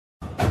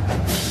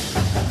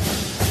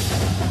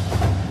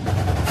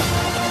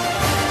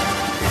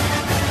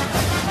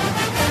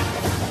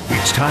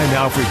Time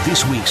now for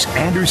this week's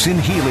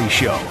Anderson-Healey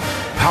Show.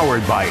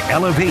 Powered by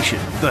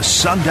Elevation, the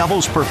Sun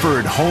Devils'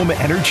 preferred home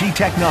energy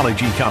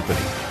technology company.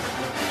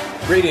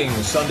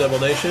 Greetings, Sun Devil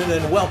Nation,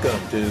 and welcome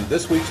to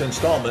this week's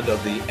installment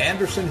of the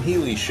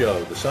Anderson-Healey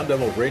Show, the Sun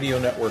Devil Radio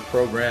Network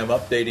program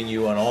updating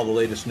you on all the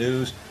latest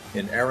news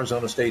in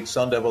Arizona State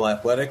Sun Devil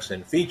athletics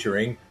and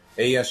featuring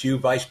ASU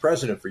Vice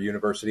President for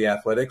University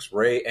Athletics,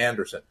 Ray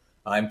Anderson.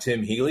 I'm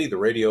Tim Healey, the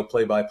radio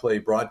play-by-play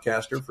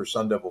broadcaster for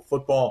Sun Devil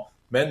football,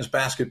 men's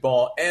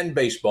basketball, and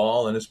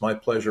baseball, and it's my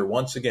pleasure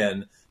once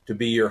again to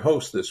be your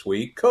host this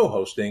week,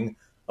 co-hosting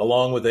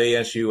along with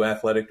ASU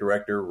Athletic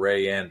Director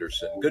Ray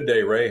Anderson. Good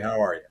day, Ray.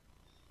 How are you?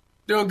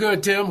 Doing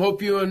good, Tim.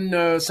 Hope you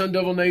and Sun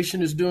Devil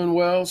Nation is doing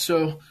well.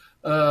 So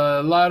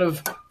a lot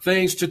of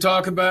things to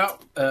talk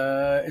about,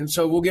 and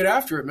so we'll get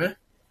after it, man.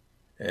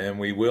 And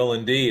we will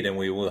indeed, and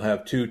we will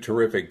have two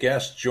terrific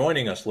guests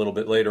joining us a little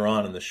bit later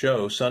on in the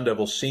show. Sun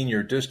Devil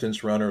senior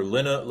distance runner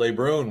Lina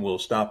Lebrun will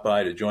stop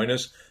by to join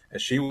us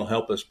as she will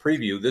help us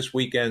preview this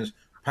weekend's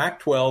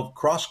Pac-12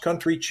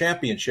 cross-country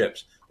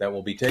championships that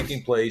will be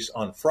taking place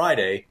on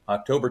Friday,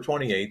 October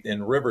 28th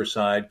in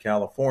Riverside,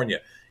 California.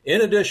 In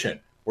addition,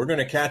 we're going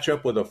to catch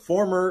up with a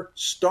former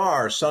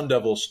star Sun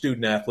Devil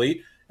student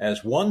athlete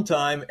as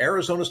one-time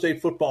Arizona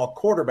State football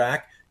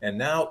quarterback and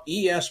now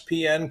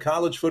ESPN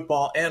college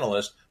football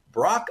analyst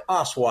Brock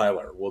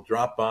Osweiler will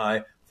drop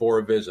by for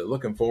a visit.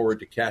 Looking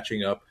forward to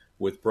catching up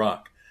with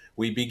Brock.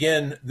 We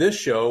begin this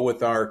show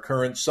with our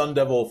current Sun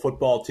Devil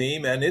football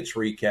team and its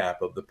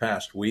recap of the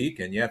past week,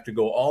 and you have to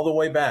go all the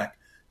way back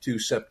to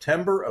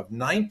September of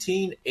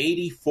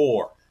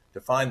 1984 to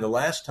find the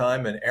last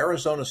time an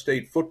Arizona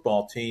State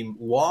football team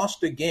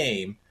lost a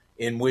game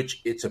in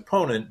which its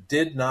opponent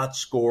did not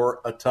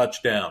score a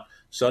touchdown.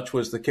 Such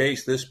was the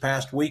case this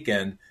past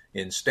weekend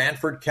in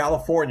Stanford,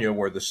 California,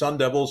 where the Sun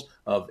Devils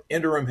of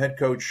interim head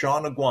coach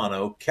Sean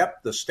Aguano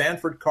kept the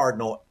Stanford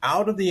Cardinal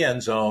out of the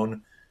end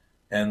zone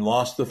and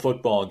lost the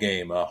football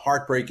game. A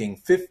heartbreaking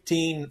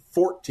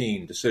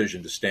 15-14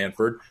 decision to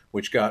Stanford,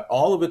 which got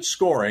all of its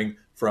scoring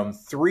from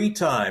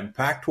three-time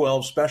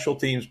Pac-12 Special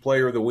Teams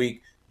Player of the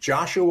Week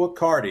Joshua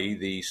Carty,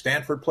 the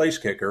Stanford place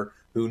kicker,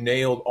 who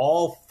nailed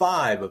all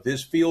 5 of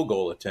his field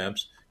goal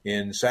attempts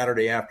in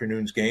Saturday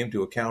afternoon's game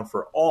to account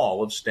for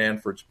all of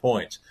Stanford's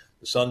points.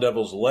 The Sun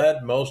Devils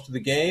led most of the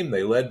game.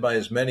 They led by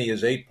as many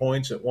as 8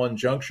 points at one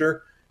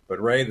juncture.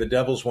 But, Ray, the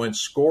Devils went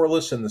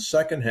scoreless in the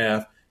second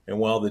half, and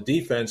while the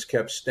defense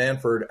kept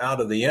Stanford out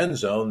of the end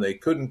zone, they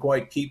couldn't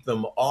quite keep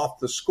them off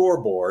the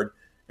scoreboard,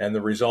 and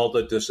the result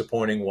a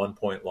disappointing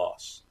 1-point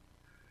loss.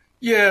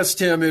 Yes,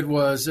 Tim, it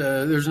was.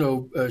 There's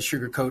no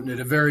sugarcoating it.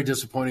 A very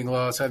disappointing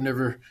loss. I've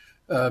never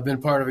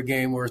been part of a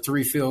game where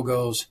 5 field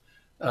goals,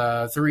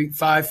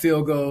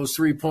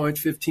 3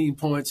 points, 15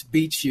 points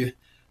beats you,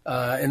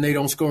 and they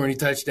don't score any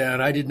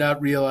touchdown. I did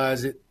not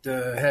realize it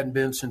hadn't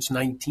been since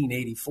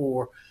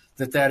 1984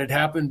 that had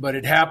happened, but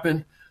it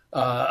happened.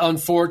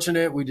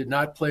 Unfortunate. We did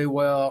not play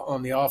well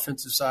on the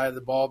offensive side of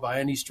the ball by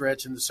any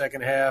stretch in the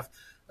second half.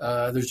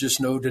 There's just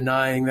no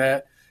denying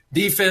that.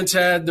 Defense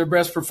had their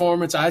best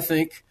performance, I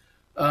think,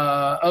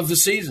 of the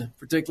season,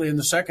 particularly in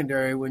the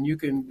secondary, when you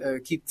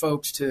can keep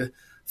folks to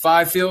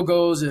 5 field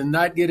goals and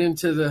not get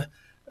into the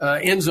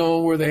end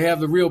zone where they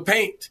have the real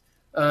paint.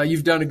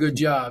 You've done a good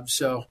job.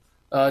 So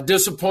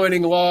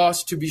disappointing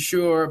loss, to be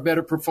sure, a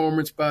better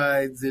performance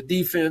by the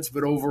defense,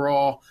 but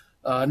overall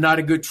not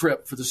a good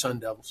trip for the Sun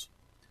Devils.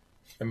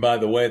 And by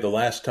the way, the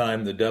last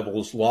time the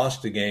Devils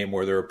lost a game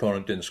where their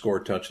opponent didn't score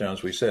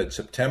touchdowns, we said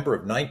September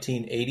of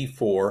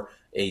 1984,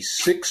 a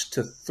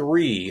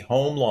 6-3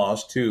 home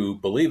loss to,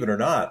 believe it or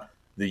not,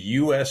 the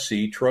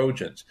USC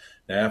Trojans.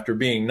 Now, after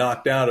being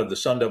knocked out of the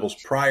Sun Devils'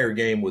 prior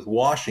game with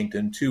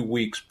Washington 2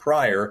 weeks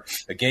prior,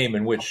 a game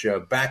in which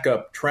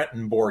backup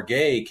Trenton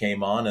Bourguet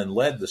came on and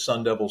led the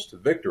Sun Devils to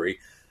victory,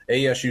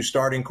 ASU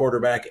starting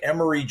quarterback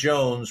Emory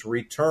Jones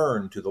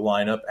returned to the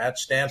lineup at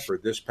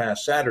Stanford this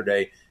past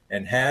Saturday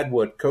and had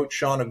what Coach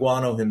Sean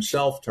Aguano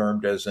himself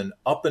termed as an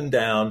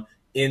up-and-down,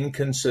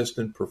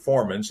 inconsistent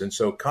performance. And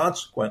so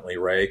consequently,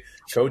 Ray,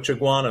 Coach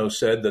Aguano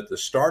said that the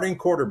starting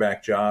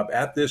quarterback job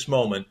at this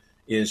moment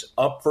is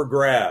up for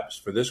grabs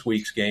for this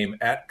week's game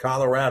at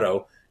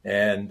Colorado,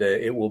 and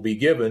it will be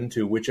given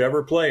to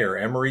whichever player,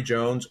 Emory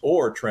Jones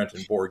or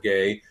Trenton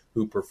Bourguet,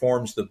 who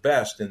performs the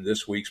best in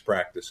this week's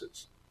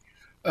practices.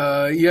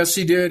 Yes,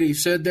 he did. He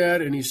said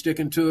that, and he's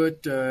sticking to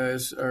it.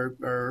 As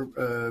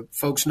our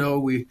folks know,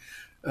 we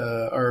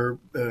are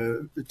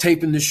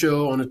taping the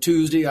show on a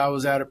Tuesday. I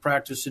was out at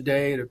practice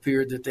today. It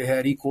appeared that they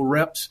had equal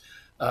reps,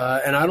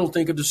 and I don't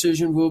think a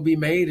decision will be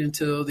made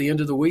until the end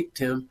of the week,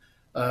 Tim,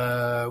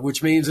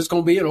 which means it's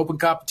going to be an open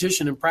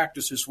competition in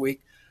practice this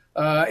week,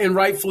 and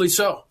rightfully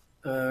so,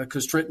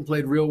 because Trenton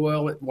played real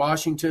well at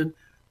Washington.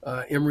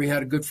 Emory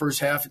had a good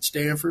first half at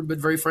Stanford, but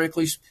very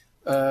frankly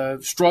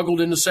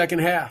struggled in the second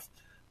half.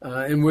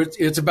 And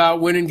it's about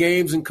winning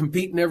games and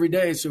competing every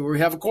day. So we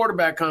have a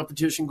quarterback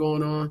competition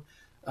going on.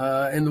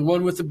 And the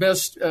one with the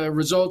best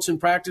results in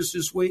practice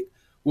this week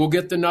will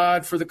get the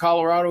nod for the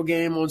Colorado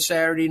game on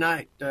Saturday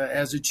night,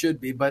 as it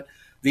should be. But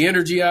the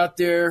energy out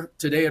there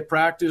today at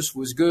practice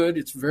was good.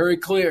 It's very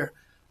clear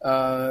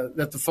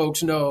that the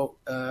folks know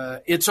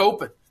it's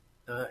open.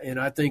 And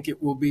I think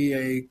it will be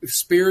a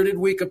spirited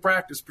week of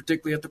practice,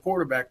 particularly at the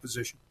quarterback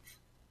position.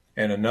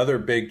 And another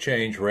big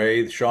change,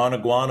 Ray, Sean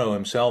Aguano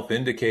himself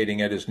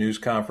indicating at his news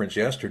conference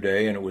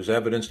yesterday, and it was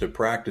evidenced at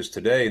practice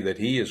today, that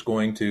he is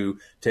going to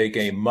take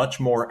a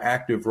much more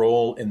active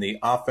role in the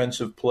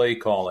offensive play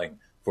calling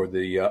for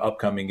the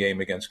upcoming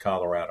game against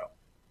Colorado.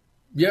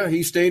 Yeah,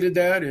 he stated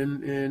that,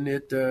 and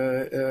it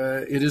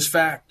is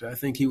fact. I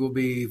think he will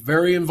be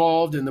very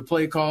involved in the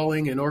play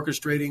calling and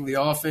orchestrating the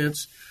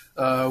offense.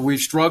 We've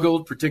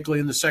struggled,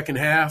 particularly in the second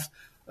half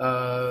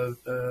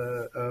of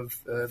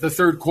the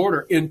third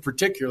quarter in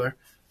particular.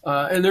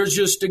 And there's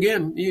just,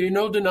 again,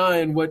 no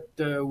denying what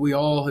we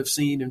all have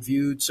seen and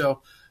viewed.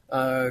 So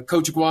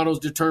Coach Aguano's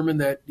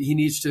determined that he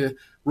needs to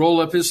roll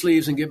up his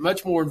sleeves and get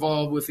much more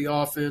involved with the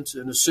offense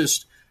and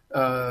assist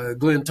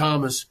Glenn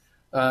Thomas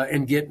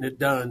in getting it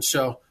done.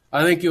 So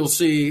I think you'll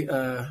see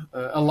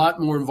a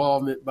lot more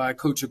involvement by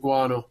Coach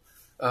Aguano,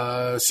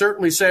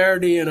 certainly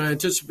Saturday, and I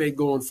anticipate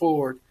going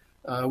forward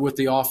with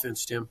the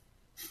offense, Tim.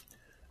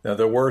 Now,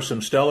 there were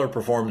some stellar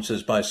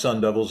performances by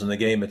Sun Devils in the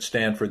game at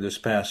Stanford this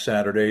past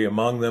Saturday.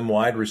 Among them,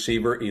 wide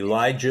receiver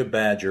Elijah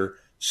Badger,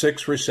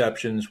 6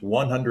 receptions,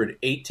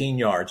 118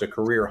 yards, a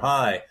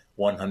career-high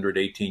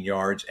 118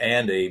 yards,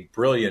 and a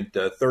brilliant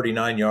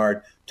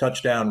 39-yard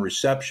touchdown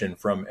reception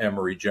from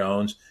Emory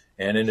Jones.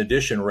 And in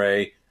addition,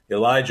 Ray,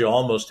 Elijah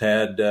almost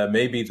had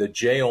maybe the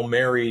Jail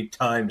Mary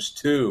times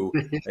 2,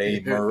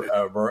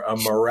 a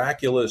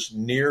miraculous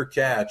near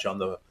catch on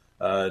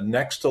the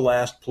next to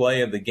last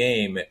play of the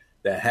game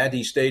that, had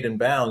he stayed in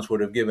bounds,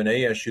 would have given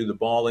ASU the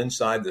ball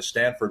inside the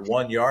Stanford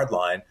 1-yard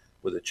line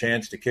with a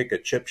chance to kick a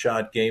chip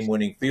shot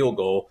game-winning field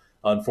goal.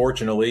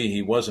 Unfortunately,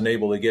 he wasn't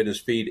able to get his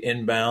feet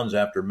inbounds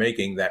after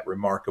making that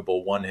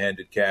remarkable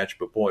one-handed catch,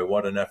 but boy,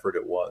 what an effort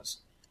it was.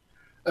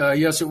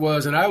 Yes, it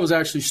was, and I was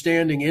actually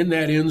standing in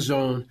that end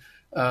zone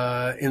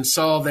and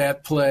saw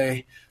that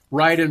play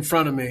right in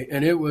front of me,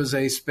 and it was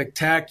a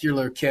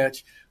spectacular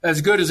catch,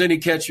 as good as any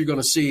catch you're going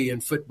to see in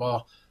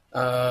football.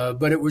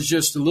 But it was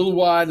just a little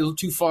wide, a little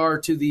too far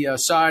to the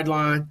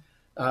sideline,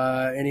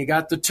 and he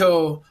got the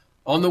toe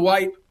on the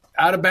white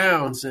out of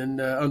bounds. And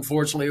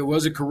unfortunately, it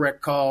was a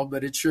correct call,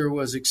 but it sure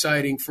was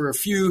exciting for a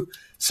few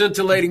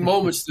scintillating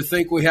moments to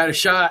think we had a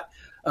shot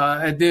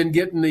at then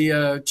getting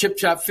the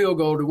chip-chop field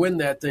goal to win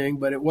that thing,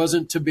 but it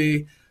wasn't to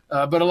be.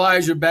 But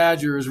Elijah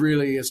Badger has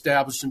really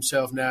established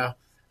himself now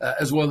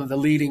as one of the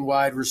leading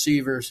wide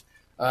receivers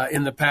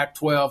in the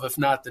Pac-12, if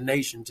not the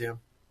nation, Tim.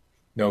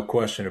 No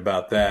question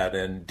about that.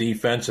 And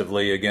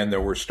defensively, again, there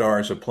were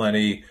stars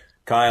aplenty.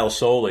 Kyle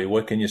Soley,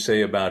 what can you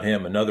say about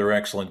him? Another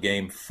excellent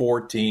game,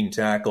 14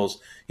 tackles.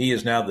 He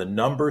is now the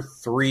number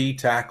 3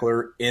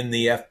 tackler in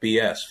the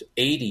FBS,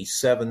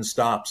 87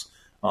 stops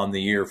on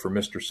the year for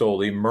Mr.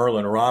 Soley.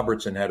 Merlin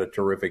Robertson had a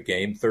terrific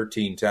game,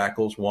 13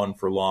 tackles, 1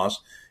 for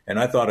loss. And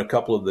I thought a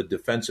couple of the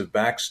defensive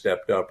backs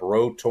stepped up.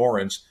 Roe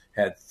Torrance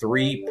had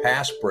 3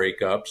 pass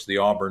breakups, the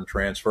Auburn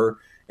transfer.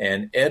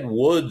 And Ed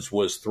Woods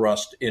was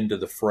thrust into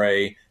the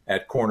fray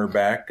at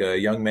cornerback, a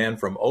young man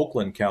from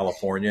Oakland,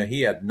 California.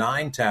 He had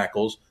 9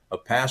 tackles, a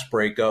pass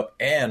breakup,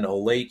 and a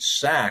late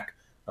sack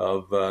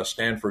of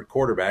Stanford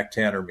quarterback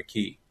Tanner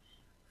McKee.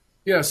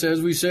 Yes,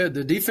 as we said,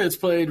 the defense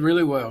played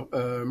really well.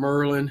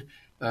 Merlin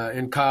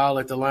and Kyle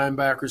at the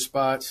linebacker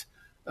spots,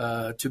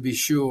 to be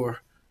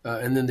sure.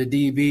 And then the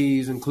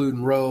DBs,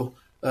 including Rowe,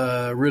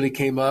 really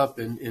came up,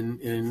 and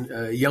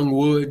young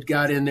Wood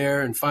got in there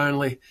and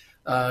finally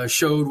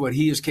showed what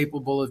he is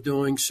capable of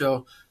doing.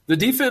 So the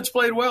defense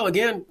played well.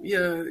 Again,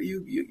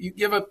 you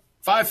give up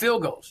 5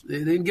 field goals. They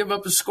didn't give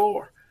up a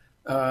score.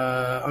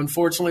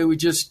 Unfortunately, we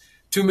just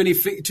too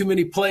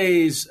many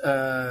plays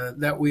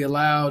that we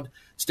allowed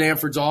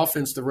Stanford's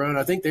offense to run.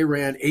 I think they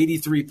ran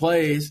 83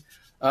 plays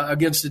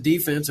against the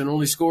defense and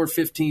only scored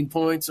 15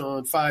 points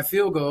on 5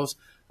 field goals.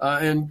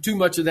 And too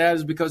much of that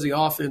is because the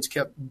offense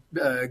kept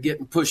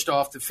getting pushed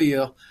off the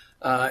field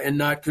and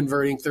not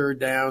converting third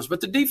downs.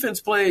 But the defense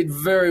played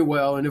very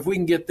well, and if we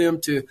can get them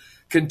to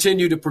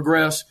continue to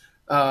progress,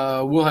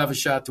 we'll have a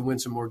shot to win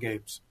some more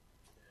games.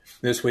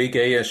 This week,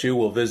 ASU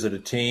will visit a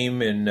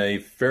team in a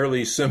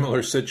fairly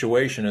similar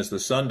situation as the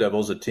Sun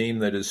Devils, a team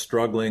that is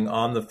struggling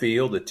on the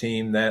field, a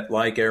team that,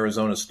 like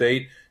Arizona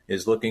State,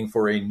 is looking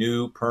for a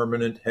new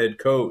permanent head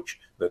coach.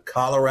 The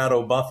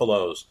Colorado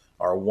Buffaloes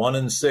are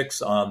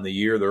 1-6 on the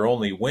year. Their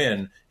only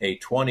win, a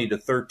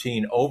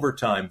 20-13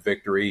 overtime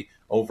victory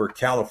over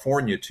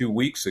California 2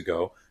 weeks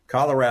ago.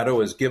 Colorado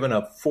has given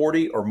up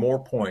 40 or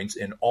more points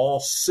in all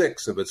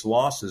 6 of its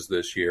losses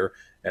this year,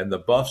 and the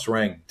Buffs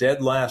rank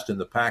dead last in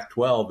the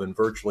Pac-12 in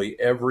virtually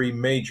every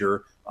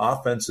major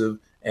offensive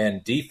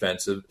and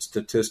defensive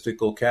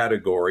statistical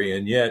category,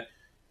 and yet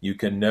you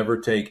can never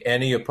take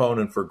any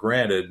opponent for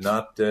granted,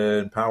 not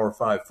in Power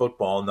 5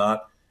 football,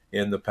 not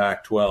in the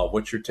Pac-12.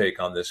 What's your take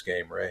on this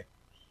game, Ray?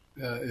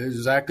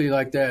 Exactly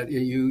like that.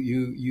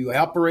 You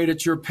operate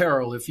at your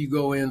peril if you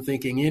go in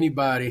thinking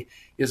anybody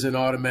is an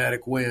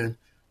automatic win.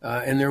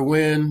 And their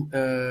win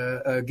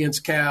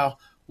against Cal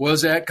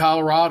was at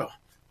Colorado,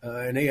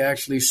 and they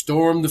actually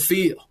stormed the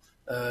field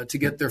to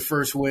get their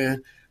first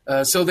win.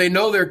 So they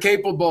know they're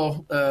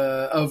capable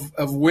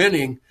of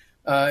winning.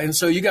 And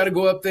so you got to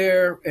go up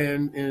there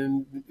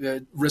and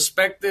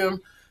respect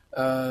them.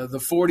 The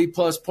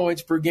 40-plus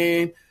points per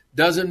game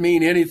doesn't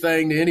mean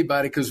anything to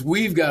anybody because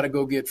we've got to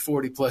go get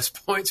 40-plus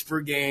points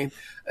per game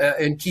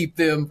and keep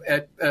them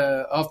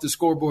off the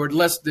scoreboard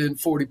less than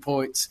 40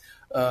 points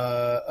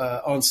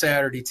on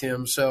Saturday,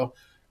 Tim. So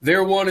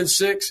they're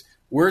 1-6.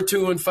 We're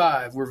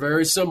 2-5. We're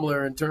very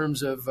similar in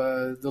terms of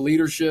the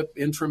leadership,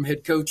 interim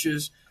head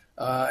coaches,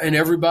 and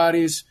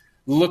everybody's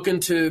looking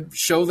to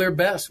show their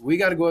best. We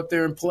got to go up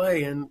there and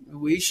play, and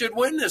we should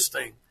win this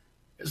thing.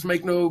 Let's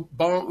make no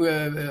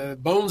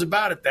bones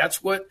about it.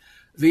 That's what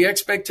the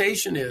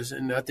expectation is,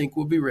 and I think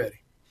we'll be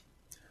ready.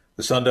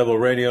 The Sun Devil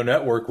Radio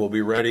Network will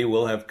be ready.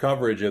 We'll have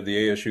coverage of the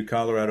ASU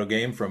Colorado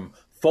game from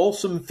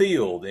Folsom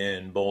Field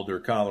in Boulder,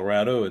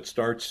 Colorado. It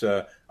starts,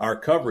 our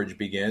coverage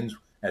begins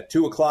at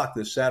 2 o'clock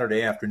this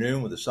Saturday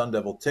afternoon with the Sun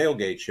Devil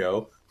Tailgate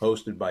Show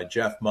hosted by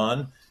Jeff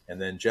Munn,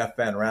 and then Jeff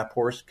Van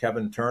Raphorst,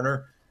 Kevin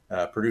Turner,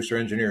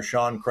 producer-engineer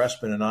Sean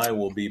Crespin, and I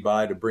will be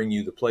by to bring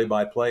you the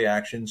play-by-play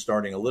action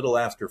starting a little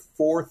after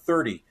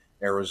 4:30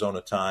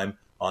 Arizona time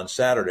on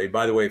Saturday.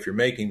 By the way, if you're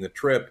making the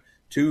trip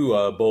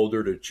to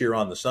Boulder to cheer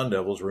on the Sun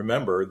Devils,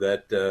 remember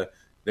that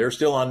they're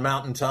still on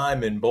Mountain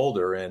Time in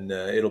Boulder, and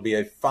it'll be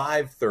a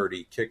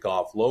 5:30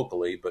 kickoff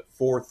locally, but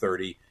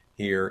 4:30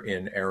 here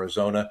in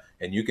Arizona.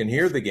 And you can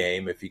hear the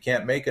game. If you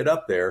can't make it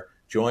up there,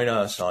 join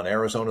us on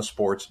Arizona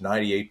Sports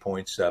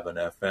 98.7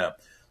 FM.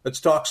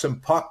 Let's talk some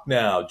puck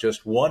now.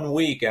 Just 1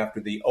 week after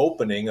the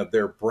opening of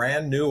their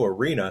brand new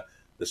arena,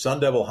 the Sun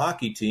Devil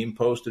hockey team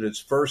posted its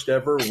first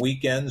ever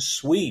weekend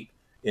sweep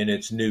in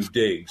its new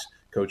digs.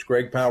 Coach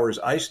Greg Powers'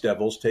 Ice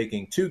Devils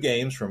taking 2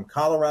 games from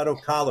Colorado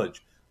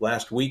College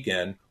last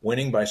weekend,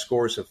 winning by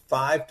scores of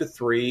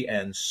 5-3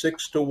 and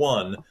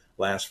 6-1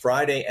 last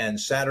Friday and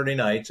Saturday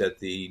nights at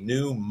the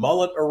new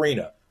Mullet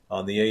Arena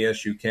on the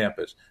ASU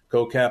campus.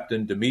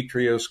 Co-captain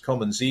Dimitrios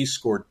Komanzis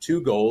scored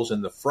 2 goals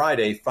in the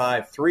Friday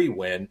 5-3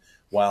 win,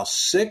 while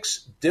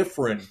 6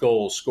 different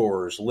goal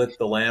scorers lit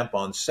the lamp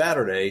on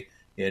Saturday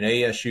in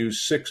ASU's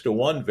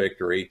 6-1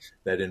 victory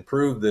that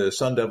improved the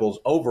Sun Devils'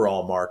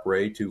 overall mark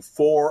rate to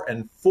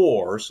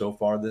 4-4 so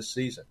far this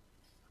season.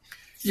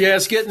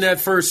 Yes, getting that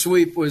first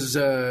sweep was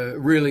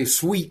really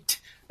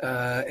sweet,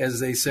 as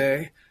they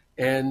say.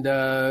 And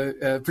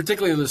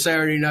particularly in the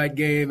Saturday night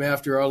game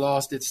after our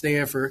loss at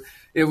Stanford,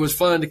 it was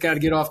fun to kind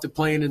of get off the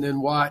plane and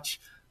then watch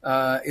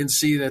and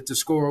see that the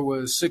score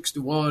was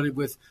 6-1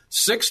 with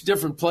 6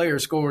 different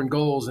players scoring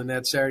goals in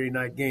that Saturday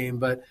night game.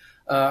 But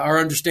our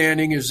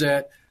understanding is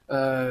that,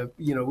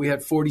 we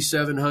had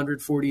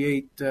 4,700,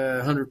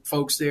 4,800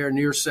 folks there,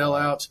 near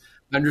sellouts.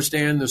 I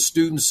understand the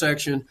student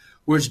section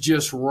was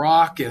just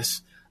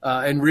raucous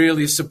and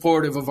really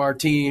supportive of our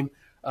team.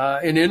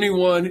 And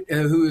anyone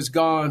who is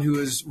gone, who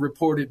has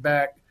reported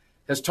back,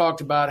 has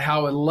talked about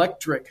how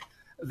electric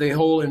the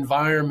whole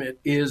environment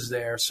is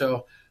there.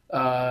 So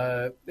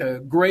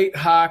great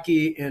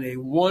hockey in a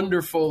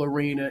wonderful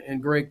arena,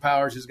 and Greg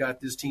Powers has got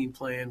this team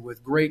playing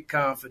with great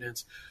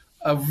confidence.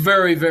 A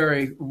very,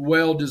 very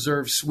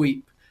well-deserved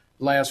sweep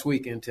last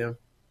weekend, Tim.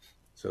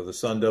 So the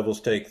Sun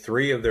Devils take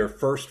 3 of their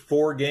first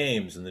 4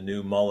 games in the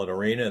new Mullet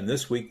Arena, and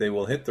this week they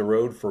will hit the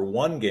road for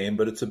 1 game,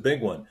 but it's a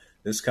big one.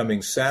 This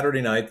coming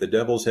Saturday night, the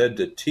Devils head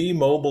to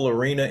T-Mobile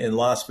Arena in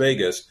Las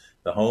Vegas,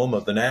 the home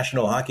of the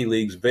National Hockey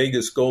League's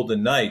Vegas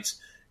Golden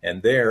Knights,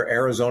 and there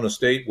Arizona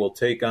State will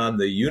take on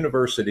the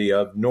University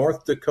of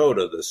North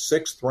Dakota, the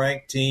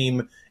 6th-ranked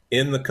team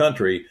in the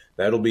country.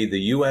 That'll be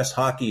the U.S.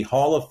 Hockey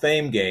Hall of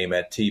Fame game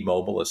at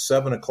T-Mobile, a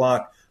 7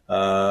 o'clock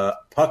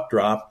puck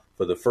drop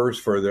for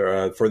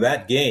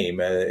that game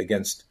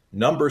against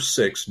number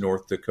 6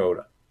 North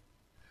Dakota.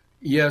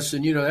 Yes,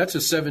 and that's a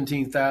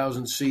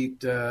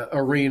 17,000-seat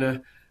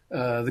arena,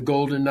 the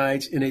Golden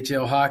Knights,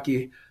 NHL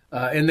hockey,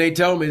 and they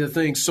tell me the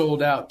thing's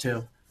sold out,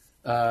 Tim.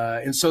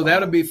 And so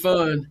that'll be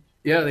fun.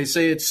 Yeah, they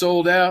say it's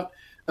sold out,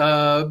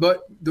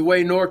 but the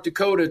way North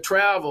Dakota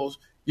travels,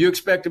 you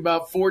expect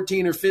about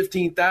 14 or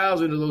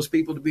 15,000 of those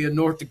people to be in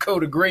North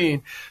Dakota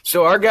green.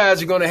 So our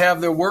guys are going to have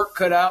their work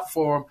cut out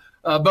for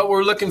them, but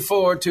we're looking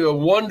forward to a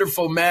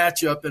wonderful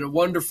matchup in a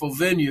wonderful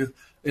venue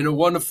in a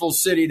wonderful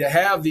city to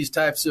have these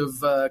types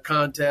of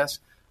contests.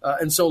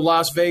 And so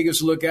Las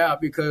Vegas, look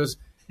out, because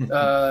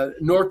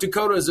North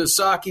Dakota is a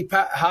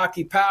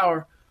hockey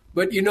power.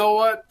 But you know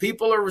what?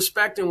 People are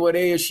respecting what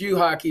ASU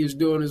hockey is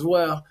doing as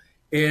well.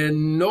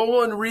 And no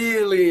one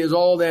really is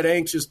all that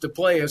anxious to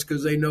play us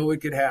because they know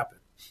it could happen.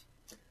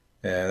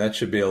 Yeah, that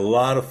should be a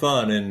lot of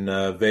fun in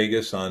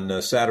Vegas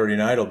on Saturday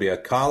night. It'll be a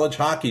college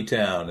hockey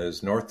town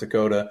as North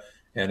Dakota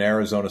and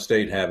Arizona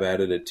State have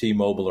at it at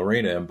T-Mobile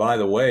Arena. And by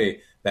the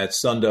way, that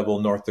Sun Devil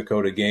North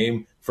Dakota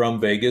game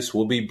from Vegas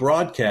will be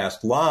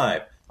broadcast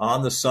live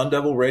on the Sun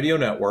Devil Radio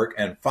Network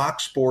and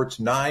Fox Sports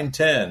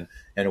 910.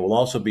 And it will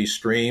also be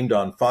streamed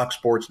on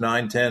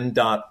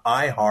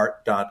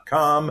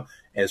foxsports910.iheart.com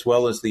as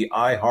well as the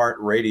iHeart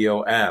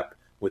Radio app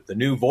with the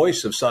new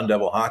voice of Sun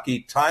Devil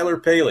hockey, Tyler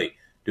Paley,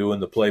 doing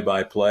the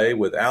play-by-play,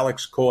 with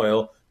Alex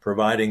Coyle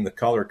providing the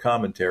color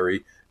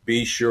commentary.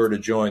 Be sure to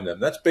join them.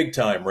 That's big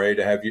time, Ray,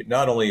 to have you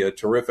not only a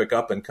terrific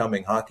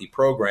up-and-coming hockey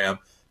program,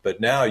 but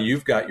now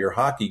you've got your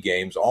hockey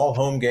games, all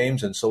home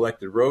games and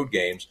selected road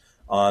games,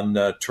 on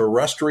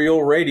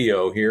terrestrial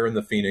radio here in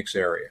the Phoenix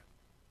area.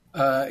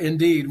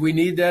 Indeed. We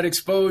need that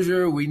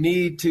exposure. We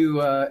need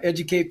to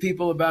educate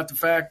people about the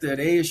fact that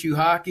ASU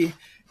hockey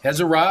has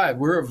arrived.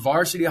 We're a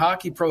varsity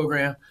hockey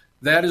program.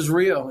 That is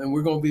real, and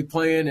we're going to be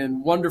playing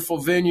in wonderful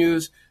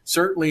venues,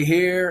 certainly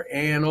here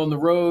and on the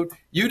road.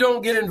 You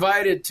don't get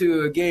invited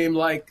to a game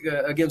like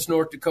against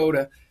North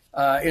Dakota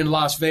in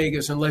Las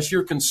Vegas unless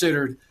you're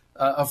considered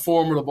a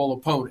formidable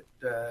opponent,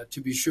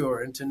 to be sure.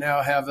 And to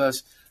now have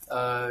us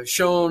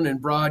shown and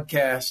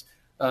broadcast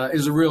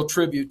is a real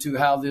tribute to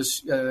how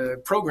this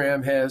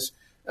program has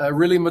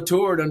really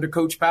matured under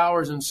Coach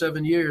Powers in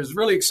 7 years.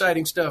 Really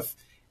exciting stuff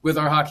with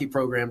our hockey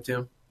program,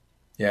 Tim.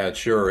 Yeah, it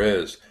sure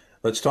is.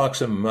 Let's talk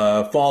some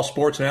fall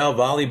sports now,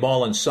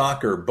 volleyball and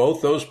soccer.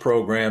 Both those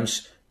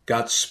programs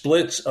got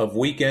splits of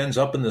weekends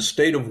up in the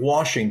state of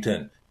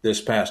Washington this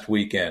past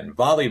weekend.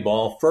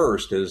 Volleyball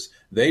first, as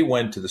they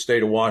went to the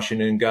state of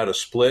Washington and got a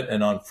split.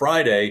 And on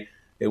Friday,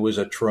 it was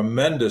a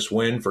tremendous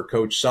win for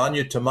Coach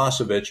Sonia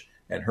Tomasevich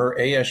and her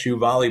ASU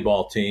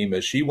volleyball team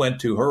as she went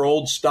to her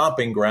old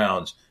stomping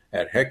grounds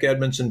at Heck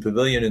Edmondson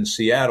Pavilion in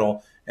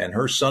Seattle, and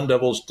her Sun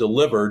Devils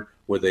delivered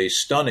with a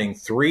stunning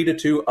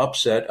 3-2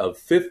 upset of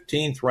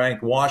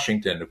 15th-ranked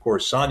Washington. Of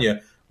course,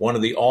 Sonia, one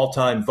of the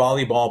all-time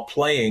volleyball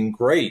playing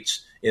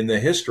greats in the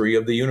history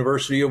of the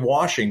University of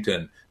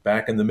Washington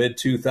back in the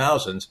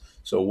mid-2000s.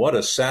 So what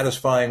a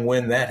satisfying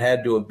win that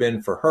had to have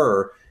been for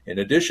her, in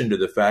addition to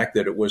the fact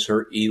that it was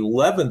her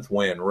 11th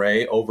win,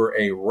 Ray, over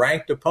a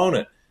ranked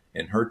opponent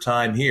in her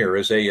time here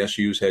as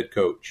ASU's head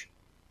coach.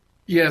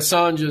 Yeah,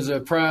 Sanja's a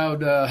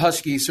proud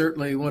Husky,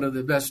 certainly one of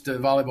the best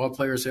volleyball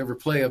players to ever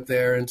play up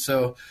there. And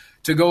so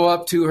to go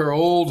up to her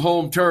old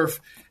home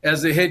turf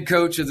as the head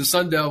coach of the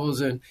Sun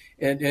Devils and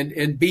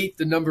beat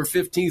the number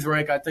 15th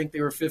rank, I think they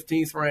were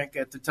 15th rank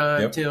at the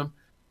time, yep. Tim,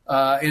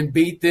 and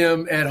beat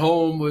them at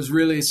home was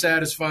really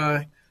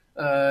satisfying.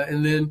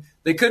 And then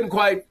they couldn't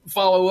quite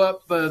follow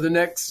up the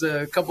next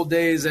couple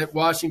days at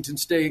Washington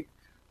State.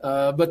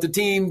 But the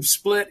team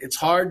split. It's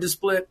hard to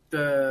split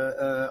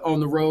on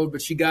the road,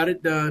 but she got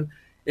it done,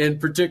 and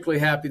particularly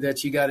happy that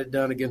she got it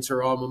done against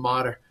her alma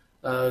mater.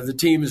 The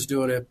team is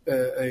doing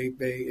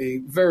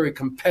a very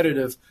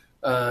competitive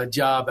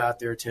job out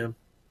there, Tim.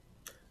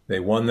 They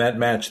won that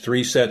match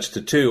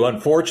 3-2.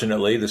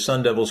 Unfortunately, the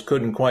Sun Devils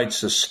couldn't quite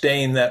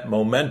sustain that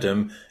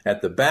momentum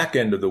at the back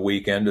end of the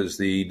weekend as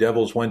the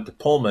Devils went to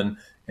Pullman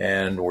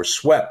and were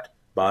swept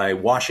by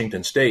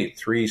Washington State,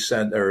 3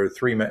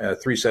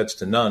 sets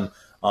to none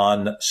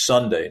on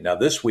Sunday. Now,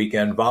 this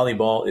weekend,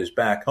 volleyball is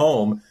back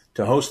home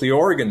to host the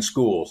Oregon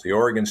schools. The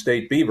Oregon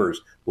State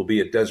Beavers will be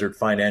at Desert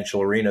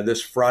Financial Arena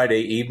this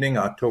Friday evening,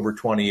 October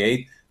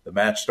 28th. The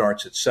match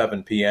starts at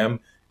 7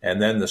 p.m., and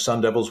then the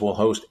Sun Devils will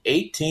host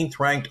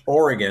 18th-ranked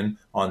Oregon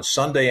on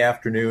Sunday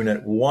afternoon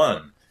at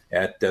 1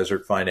 at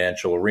Desert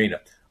Financial Arena.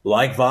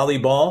 Like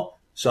volleyball,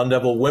 Sun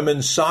Devil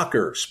women's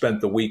soccer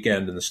spent the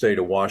weekend in the state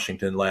of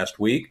Washington last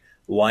week.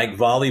 Like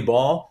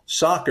volleyball,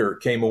 soccer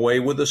came away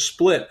with a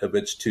split of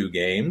its two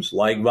games.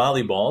 Like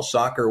volleyball,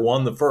 soccer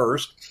won the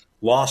first,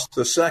 lost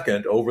the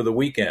second over the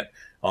weekend.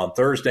 On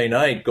Thursday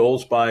night,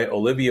 goals by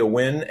Olivia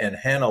Wynn and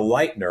Hannah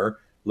Leitner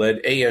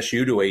led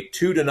ASU to a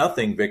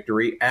 2-0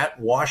 victory at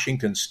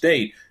Washington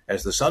State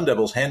as the Sun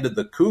Devils handed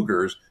the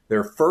Cougars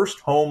their first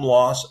home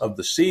loss of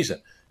the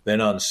season.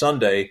 Then on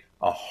Sunday,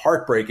 a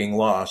heartbreaking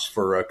loss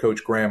for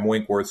Coach Graham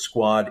Winkworth's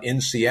squad in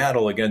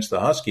Seattle against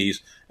the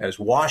Huskies as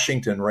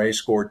Washington Ray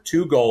scored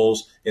 2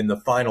 goals in the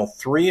final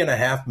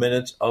 3.5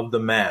 minutes of the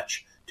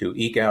match to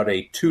eke out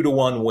a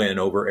 2-1 win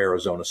over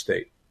Arizona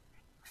State.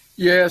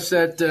 Yes,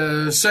 that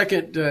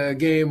second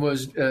game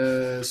was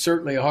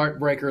certainly a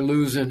heartbreaker,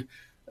 losing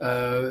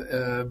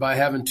by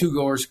having 2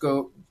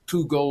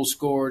 goals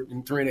scored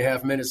in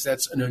 3.5 minutes.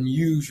 That's an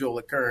unusual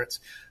occurrence.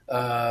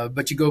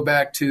 But you go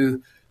back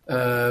to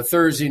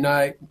Thursday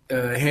night,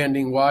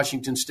 handing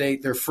Washington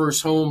State their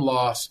first home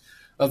loss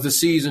of the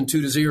season,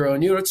 2-0.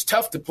 And, it's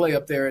tough to play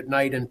up there at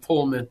night in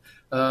Pullman.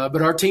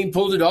 But our team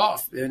pulled it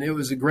off, and it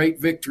was a great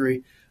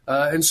victory.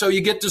 And so you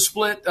get to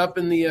split up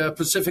in the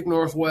Pacific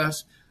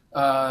Northwest.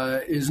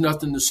 Is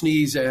nothing to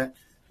sneeze at.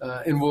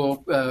 And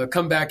we'll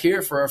come back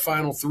here for our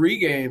final 3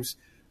 games,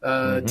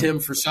 Tim,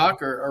 for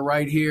soccer, are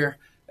right here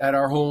at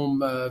our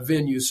home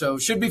venue. So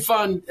it should be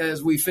fun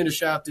as we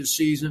finish out this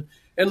season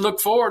and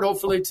look forward,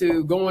 hopefully,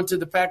 to going to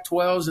the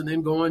Pac-12s and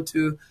then going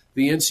to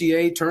the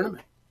NCAA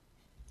tournament.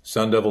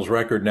 Sun Devils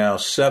record now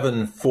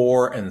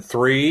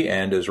 7-4-3,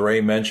 and as Ray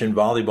mentioned,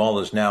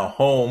 volleyball is now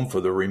home for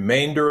the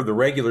remainder of the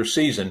regular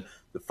season.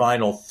 The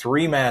final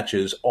 3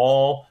 matches,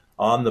 all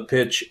on the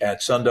pitch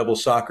at Sun Devil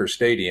Soccer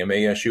Stadium.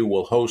 ASU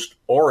will host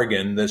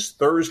Oregon this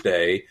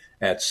Thursday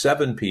at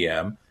 7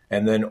 p.m.,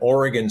 and then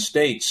Oregon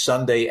State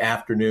Sunday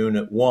afternoon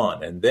at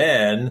 1. And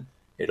then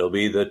it'll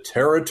be the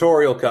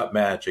Territorial Cup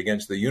match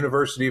against the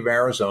University of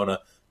Arizona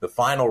the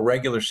final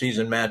regular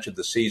season match of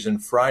the season,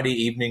 Friday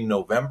evening,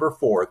 November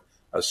 4th,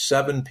 a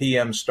 7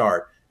 p.m.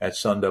 start at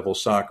Sun Devil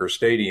Soccer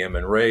Stadium.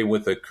 And Ray,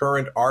 with a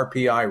current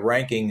RPI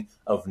ranking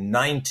of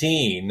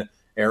 19,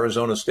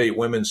 Arizona State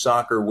women's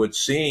soccer would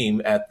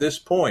seem at this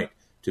point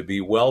to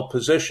be well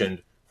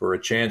positioned for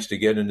a chance to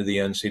get into the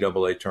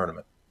NCAA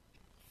tournament.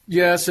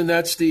 Yes, and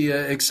that's the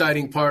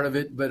exciting part of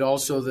it, but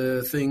also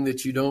the thing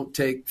that you don't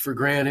take for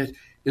granted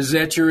is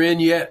that you're in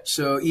yet.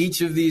 So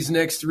each of these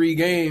next 3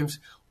 games,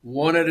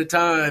 one at a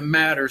time,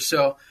 matter.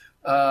 So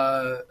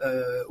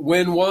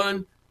win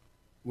 1,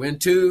 win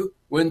 2,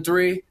 win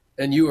 3,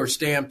 and you are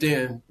stamped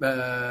in,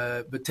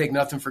 but take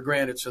nothing for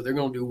granted. So they're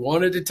going to do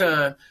one at a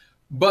time,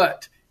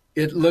 but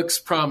it looks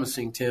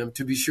promising, Tim,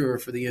 to be sure,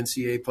 for the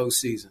NCAA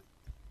postseason.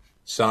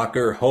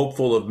 Soccer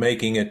hopeful of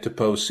making it to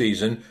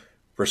postseason.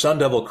 For Sun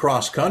Devil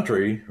cross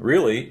country,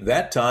 really,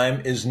 that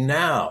time is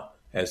now,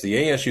 as the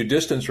ASU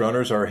distance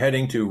runners are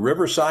heading to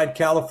Riverside,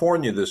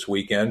 California this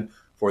weekend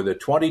for the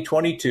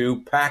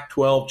 2022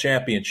 Pac-12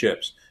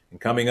 Championships. And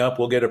coming up,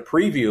 we'll get a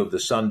preview of the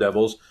Sun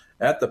Devils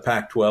at the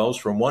Pac-12s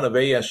from one of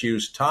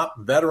ASU's top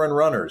veteran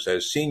runners,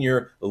 as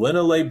senior Lina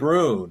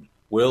LeBrun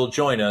will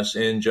join us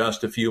in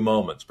just a few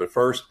moments. But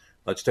first,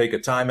 let's take a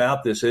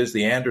timeout. This is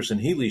the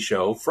Anderson-Healey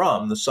Show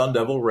from the Sun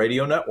Devil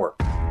Radio Network.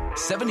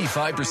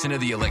 75%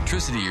 of the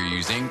electricity you're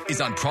using is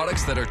on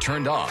products that are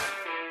turned off,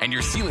 and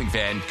your ceiling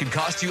fan could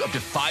cost you up to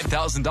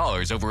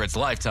 $5,000 over its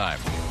lifetime.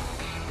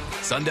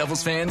 Sun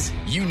Devils fans,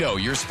 you know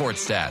your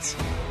sports stats.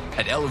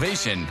 At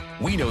Elevation,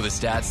 we know the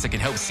stats that can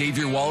help save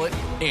your wallet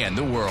and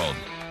the world.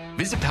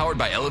 Visit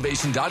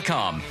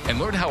poweredbyelevation.com and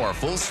learn how our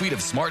full suite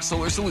of smart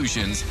solar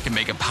solutions can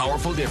make a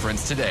powerful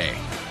difference today.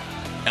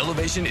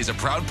 Elevation is a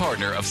proud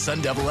partner of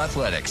Sun Devil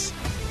Athletics.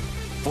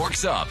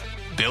 Forks up,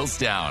 bills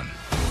down.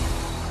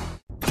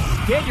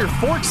 Get your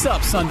forks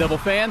up, Sun Devil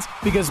fans,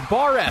 because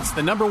Bar S,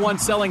 the #1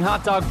 selling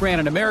hot dog brand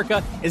in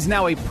America, is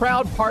now a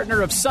proud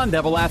partner of Sun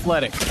Devil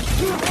Athletics.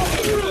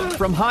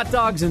 From hot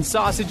dogs and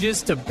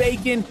sausages to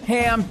bacon,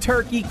 ham,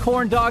 turkey,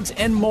 corn dogs,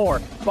 and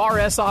more, Bar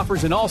S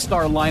offers an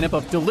all-star lineup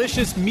of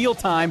delicious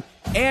mealtime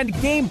and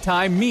game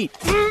time meat.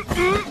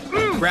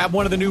 Grab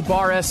one of the new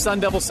Bar S Sun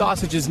Devil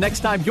sausages next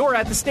time you're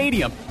at the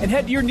stadium and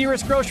head to your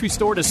nearest grocery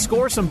store to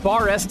score some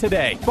Bar S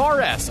today. Bar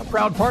S, a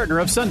proud partner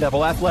of Sun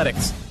Devil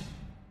Athletics.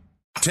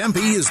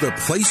 Tempe is the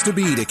place to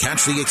be to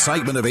catch the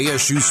excitement of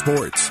ASU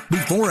sports.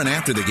 Before and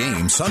after the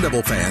game, Sun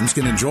Devil fans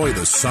can enjoy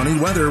the sunny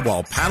weather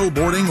while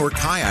paddleboarding or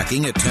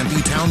kayaking at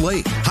Tempe Town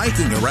Lake,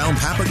 hiking around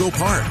Papago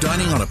Park,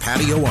 dining on a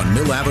patio on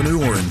Mill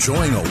Avenue, or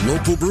enjoying a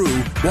local brew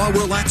while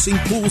relaxing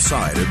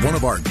poolside at one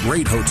of our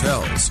great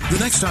hotels. The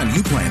next time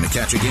you plan to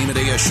catch a game at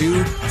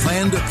ASU,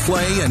 plan to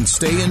play and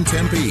stay in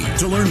Tempe.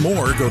 To learn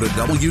more, go to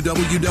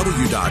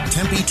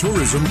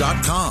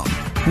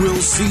www.tempetourism.com.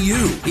 We'll see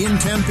you in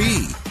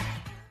Tempe.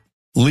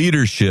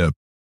 Leadership,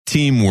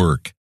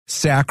 teamwork,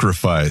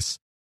 sacrifice,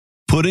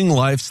 putting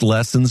life's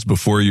lessons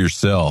before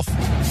yourself.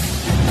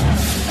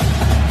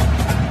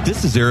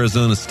 This is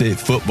Arizona State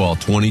football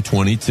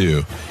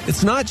 2022.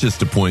 It's not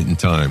just a point in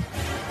time.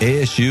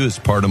 ASU is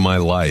part of my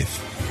life.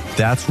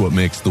 That's what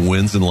makes the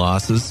wins and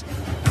losses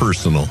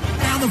personal.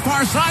 Down the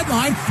far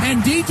sideline,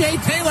 and DJ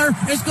Taylor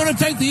is going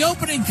to take the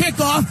opening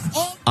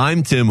kickoff.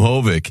 I'm Tim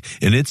Hovick,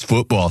 and it's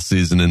football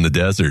season in the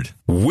desert.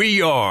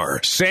 We are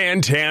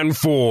Santan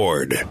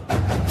Ford.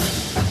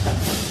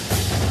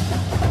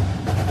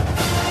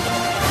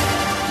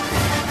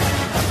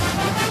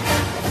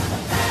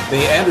 The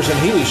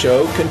Anderson-Healey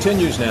Show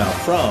continues now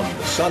from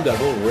the Sun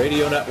Devil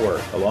Radio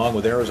Network. Along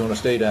with Arizona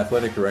State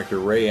Athletic Director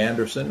Ray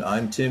Anderson,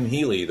 I'm Tim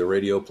Healey, the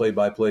radio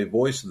play-by-play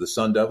voice of the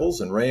Sun Devils,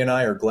 and Ray and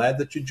I are glad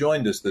that you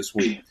joined us this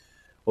week.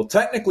 Well,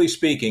 technically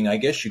speaking, I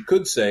guess you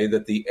could say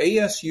that the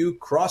ASU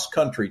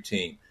cross-country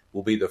team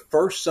will be the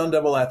first Sun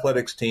Devil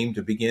Athletics team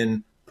to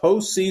begin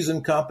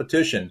postseason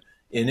competition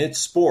in its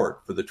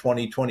sport for the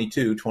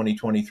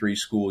 2022-2023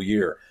 school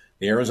year.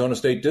 The Arizona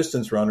State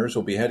distance runners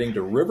will be heading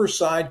to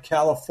Riverside,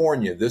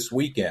 California this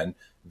weekend,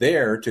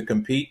 there to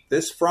compete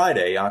this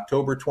Friday,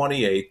 October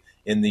 28th,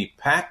 in the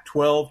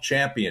Pac-12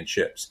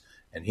 Championships.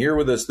 And here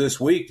with us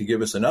this week to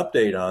give us an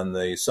update on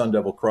the Sun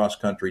Devil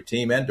cross-country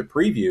team and to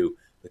preview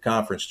the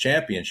conference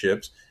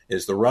championships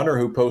is the runner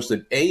who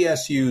posted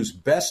ASU's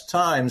best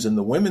times in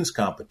the women's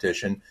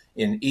competition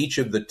in each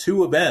of the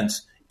 2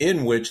 events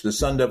in which the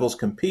Sun Devils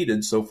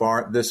competed so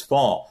far this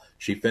fall.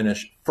 She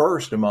finished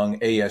first among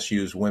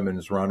ASU's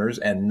women's runners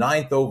and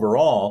 9th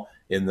overall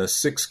in the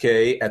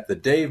 6K at the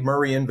Dave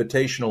Murray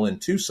Invitational in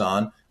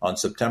Tucson on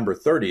September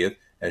 30th,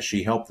 as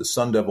she helped the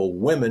Sun Devil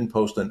women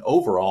post an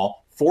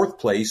overall 4th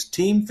place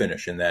team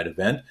finish in that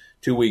event.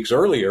 2 weeks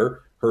earlier,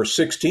 her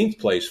 16th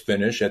place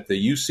finish at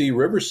the UC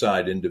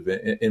Riverside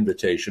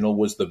Invitational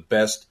was the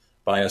best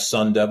by a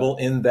Sun Devil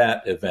in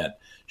that event.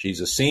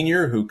 She's a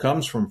senior who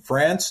comes from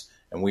France,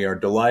 and we are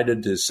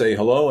delighted to say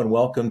hello and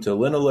welcome to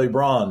Lina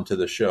LeBrun to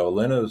the show.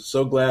 Lina,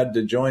 so glad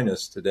to join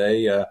us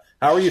today.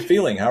 How are you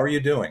feeling? How are you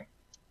doing?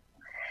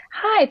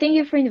 Hi, thank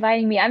you for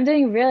inviting me. I'm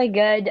doing really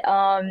good.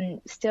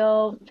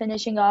 Still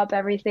finishing up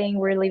everything.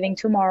 We're leaving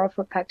tomorrow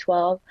for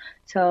Pac-12,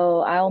 so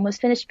I almost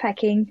finished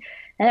packing,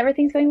 and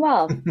everything's going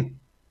well.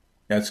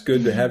 That's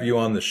good to have you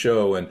on the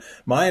show. And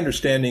my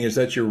understanding is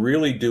that you're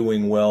really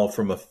doing well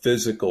from a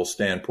physical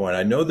standpoint.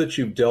 I know that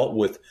you've dealt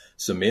with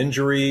some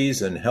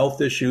injuries and health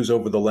issues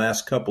over the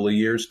last couple of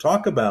years.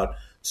 Talk about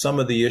some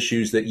of the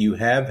issues that you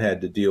have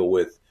had to deal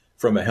with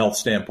from a health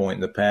standpoint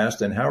in the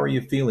past, and how are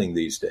you feeling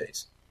these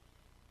days?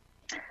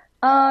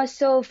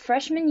 So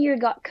freshman year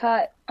got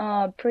cut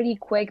pretty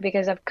quick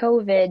because of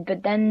COVID,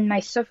 but then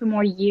my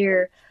sophomore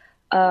year,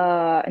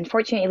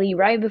 unfortunately,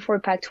 right before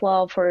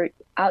Pac-12 for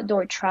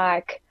outdoor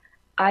track,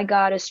 I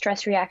got a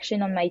stress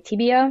reaction on my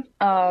tibia.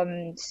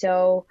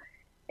 So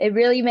it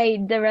really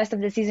made the rest of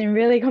the season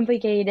really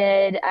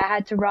complicated. I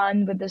had to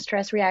run with the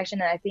stress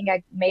reaction, and I think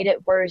I made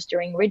it worse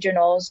during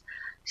regionals.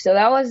 So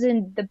that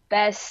wasn't the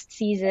best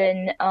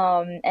season.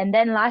 And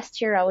then last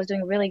year I was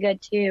doing really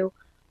good too.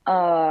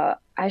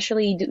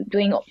 Actually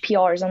doing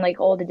PRs on like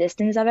all the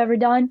distance I've ever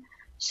done.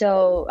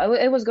 So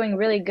it was going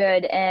really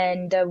good.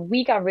 And the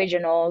week of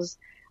regionals,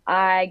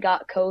 I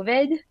got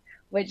COVID,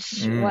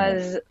 which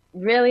was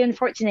really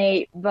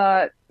unfortunate,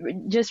 but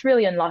just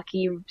really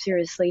unlucky,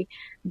 seriously.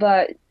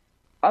 But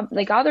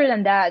like other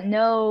than that,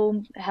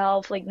 no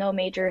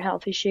major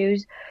health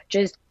issues.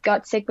 Just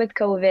got sick with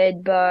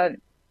COVID, but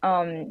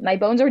my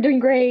bones are doing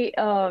great.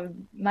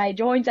 My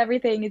joints,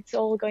 everything, it's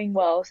all going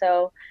well.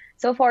 So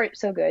far,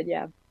 so good,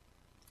 yeah.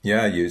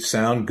 Yeah, you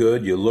sound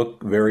good. You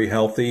look very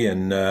healthy.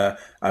 And I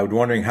was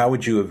wondering, how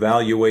would you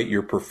evaluate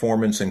your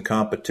performance in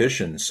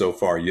competitions so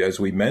far? As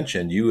we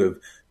mentioned, you have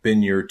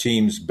been your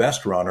team's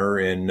best runner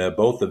in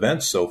both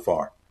events so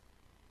far.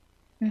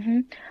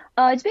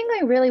 It's been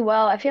going really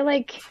well. I feel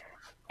like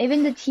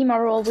even the team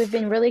overall, we've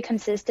been really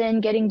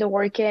consistent getting the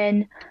work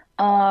in.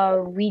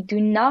 We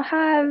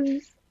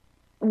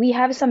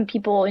have some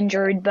people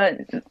injured,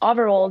 but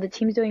overall the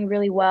team's doing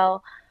really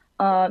well.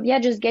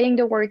 Just getting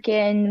the work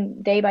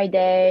in day by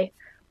day,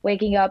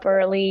 waking up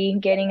early,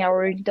 getting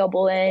our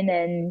double in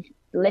and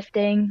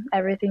lifting.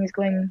 Everything's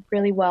going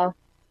really well.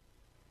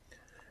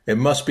 It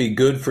must be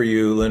good for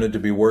you, Lina, to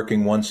be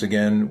working once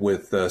again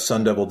with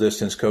Sun Devil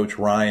distance coach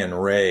Ryan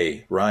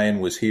Ray. Ryan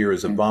was here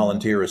as a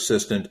volunteer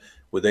assistant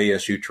with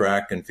ASU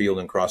track and field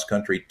and cross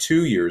country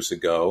 2 years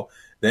ago.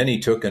 Then he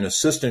took an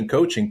assistant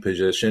coaching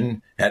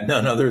position at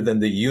none other than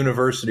the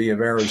University of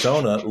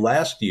Arizona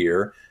last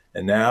year.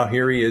 And now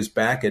here he is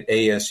back at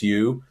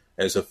ASU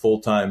as a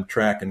full-time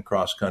track and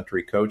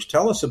cross-country coach.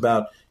 Tell us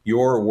about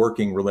your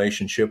working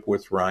relationship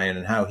with Ryan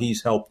and how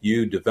he's helped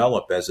you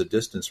develop as a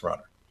distance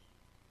runner.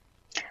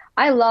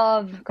 I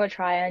love Coach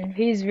Ryan.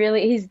 He's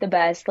the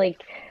best.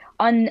 Like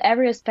on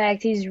every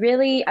aspect, I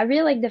really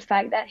like the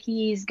fact that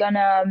he's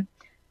gonna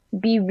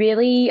be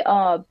really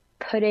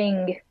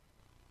putting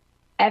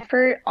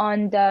effort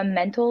on the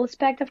mental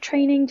aspect of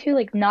training too.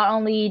 Like not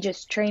only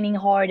just training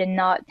hard and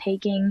not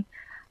taking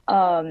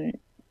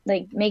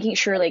making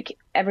sure like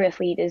every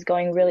athlete is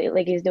going really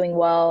is doing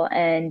well,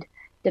 and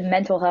the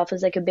mental health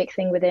is like a big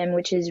thing with him,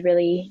 which is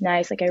really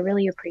nice. Like I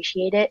really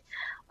appreciate it.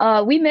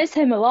 We missed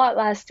him a lot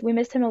last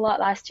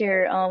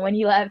year when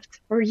he left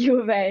for U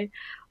of A.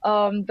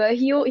 But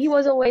he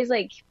was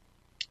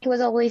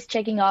always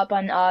checking up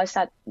on us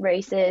at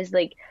races,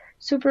 like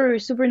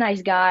super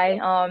nice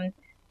guy.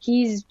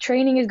 His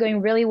training is going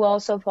really well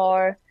so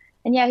far.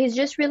 And yeah, he's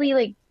just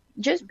really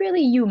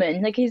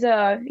human. Like he's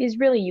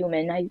really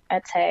human,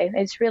 I'd say.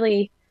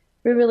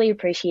 We really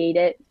appreciate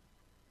it.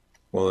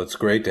 Well, it's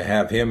great to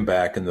have him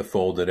back in the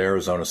fold at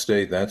Arizona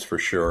State, that's for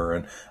sure.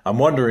 And I'm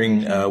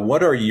wondering,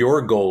 what are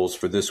your goals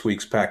for this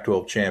week's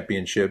Pac-12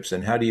 championships,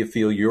 and how do you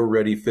feel you're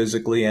ready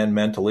physically and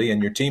mentally,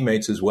 and your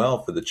teammates as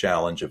well, for the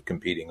challenge of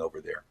competing over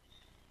there?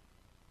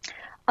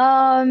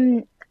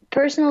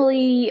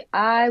 Personally,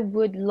 I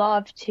would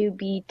love to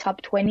be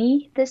top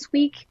 20 this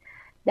week.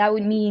 That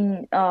would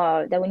mean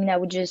I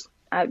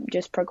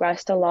just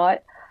progressed a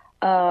lot.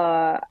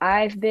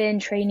 I've been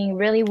training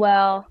really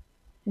well.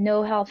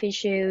 No health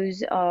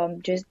issues,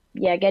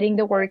 getting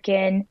the work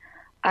in.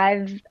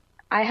 I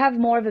have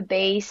more of a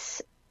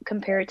base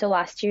compared to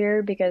last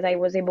year because I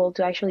was able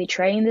to actually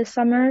train this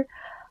summer.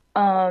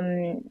 So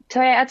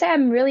I'd say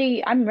I'm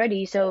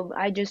ready. So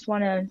I just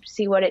want to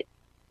see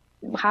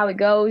how it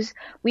goes.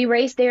 We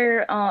raced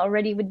there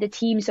already with the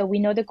team, so we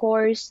know the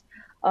course.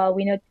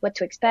 We know what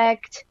to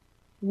expect.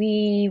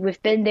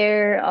 We've been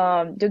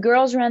there. The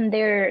girls ran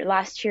there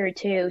last year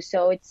too,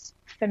 so it's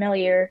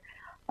familiar.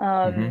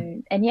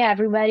 And yeah,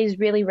 everybody's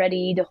really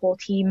ready. The whole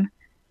team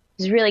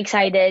is really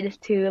excited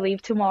to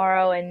leave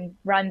tomorrow and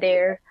run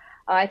there.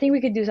 I think we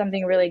could do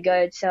something really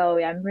good. So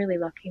yeah, I'm really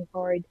looking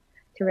forward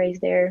to race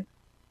there.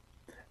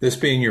 This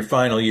being your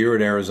final year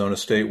at Arizona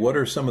State, what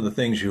are some of the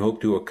things you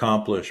hope to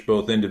accomplish,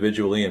 both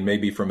individually and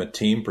maybe from a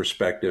team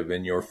perspective,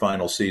 in your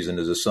final season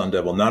as a Sun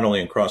Devil, not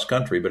only in cross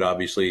country, but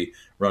obviously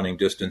running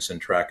distance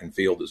and track and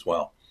field as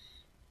well?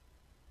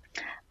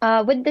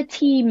 With the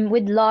team,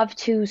 we'd love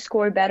to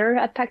score better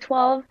at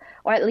Pac-12,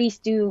 or at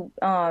least do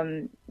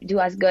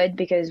as good,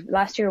 because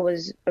last year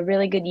was a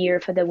really good year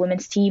for the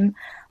women's team.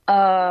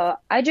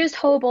 I just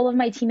hope all of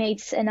my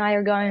teammates and I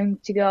are going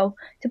to go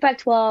to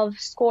Pac-12,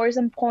 score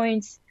some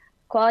points,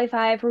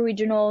 qualify for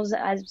regionals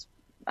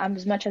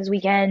as much as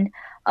we can.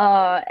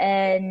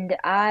 And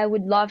I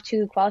would love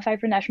to qualify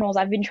for nationals.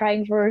 I've been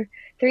trying for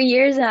 3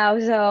 years now,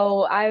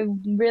 so I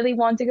really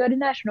want to go to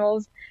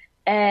nationals.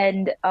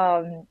 And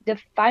the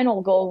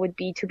final goal would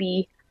be to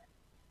be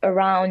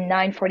around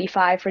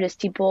 945 for the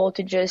steeple,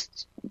 to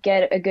just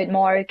get a good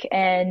mark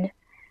and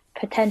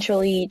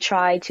potentially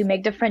try to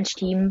make the French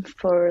team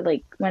for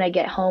like when I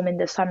get home in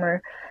the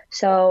summer.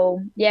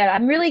 So yeah,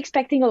 I'm really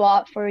expecting a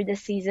lot for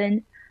this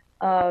season.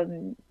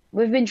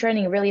 We've been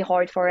training really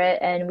hard for it,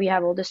 and we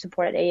have all the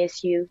support at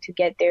ASU to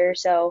get there.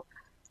 So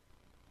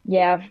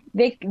yeah,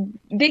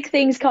 big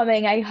things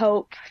coming, I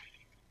hope.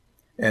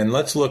 And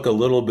let's look a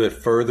little bit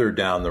further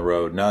down the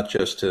road, not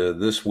just to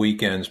this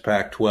weekend's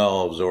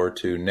Pac-12s or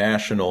to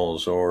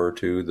nationals or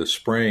to the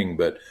spring,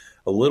 but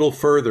a little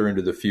further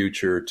into the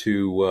future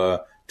to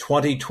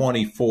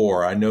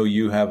 2024. I know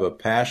you have a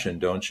passion,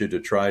 don't you, to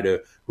try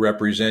to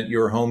represent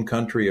your home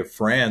country of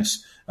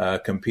France,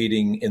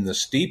 competing in the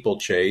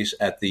steeplechase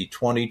at the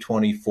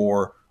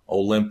 2024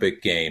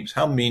 Olympic Games.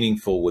 How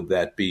meaningful would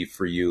that be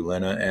for you,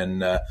 Lena?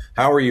 And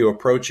how are you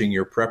approaching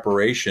your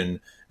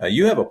preparation?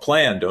 You have a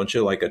plan, don't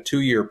you, like a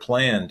 2-year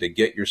plan to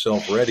get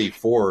yourself ready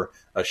for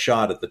a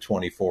shot at the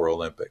 24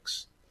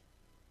 Olympics?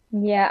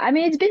 Yeah, I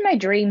mean, it's been my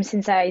dream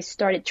since I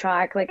started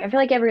track. Like, I feel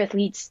like every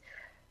athlete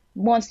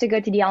wants to go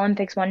to the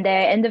Olympics one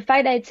day. And the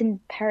fact that it's in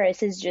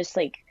Paris is just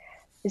like,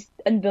 it's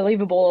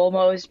unbelievable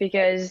almost,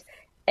 because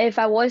if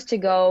I was to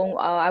go,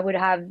 I would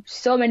have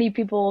so many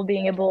people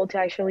being able to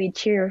actually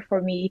cheer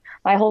for me.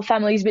 My whole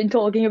family's been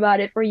talking about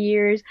it for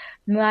years.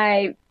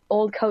 My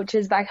old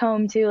coaches back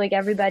home too, like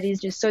everybody's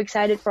just so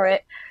excited for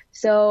it.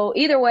 So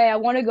either way, I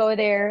want to go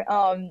there.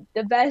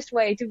 The best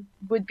way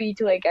would be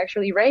to like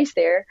actually race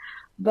there.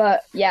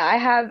 But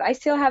yeah, I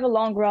still have a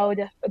long road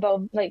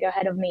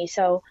ahead of me.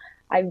 So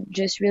I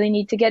just really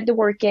need to get the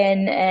work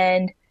in,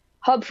 and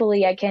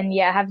hopefully I can,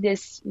 have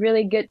this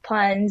really good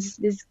plans,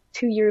 this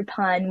 2-year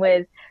plan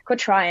with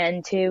Coach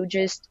Ryan to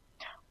just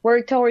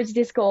work towards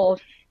this goal.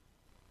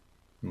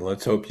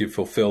 Let's hope you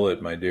fulfill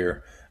it, my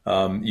dear.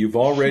 You've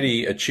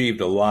already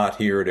achieved a lot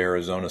here at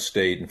Arizona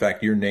State. In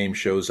fact, your name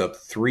shows up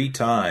 3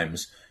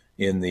 times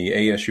in the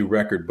ASU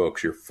record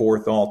books. You're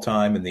 4th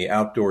all-time in the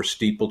outdoor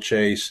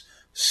steeplechase,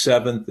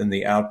 7th in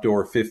the outdoor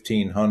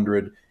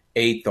 1500,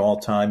 8th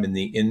all-time in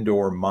the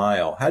indoor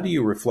mile. How do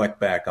you reflect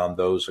back on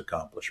those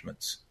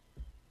accomplishments?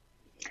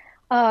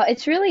 I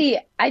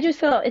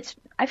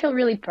feel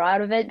really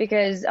proud of it,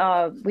 because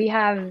we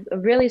have a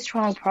really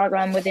strong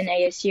program within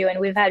ASU,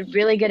 and we've had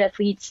really good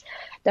athletes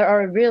that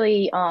are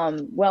really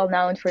well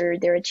known for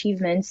their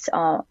achievements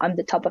on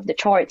the top of the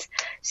charts.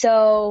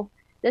 So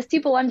the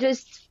steeple, I'm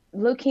just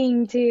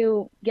looking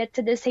to get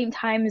to the same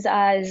times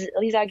as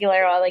Lisa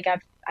Aguilera. Like,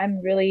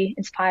 I'm really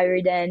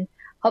inspired, and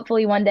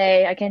hopefully one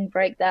day I can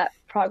break that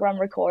program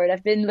record.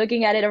 I've been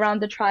looking at it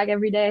around the track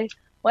every day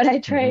when I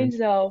train.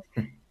 So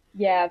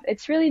yeah,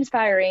 it's really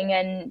inspiring,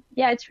 and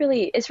yeah, it's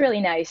really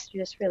nice.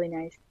 Just really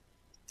nice.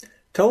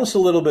 Tell us a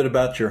little bit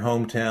about your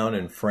hometown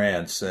in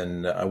France,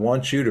 and I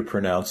want you to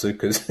pronounce it,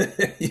 because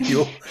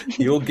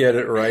you'll get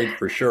it right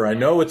for sure. I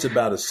know it's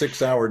about a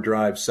 6-hour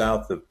drive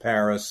south of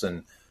Paris,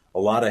 and a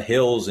lot of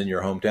hills in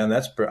your hometown.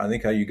 That's, I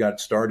think, how you got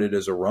started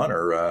as a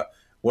runner.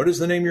 What is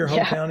the name of your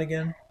hometown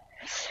again?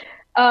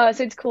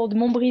 So it's called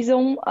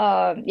Montbrison.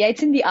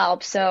 It's in the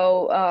Alps,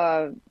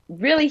 so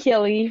really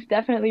hilly,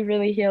 definitely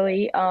really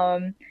hilly.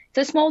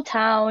 It's a small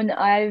town.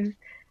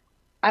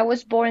 I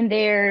was born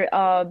there,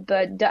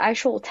 but the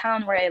actual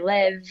town where I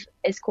live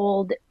is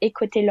called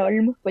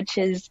Écoutez-l'Olme, which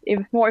is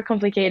more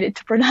complicated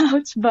to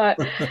pronounce, but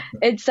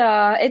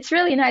it's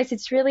really nice.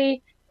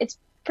 It's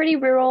pretty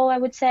rural, I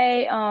would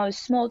say.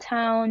 Small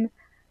town.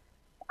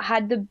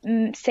 Had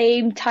the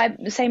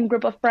same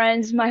group of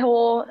friends my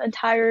whole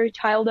entire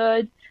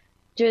childhood.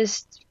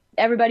 Just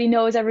everybody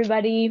knows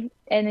everybody,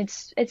 and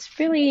it's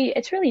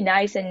really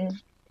nice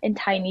and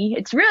tiny.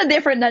 It's really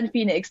different than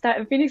Phoenix.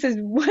 Phoenix is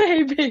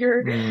way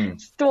bigger,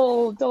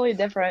 still totally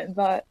different.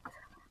 But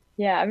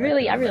yeah, I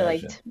really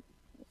liked it.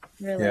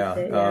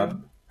 Yeah.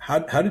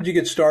 How did you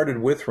get started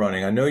with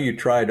running? I know you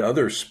tried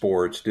other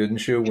sports,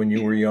 didn't you, when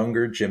you were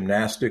younger?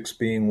 Gymnastics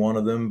being one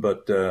of them.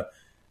 But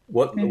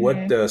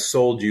what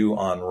sold you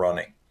on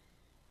running?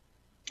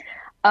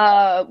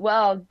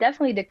 Well,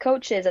 definitely the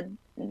coaches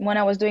when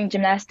I was doing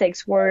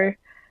gymnastics were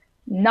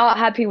not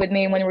happy with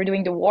me when we were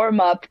doing the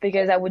warm-up,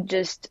 because I would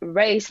just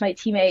race my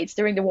teammates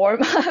during the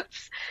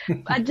warm-ups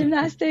at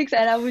gymnastics,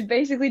 and I would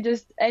basically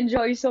just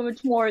enjoy so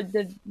much more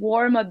the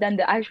warm-up than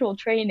the actual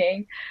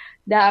training,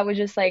 that I was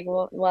just like,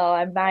 well,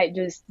 I might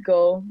just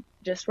go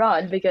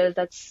run, because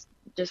that's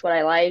just what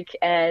I like.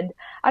 And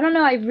I don't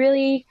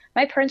know,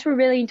 my parents were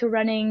really into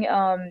running.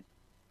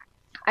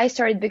 I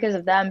started because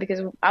of them,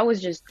 because I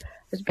was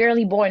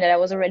barely born and I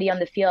was already on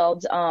the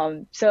field.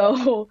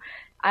 So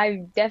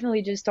I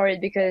definitely just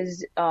started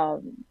because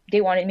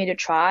they wanted me to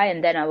try,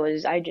 and then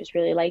I just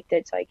really liked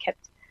it, so I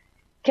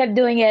kept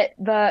doing it.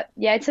 But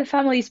yeah, it's a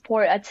family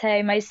sport, I'd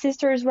say. My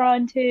sisters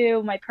run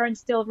too. My parents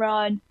still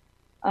run.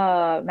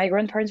 My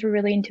grandparents were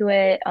really into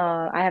it.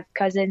 I have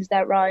cousins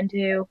that run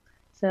too.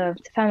 So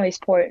it's a family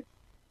sport.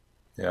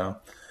 Yeah.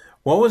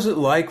 What was it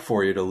like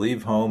for you to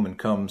leave home and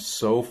come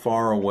so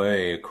far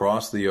away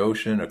across the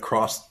ocean,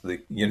 across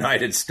the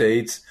United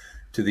States,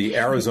 to the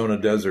Arizona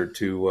desert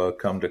to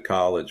come to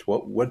college?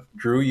 What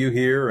drew you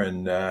here,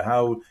 and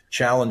how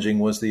challenging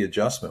was the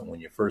adjustment when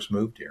you first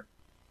moved here?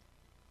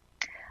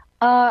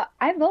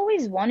 I've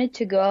always wanted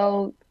to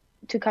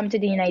come to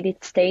the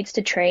United States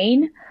to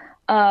train,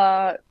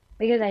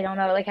 because I don't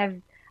know, like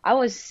I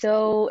was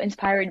so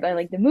inspired by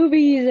like the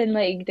movies and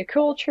like the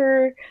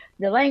culture,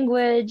 the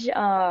language, and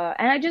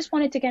I just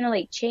wanted to kind of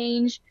like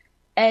change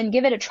and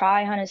give it a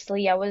try.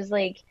 Honestly, I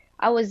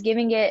was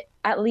giving it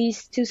at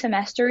least 2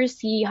 semesters,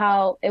 see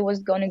how it was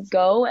going to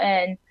go,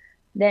 and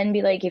then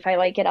be like, if I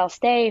like it, I'll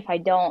stay. If I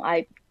don't,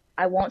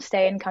 I won't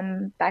stay and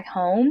come back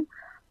home.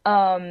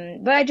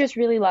 But I just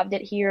really loved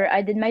it here.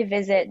 I did my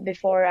visit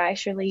before I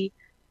actually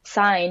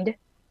signed.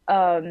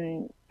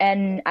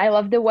 And I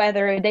love the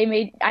weather.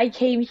 I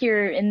came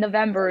here in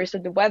November, so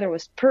the weather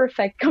was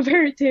perfect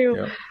compared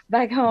to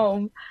back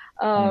home.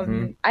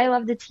 I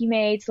love the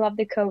teammates, love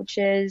the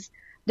coaches.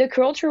 The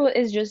culture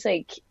is just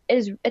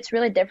it's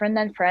really different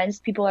than France.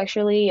 People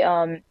actually,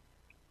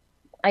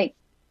 like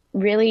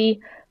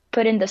really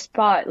put in the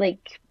spot,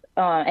 like,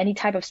 any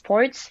type of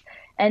sports.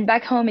 And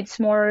back home, it's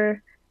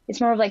more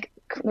of like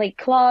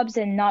clubs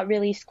and not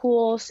really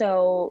school.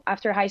 So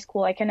after high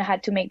school, I kind of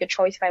had to make the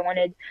choice if I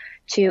wanted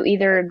to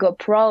either go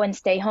pro and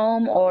stay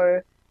home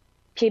or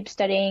keep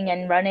studying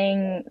and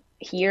running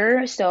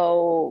here.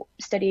 So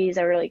studies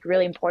are like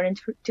really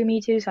important to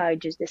me too. So I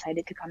just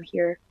decided to come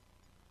here.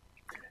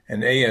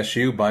 And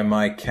ASU, by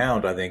my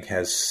count, I think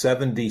has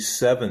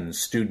 77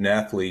 student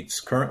athletes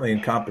currently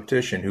in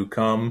competition who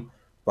come,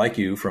 like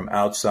you, from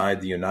outside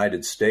the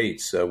United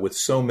States. With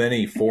so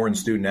many foreign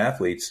student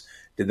athletes,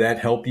 did that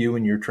help you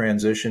in your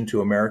transition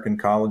to American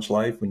college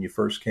life when you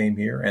first came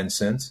here and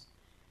since?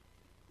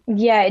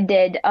 Yeah, it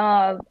did.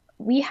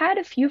 We had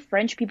a few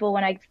French people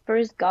when I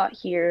first got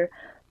here,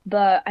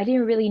 but I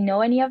didn't really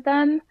know any of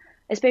them,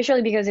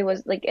 especially because it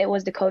was the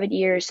COVID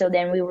year. So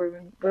then we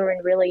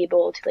weren't really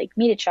able to like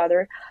meet each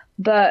other.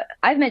 But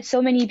I've met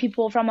so many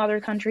people from other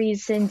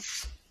countries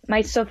since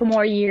my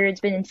sophomore year. It's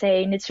been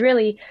insane. It's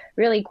really,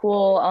 really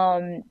cool.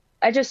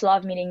 I just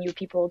love meeting new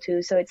people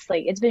too. So it's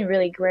been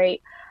really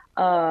great.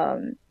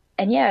 And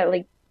yeah,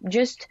 like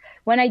just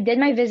when I did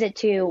my visit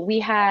too, we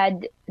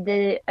had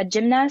a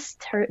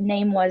gymnast. Her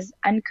name was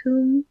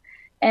Ankum,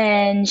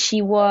 and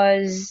she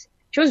was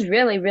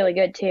really, really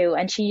good too.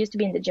 And she used to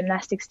be in the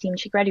gymnastics team.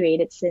 She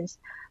graduated since,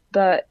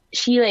 but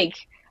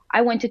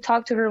I went to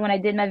talk to her when I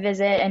did my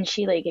visit, and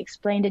she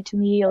explained it to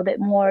me a little bit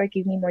more,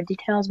 gave me more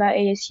details about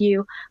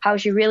ASU, how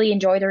she really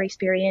enjoyed her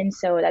experience.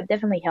 So that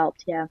definitely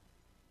helped. Yeah.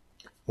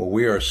 Well,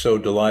 we are so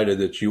delighted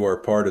that you are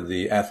part of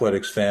the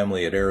athletics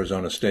family at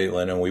Arizona State,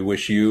 Lynn, and we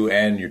wish you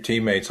and your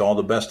teammates all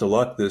the best of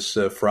luck this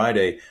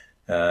Friday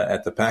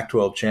at the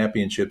Pac-12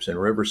 Championships in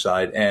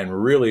Riverside,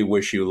 and really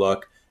wish you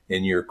luck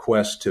in your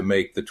quest to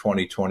make the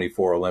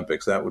 2024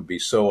 Olympics. That would be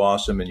so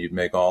awesome, and you'd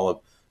make all of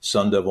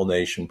Sun Devil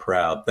Nation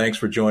proud. Thanks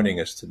for joining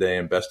us today,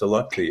 and best of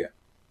luck to you.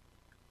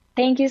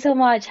 Thank you so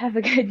much. Have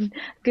a good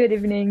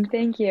evening.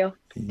 Thank you.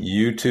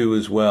 You too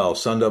as well.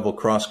 Sun Devil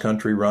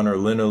cross-country runner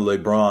Lynna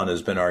Lebron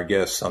has been our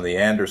guest on the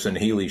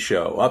Anderson-Healey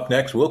Show. Up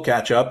next, we'll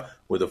catch up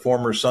with a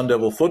former Sun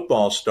Devil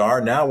football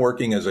star, now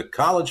working as a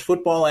college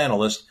football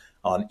analyst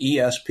on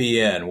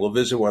ESPN. We'll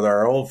visit with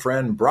our old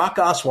friend Brock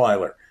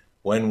Osweiler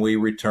when we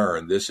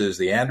return. This is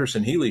the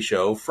Anderson-Healey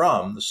Show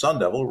from the Sun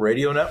Devil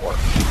Radio Network.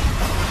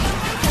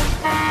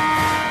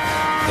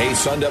 Hey,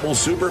 Sun Devil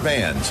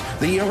superfans.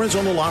 The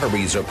Arizona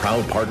Lottery is a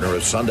proud partner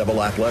of Sun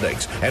Devil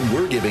Athletics, and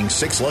we're giving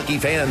 6 lucky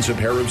fans a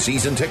pair of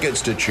season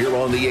tickets to cheer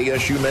on the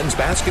ASU men's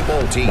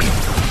basketball team.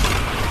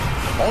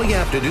 All you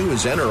have to do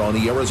is enter on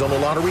the Arizona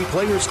Lottery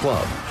Players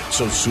Club.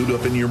 So suit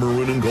up in your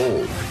maroon and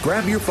gold,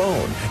 grab your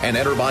phone, and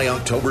enter by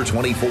October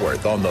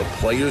 24th on the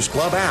Players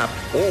Club app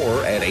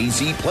or at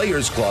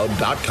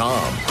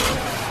azplayersclub.com.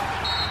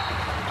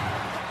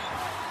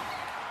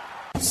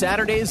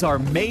 Saturdays are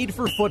made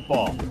for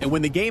football, and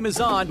when the game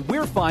is on,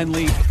 we're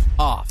finally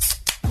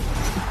off.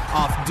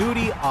 Off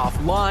duty,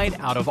 offline,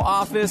 out of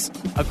office.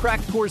 A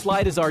cracked Coors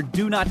Light is our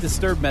do not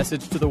disturb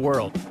message to the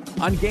world.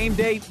 On game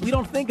day, we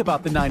don't think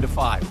about the 9 to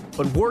 5,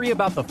 but worry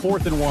about the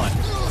 4th and 1.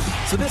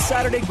 So this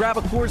Saturday, grab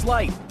a Coors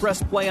Light,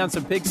 press play on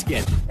some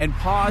pigskin, and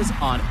pause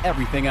on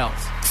everything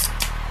else.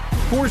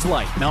 Coors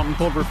Light, mountain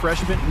cold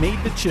refreshment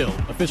made to chill.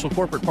 Official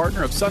corporate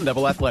partner of Sun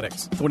Devil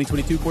Athletics.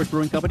 2022 Coors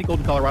Brewing Company,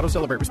 Golden, Colorado.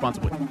 Celebrate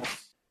responsibly.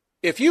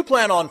 If you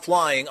plan on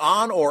flying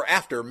on or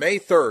after May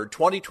 3rd,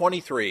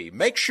 2023,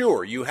 make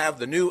sure you have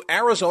the new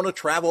Arizona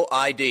Travel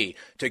ID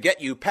to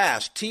get you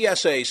past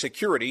TSA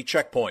security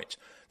checkpoints.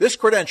 This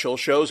credential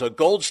shows a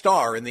gold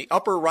star in the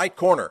upper right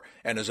corner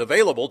and is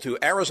available to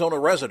Arizona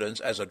residents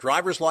as a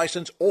driver's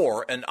license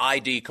or an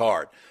ID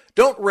card.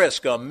 Don't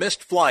risk a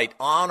missed flight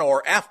on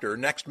or after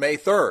next May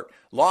 3rd.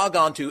 Log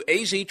on to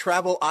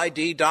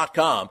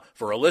aztravelid.com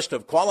for a list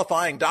of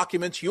qualifying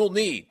documents you'll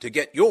need to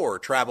get your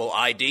travel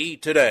ID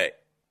today.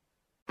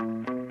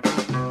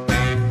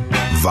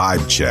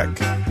 Vibe check.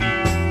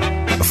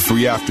 A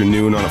free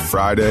afternoon on a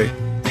Friday?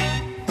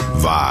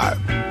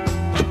 Vibe.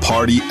 The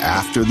party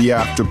after the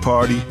after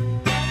party?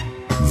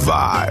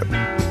 Vibe.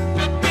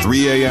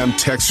 3 a.m.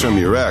 text from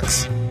your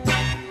ex?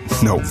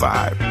 No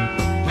vibe.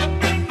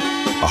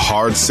 A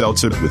hard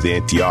seltzer with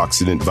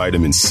antioxidant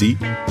vitamin C?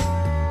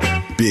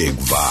 Big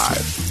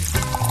vibe.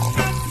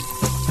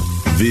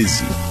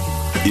 Vizzy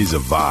is a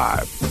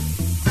vibe.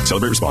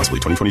 Celebrate responsibly.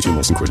 2022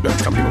 Molson Coors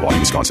Beverage Company, Milwaukee,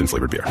 Wisconsin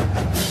flavored beer.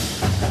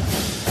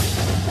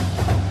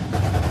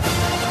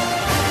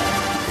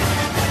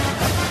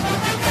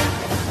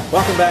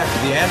 Welcome back to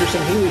the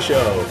Anderson-Healey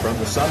Show from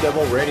the Sun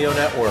Devil Radio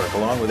Network.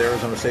 Along with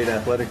Arizona State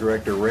Athletic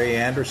Director Ray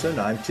Anderson,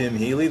 I'm Tim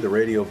Healey, the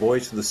radio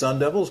voice of the Sun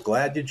Devils.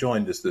 Glad you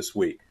joined us this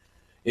week.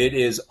 It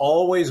is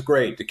always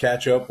great to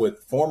catch up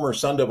with former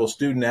Sun Devil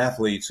student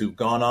athletes who've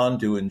gone on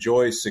to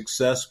enjoy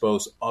success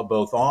both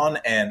on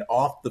and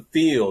off the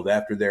field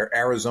after their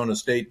Arizona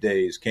State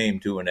days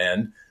came to an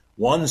end.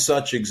 One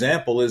such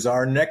example is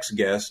our next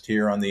guest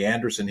here on the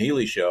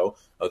Anderson-Healey Show,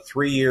 a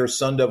 3-year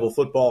Sun Devil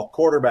football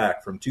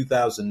quarterback from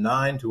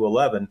 2009 to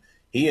 11.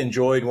 He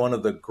enjoyed one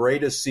of the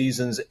greatest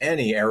seasons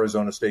any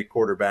Arizona State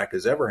quarterback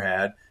has ever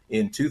had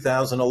in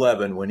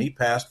 2011 when he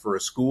passed for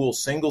a school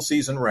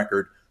single-season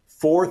record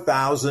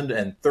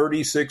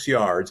 4,036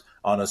 yards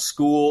on a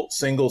school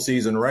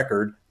single-season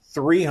record,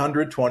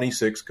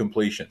 326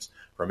 completions.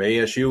 From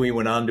ASU, he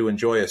went on to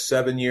enjoy a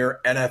 7-year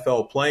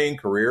NFL playing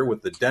career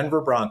with the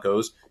Denver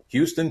Broncos,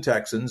 Houston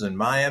Texans, and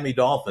Miami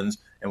Dolphins,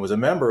 and was a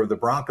member of the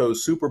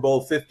Broncos Super Bowl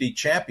 50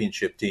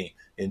 championship team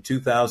in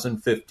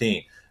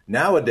 2015.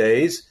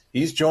 Nowadays,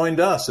 he's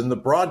joined us in the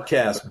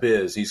broadcast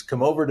biz. He's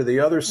come over to the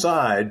other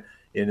side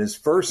in his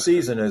first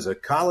season as a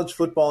college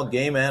football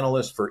game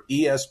analyst for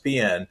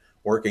ESPN,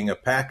 working a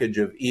package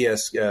of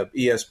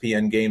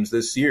ESPN games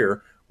this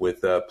year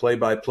with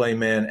play-by-play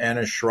man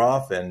Anna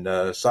Schroff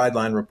and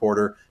sideline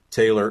reporter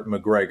Taylor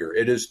McGregor.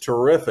 It is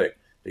terrific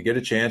to get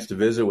a chance to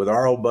visit with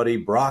our old buddy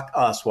Brock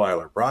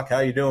Osweiler. Brock, how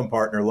you doing,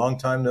 partner? Long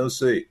time no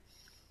see.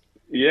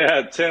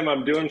 Yeah, Tim,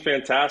 I'm doing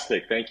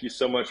fantastic. Thank you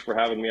so much for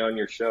having me on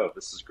your show.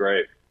 This is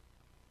great.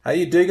 How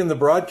you digging the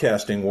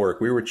broadcasting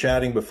work? We were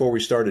chatting before we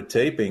started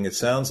taping. It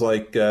sounds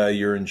like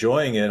you're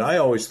enjoying it. I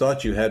always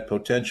thought you had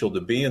potential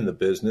to be in the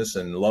business,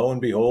 and lo and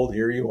behold,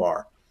 here you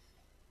are.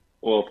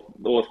 Well,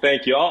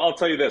 thank you. I'll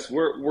tell you this: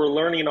 we're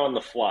learning on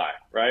the fly,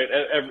 right?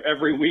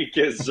 Every week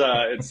is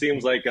it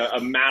seems like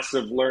a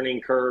massive learning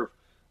curve.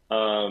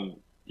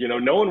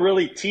 No one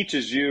really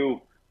teaches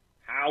you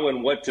how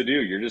and what to do.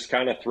 You're just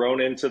kind of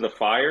thrown into the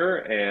fire,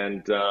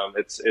 and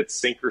it's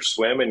sink or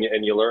swim,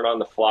 and you learn on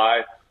the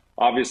fly.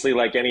 Obviously,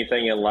 like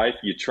anything in life,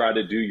 you try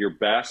to do your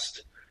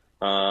best.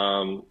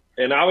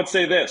 And I would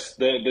say this,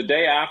 the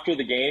day after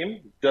the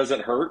game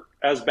doesn't hurt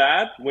as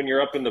bad when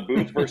you're up in the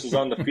booth versus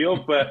on the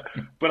field.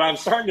 But I'm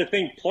starting to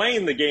think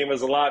playing the game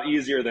is a lot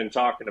easier than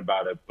talking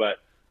about it. But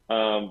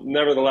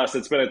nevertheless,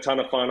 it's been a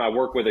ton of fun. I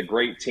work with a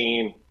great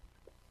team.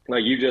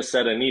 Like you just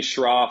said, Anish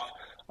Shroff,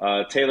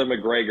 Taylor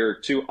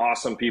McGregor, two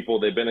awesome people.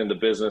 They've been in the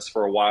business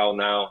for a while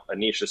now,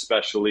 Anish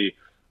especially.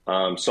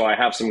 So I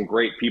have some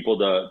great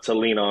people to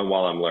lean on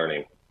while I'm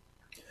learning.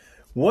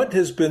 What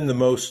has been the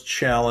most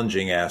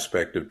challenging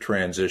aspect of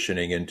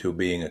transitioning into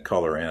being a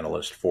color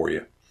analyst for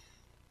you?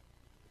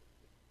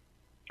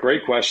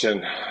 Great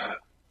question.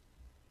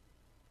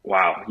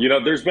 Wow.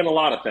 There's been a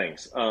lot of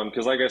things.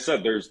 Because like I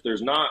said,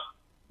 there's not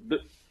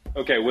 –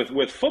 okay,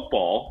 with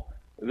football,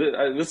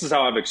 this is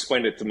how I've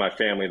explained it to my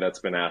family that's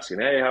been asking,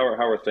 hey, how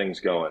are things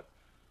going?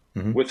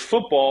 Mm-hmm. With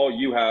football,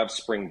 you have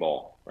spring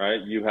ball,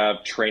 right? You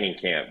have training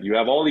camp. You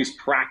have all these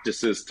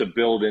practices to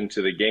build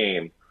into the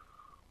game.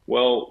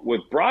 Well,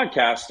 with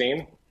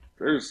broadcasting,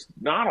 there's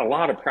not a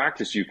lot of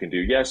practice you can do.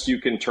 Yes, you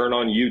can turn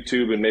on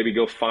YouTube and maybe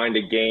go find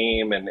a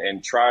game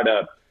and try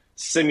to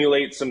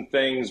simulate some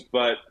things,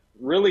 but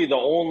really the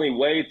only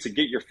way to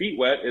get your feet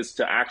wet is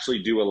to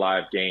actually do a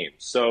live game.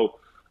 So,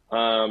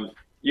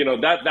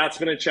 that's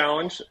been a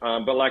challenge.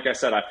 But like I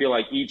said, I feel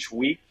like each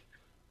week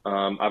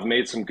I've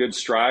made some good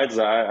strides.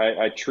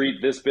 I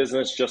treat this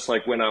business just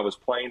like when I was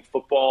playing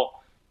football.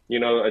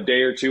 A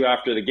day or two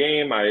after the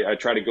game, I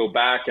try to go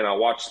back and I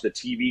watch the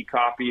TV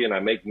copy and I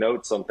make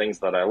notes on things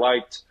that I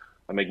liked.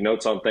 I make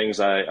notes on things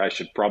I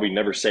should probably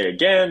never say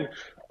again,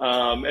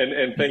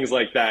 and things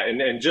like that.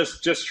 And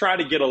just try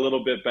to get a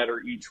little bit better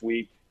each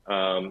week.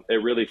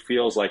 It really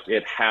feels like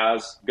it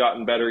has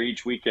gotten better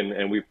each week,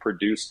 and we've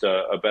produced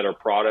a better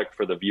product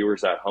for the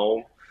viewers at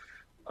home.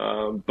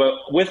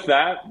 But with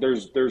that,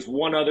 there's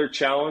one other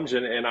challenge,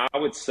 and I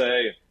would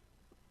say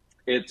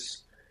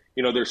it's,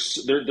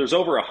 there's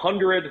over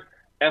 100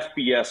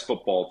 FBS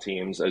football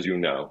teams, as you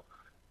know,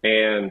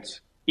 and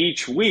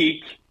each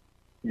week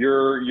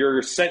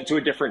you're sent to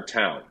a different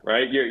town,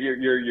 right?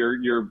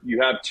 You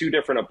have two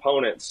different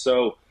opponents.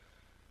 So,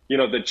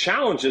 the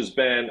challenge has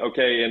been,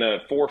 okay, in a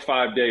 4 or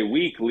 5 day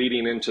week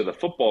leading into the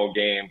football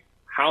game,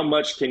 how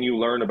much can you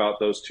learn about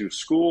those two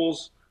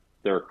schools,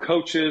 their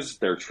coaches,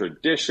 their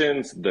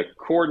traditions, the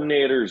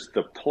coordinators,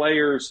 the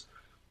players?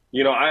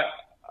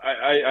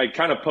 I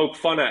kind of poke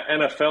fun at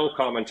NFL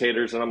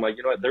commentators, and I'm like,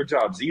 their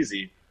job's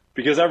easy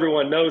because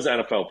everyone knows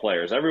NFL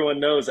players. Everyone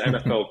knows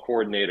NFL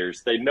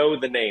coordinators. They know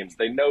the names.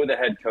 They know the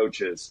head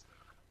coaches.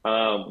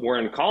 Where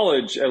in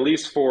college, at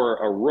least for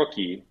a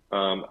rookie,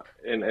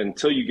 and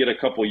until you get a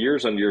couple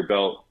years under your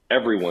belt,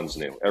 everyone's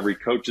new. Every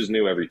coach is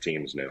new. Every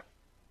team's new.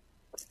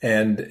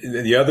 And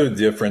the other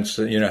difference,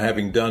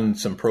 having done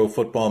some pro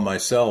football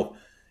myself,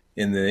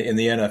 in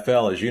the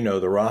NFL, as you know,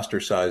 the roster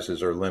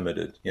sizes are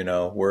limited,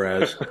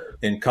 whereas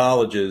in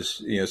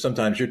colleges,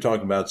 sometimes you're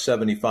talking about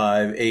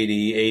 75,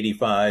 80,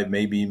 85,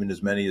 maybe even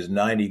as many as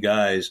 90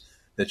 guys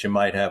that you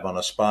might have on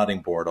a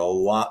spotting board, a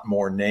lot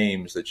more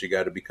names that you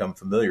got to become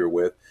familiar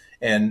with.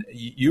 And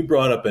you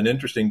brought up an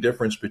interesting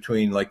difference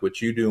between like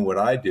what you do and what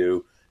I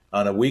do.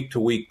 On a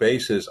week-to-week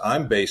basis,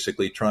 I'm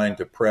basically trying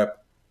to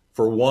prep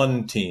for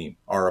one team,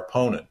 our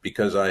opponent,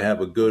 because I have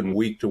a good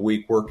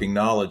week-to-week working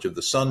knowledge of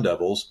the Sun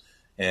Devils.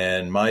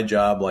 And my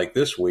job, like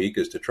this week,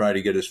 is to try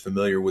to get as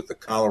familiar with the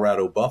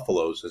Colorado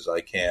Buffaloes as I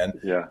can.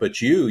 Yeah.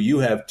 But you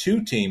have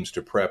two teams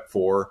to prep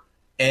for,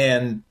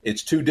 and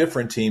it's two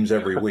different teams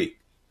every week.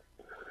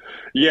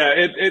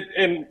 Yeah,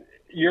 and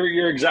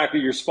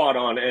you're spot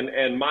on.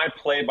 And my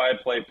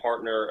play-by-play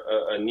partner,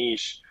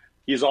 Anish,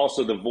 he's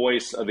also the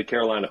voice of the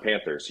Carolina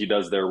Panthers. He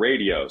does their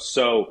radio.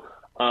 So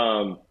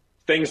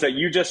things that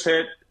you just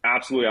hit,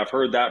 absolutely. I've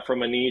heard that from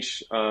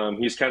Anish.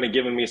 He's kind of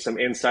given me some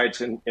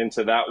insights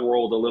into that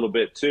world a little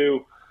bit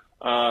too.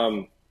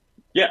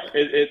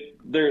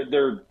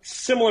 They're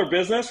similar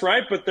business,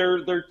 right? But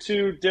they're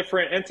two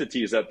different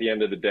entities at the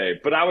end of the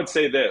day. But I would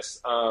say this,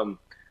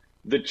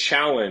 the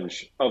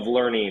challenge of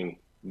learning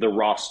the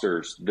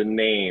rosters, the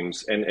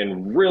names,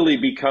 and really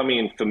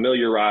becoming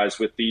familiarized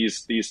with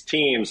these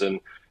teams and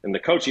the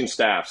coaching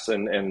staffs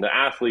and the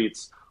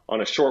athletes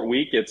on a short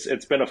week,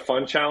 it's been a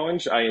fun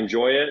challenge. I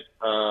enjoy it.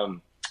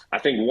 I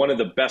think one of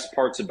the best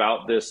parts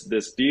about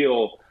this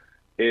deal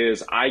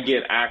is I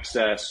get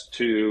access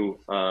to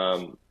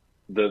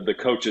the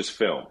coaches'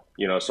 film.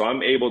 So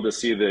I'm able to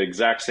see the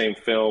exact same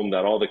film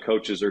that all the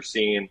coaches are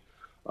seeing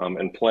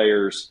and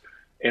players.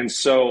 And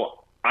so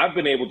I've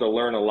been able to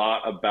learn a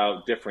lot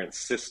about different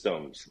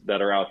systems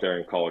that are out there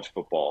in college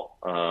football.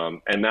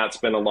 And that's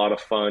been a lot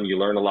of fun. You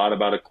learn a lot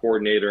about a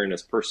coordinator and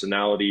his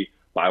personality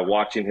by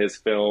watching his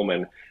film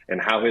and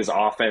how his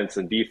offense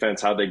and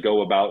defense, how they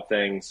go about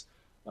things.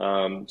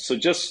 So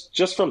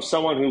just from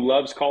someone who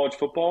loves college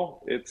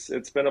football,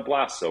 it's been a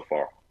blast so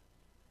far.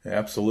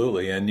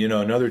 Absolutely. And,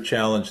 another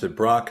challenge that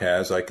Brock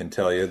has, I can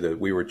tell you that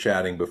we were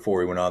chatting before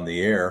we went on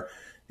the air,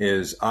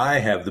 is I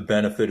have the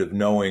benefit of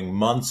knowing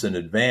months in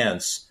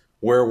advance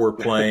where we're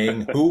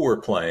playing, who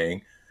we're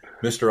playing.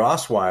 Mr.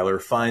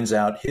 Osweiler finds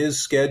out his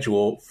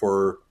schedule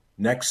for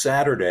next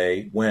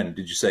Saturday. When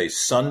did you say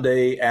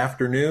Sunday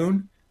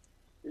afternoon?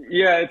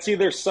 Yeah, it's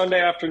either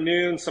Sunday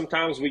afternoon.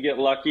 Sometimes we get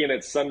lucky and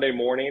it's Sunday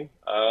morning.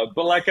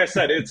 But like I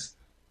said, it's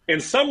in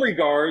some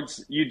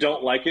regards you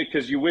don't like it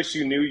because you wish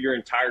you knew your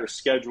entire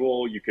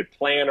schedule. You could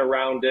plan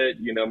around it.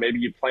 Maybe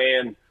you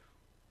plan.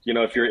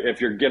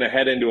 If you're gonna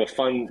head into a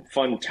fun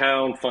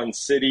town, fun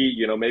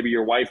city. Maybe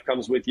your wife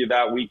comes with you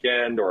that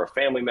weekend or a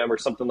family member,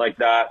 something like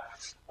that.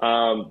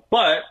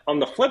 But on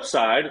the flip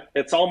side,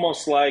 it's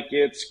almost like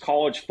it's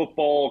college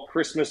football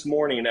Christmas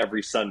morning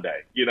every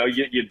Sunday. You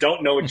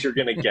don't know what you're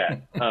going to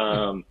get.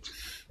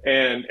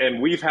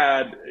 And we've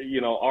had,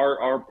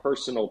 our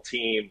personal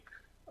team,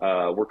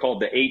 we're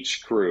called the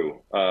H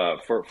Crew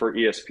for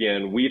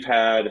ESPN. We've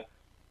had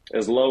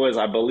as low as,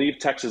 I believe,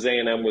 Texas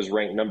A&M was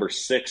ranked number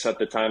 6 at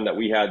the time that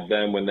we had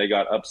them when they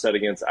got upset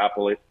against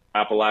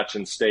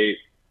Appalachian State.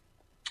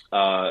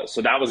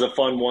 So that was a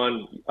fun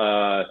one.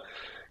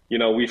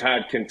 We've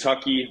had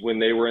Kentucky when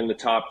they were in the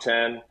top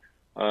 10.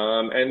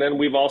 And then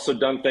we've also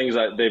done things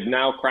that they've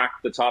now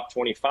cracked the top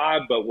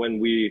 25. But when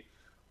we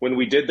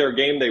did their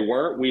game, they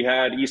weren't. We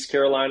had East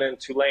Carolina and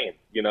Tulane,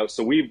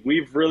 so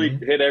we've really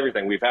hit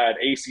everything. We've had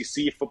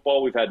ACC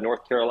football. We've had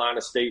North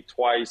Carolina State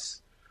twice.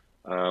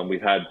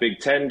 We've had Big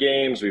 10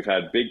 games. We've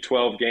had Big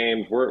 12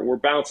 games. We're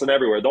bouncing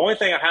everywhere. The only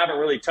thing I haven't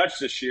really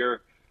touched this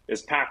year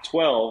is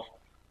Pac-12.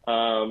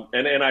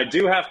 And I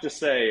do have to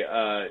say,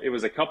 it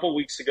was a couple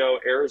weeks ago,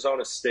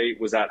 Arizona State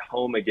was at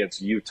home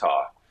against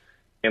Utah.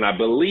 And I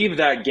believe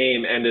that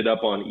game ended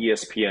up on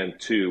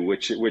ESPN2,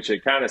 which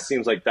it kind of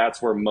seems like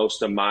that's where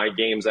most of my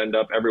games end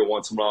up. Every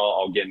once in a while,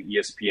 I'll get an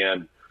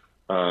ESPN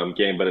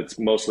game, but it's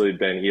mostly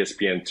been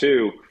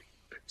ESPN2.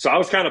 So I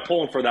was kind of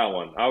pulling for that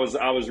one. I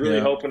was really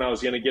hoping I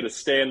was going to get to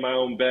stay in my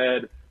own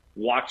bed,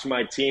 watch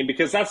my team,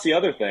 because that's the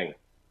other thing.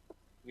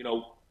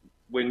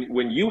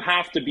 When you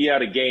have to be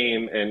at a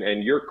game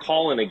and you're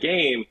calling a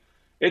game,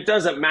 it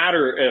doesn't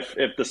matter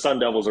if the Sun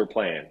Devils are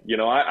playing.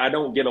 I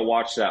don't get to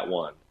watch that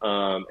one.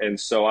 And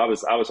so I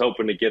was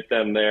hoping to get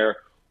them there,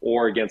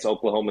 or against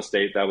Oklahoma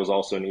State. That was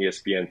also an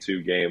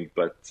ESPN2 game,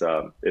 but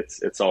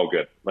it's all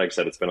good. Like I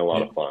said, it's been a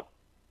lot of fun.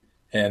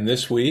 And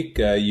this week,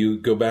 you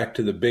go back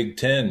to the Big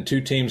Ten, two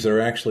teams that are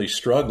actually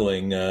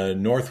struggling,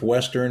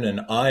 Northwestern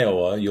and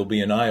Iowa. You'll be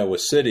in Iowa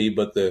City,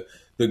 but the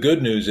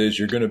good news is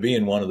you're going to be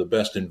in one of the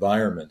best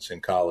environments in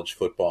college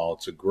football.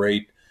 It's a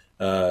great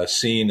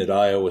scene at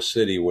Iowa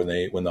City when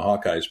the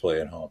Hawkeyes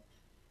play at home.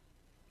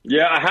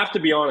 Yeah, I have to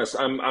be honest.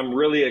 I'm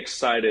really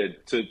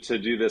excited to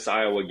do this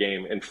Iowa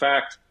game. In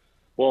fact,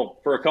 well,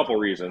 for a couple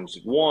reasons.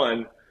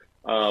 One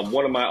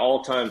of my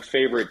all-time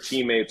favorite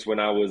teammates when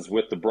I was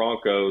with the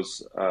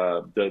Broncos,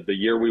 the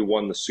year we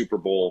won the Super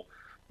Bowl,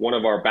 one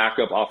of our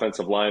backup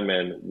offensive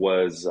linemen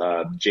was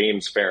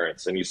James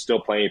Ferentz, and he's still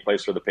playing. He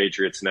plays for the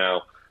Patriots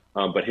now.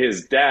 But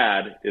his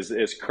dad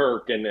is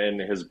Kirk,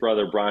 and his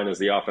brother Brian is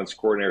the offensive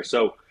coordinator.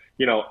 So,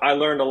 I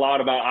learned a lot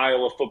about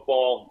Iowa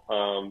football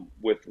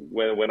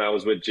when I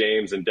was with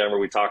James in Denver.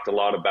 We talked a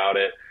lot about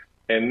it.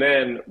 And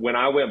then when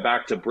I went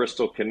back to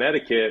Bristol,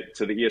 Connecticut,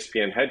 to the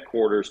ESPN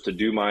headquarters to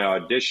do my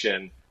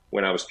audition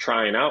when I was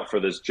trying out for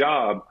this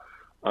job,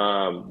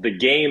 the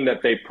game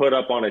that they put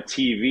up on a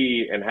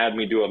TV and had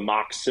me do a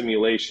mock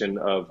simulation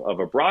of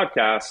a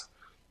broadcast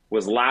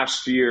was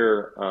last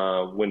year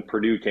when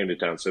Purdue came to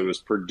town. So it was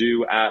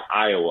Purdue at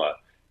Iowa.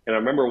 And I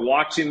remember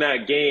watching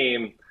that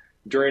game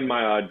during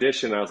my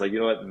audition. I was like, you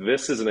know what,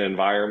 this is an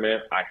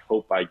environment I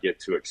hope I get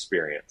to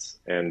experience.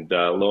 And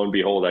lo and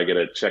behold, I get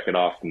to check it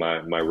off my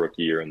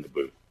rookie year in the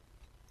booth.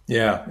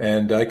 Yeah,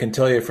 and I can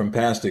tell you from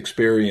past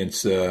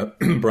experience,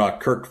 Brock,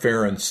 Kirk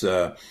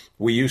Ferentz,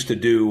 we used to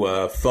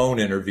do phone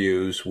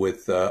interviews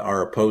with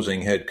our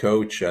opposing head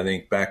coach, I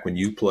think back when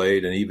you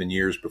played and even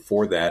years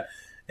before that.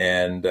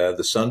 And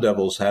the Sun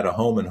Devils had a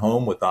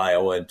home-and-home with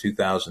Iowa in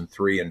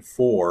 2003 and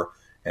 2004,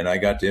 and I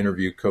got to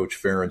interview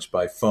Coach Ferentz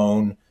by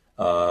phone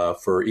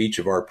for each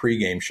of our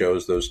pregame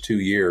shows those 2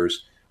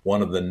 years.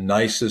 One of the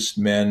nicest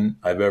men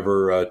I've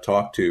ever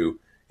talked to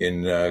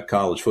in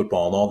college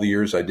football. In all the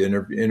years I did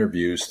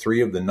interviews,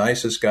 three of the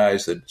nicest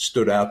guys that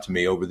stood out to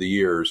me over the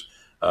years,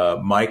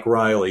 Mike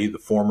Riley, the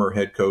former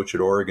head coach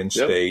at Oregon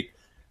State,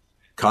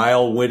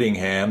 Kyle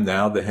Whittingham,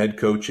 now the head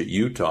coach at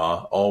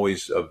Utah,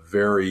 always a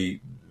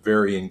very,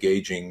 very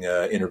engaging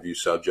interview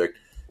subject,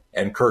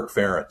 and Kirk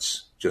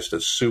Ferentz, just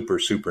a super,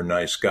 super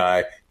nice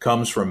guy,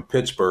 comes from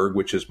Pittsburgh,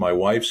 which is my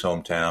wife's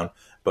hometown,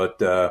 but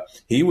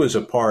he was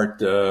a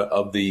part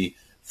of the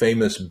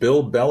famous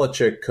Bill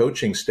Belichick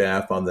coaching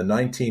staff on the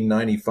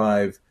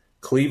 1995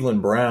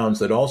 Cleveland Browns,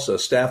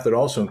 staff that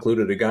also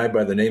included a guy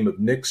by the name of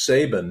Nick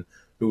Saban,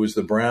 who was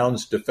the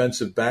Browns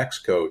defensive backs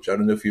coach. I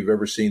don't know if you've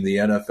ever seen the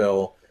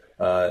NFL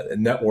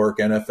Network,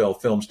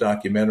 NFL Films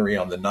documentary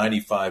on the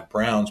 95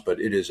 Browns, but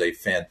it is a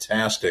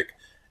fantastic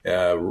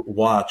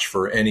watch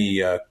for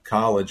any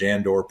college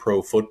and or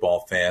pro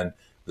football fan.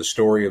 The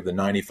story of the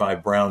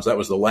 95 Browns. That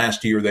was the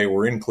last year they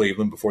were in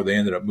Cleveland before they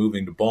ended up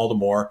moving to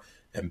Baltimore.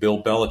 And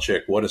Bill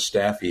Belichick, what a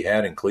staff he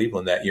had in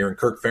Cleveland that year. And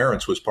Kirk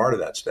Ferentz was part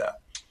of that staff.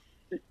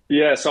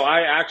 Yeah, so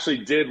I actually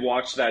did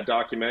watch that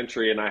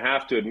documentary, and I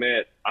have to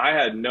admit, I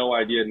had no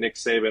idea Nick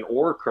Saban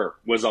or Kirk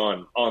was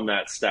on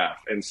that staff.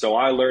 And so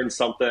I learned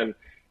something.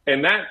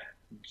 And that,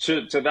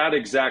 to that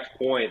exact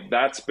point,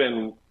 that's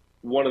been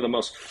one of the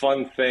most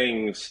fun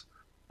things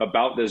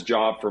about this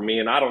job for me.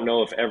 And I don't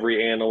know if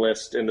every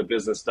analyst in the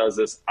business does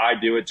this. I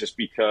do it just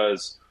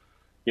because,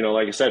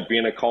 like I said,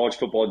 being a college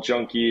football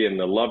junkie and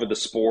the love of the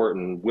sport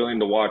and willing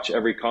to watch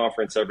every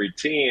conference, every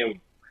team,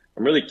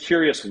 I'm really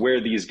curious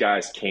where these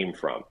guys came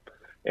from.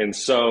 And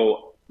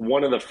so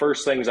one of the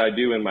first things I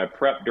do in my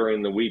prep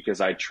during the week is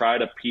I try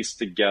to piece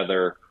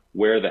together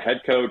where the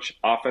head coach,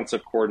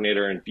 offensive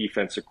coordinator, and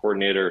defensive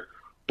coordinator,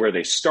 where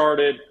they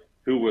started,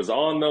 who was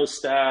on those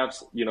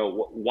staffs,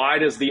 why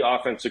does the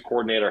offensive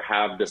coordinator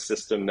have the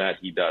system that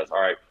he does?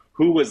 All right,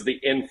 who was the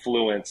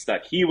influence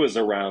that he was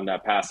around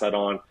that passed that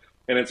on?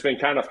 And it's been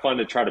kind of fun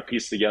to try to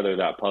piece together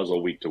that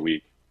puzzle week to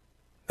week.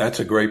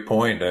 That's a great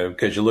point,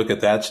 because you look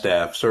at that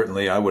staff.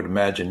 Certainly, I would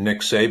imagine Nick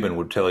Saban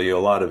would tell you a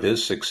lot of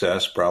his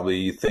success,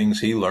 probably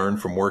things he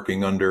learned from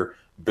working under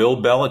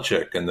Bill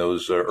Belichick in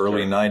those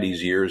early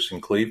 90s years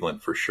in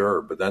Cleveland, for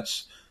sure. But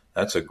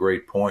that's a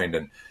great point.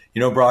 And,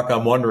 Brock,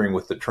 I'm wondering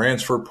with the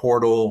transfer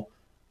portal,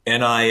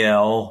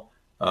 NIL,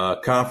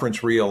 conference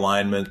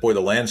realignment, boy,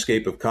 the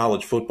landscape of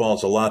college football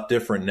is a lot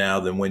different now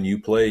than when you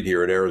played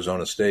here at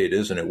Arizona State,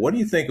 isn't it? What do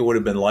you think it would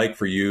have been like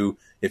for you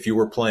if you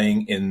were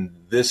playing in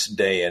this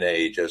day and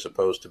age as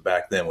opposed to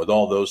back then with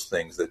all those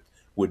things that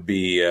would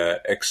be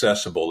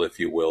accessible, if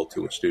you will,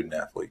 to a student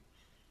athlete?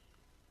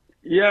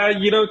 Yeah,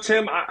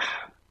 Tim,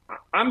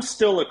 I'm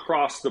still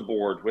across the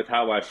board with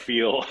how I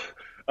feel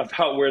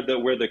about where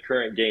the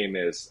current game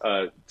is,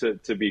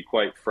 to be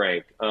quite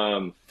frank.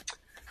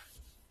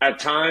 At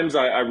times,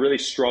 I really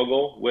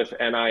struggle with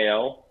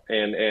NIL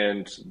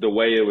and the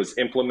way it was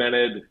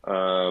implemented.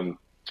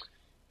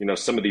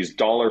 Some of these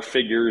dollar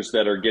figures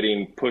that are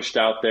getting pushed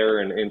out there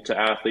and into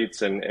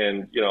athletes. And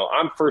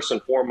I'm first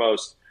and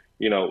foremost,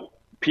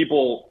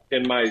 people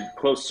in my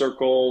close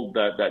circle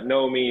that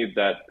know me,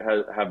 that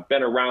have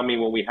been around me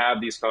when we have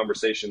these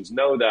conversations,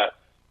 know that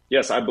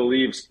yes, I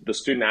believe the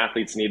student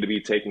athletes need to be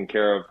taken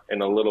care of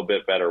in a little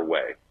bit better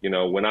way.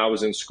 When I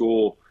was in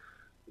school,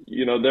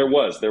 there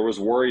was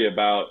worry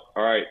about,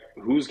 all right,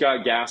 who's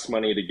got gas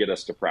money to get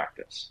us to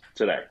practice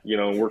today?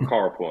 We're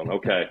carpooling.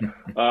 Okay.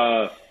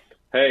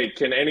 Hey,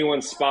 can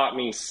anyone spot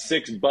me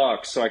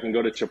 $6 so I can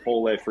go to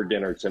Chipotle for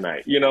dinner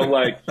tonight?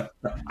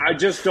 I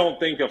just don't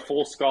think a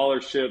full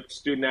scholarship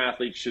student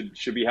athlete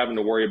should be having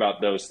to worry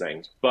about those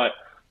things. But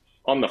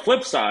on the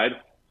flip side,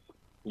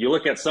 you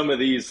look at some of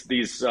these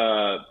deals,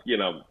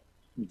 NIL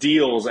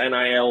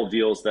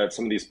deals that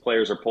some of these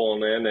players are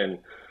pulling in, and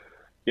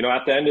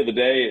at the end of the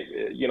day,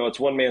 it's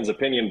one man's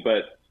opinion,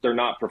 but they're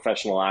not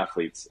professional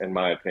athletes, in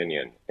my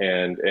opinion.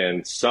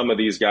 And some of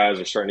these guys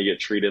are starting to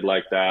get treated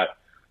like that.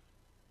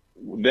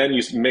 Then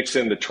you mix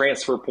in the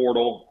transfer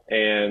portal,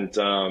 and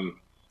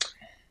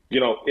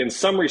in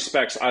some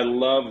respects, I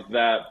love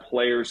that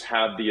players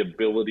have the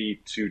ability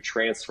to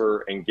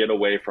transfer and get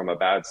away from a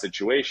bad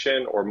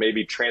situation, or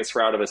maybe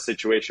transfer out of a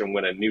situation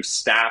when a new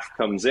staff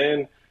comes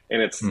in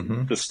and it's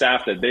the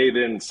staff that they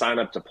didn't sign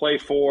up to play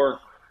for,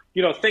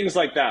 things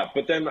like that.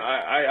 But then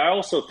I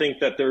also think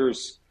that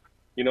there's,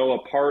 a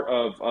part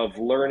of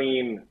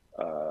learning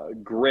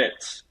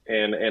grit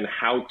and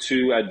how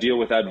to deal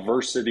with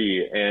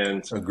adversity.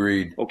 And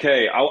agreed.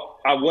 Okay,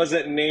 I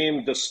wasn't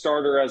named the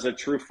starter as a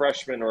true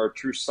freshman or a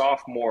true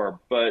sophomore,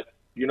 but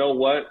you know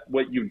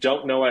what you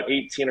don't know at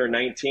 18 or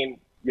 19,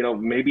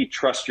 maybe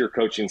trust your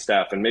coaching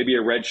staff, and maybe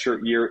a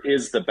redshirt year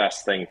is the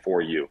best thing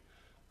for you.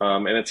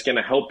 And it's going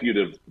to help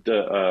you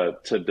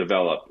to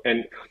develop.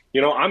 And,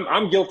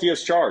 I'm guilty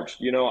as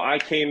charged. I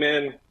came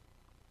in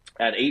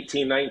at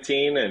 18,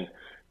 19, and,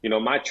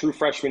 my true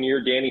freshman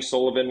year, Danny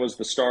Sullivan was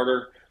the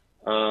starter,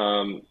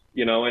 and I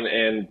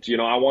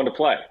wanted to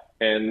play.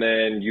 And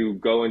then you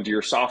go into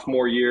your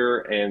sophomore year,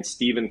 and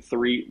Stephen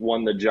Threet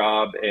won the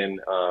job in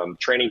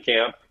training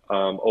camp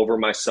over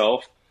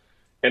myself.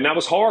 And that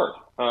was hard.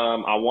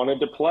 I wanted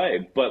to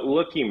play. But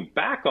looking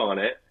back on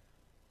it,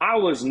 I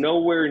was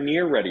nowhere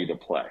near ready to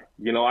play.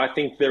 I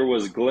think there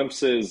was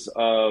glimpses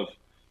of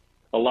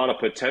a lot of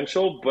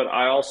potential, but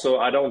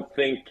I don't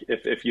think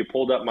if you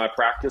pulled up my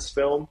practice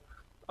film,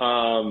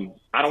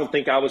 I don't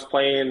think I was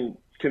playing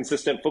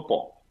consistent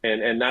football.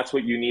 And that's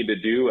what you need to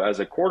do as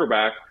a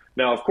quarterback.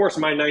 Now, of course,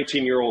 my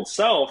 19-year-old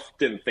self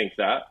didn't think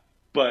that,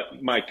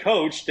 but my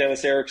coach,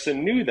 Dennis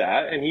Erickson, knew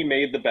that, and he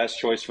made the best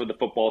choice for the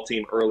football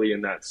team early in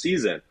that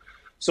season.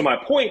 So my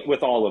point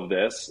with all of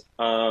this,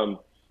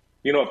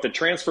 if the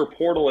transfer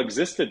portal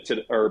existed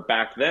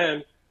back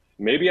then,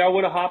 maybe I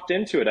would have hopped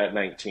into it at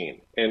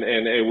 19, and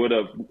it would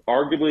have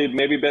arguably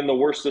maybe been the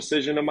worst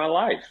decision of my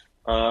life.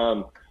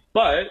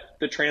 But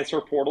the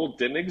transfer portal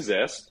didn't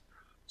exist.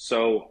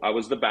 So I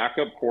was the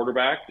backup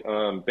quarterback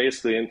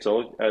basically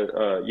until,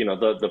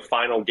 the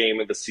final game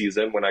of the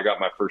season when I got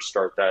my first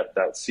start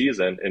that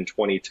season in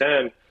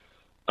 2010.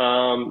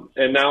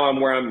 And now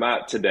I'm where I'm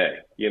at today,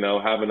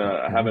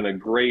 having a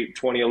great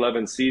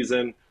 2011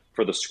 season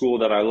for the school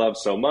that I love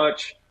so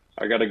much.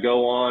 I got to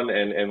go on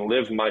and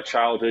live my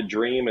childhood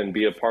dream and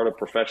be a part of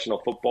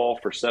professional football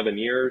for 7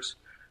 years.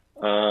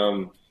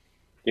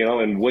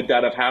 And would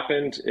that have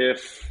happened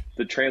if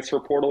the transfer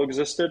portal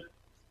existed?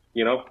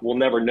 We'll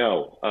never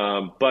know.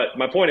 But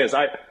my point is,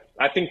 I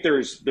think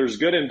there's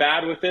good and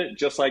bad with it,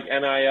 just like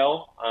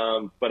NIL.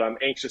 But I'm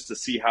anxious to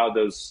see how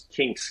those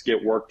kinks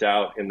get worked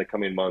out in the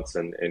coming months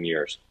and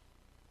years.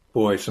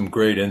 Boy, some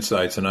great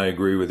insights, and I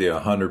agree with you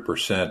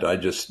 100%. I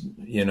just,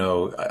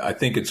 I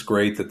think it's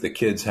great that the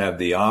kids have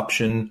the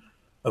option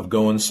of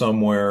going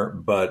somewhere,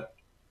 but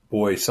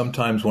boy,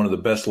 sometimes one of the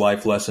best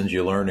life lessons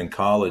you learn in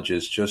college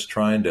is just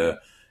trying to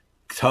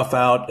tough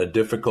out a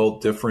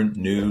difficult, different,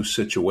 new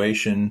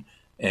situation.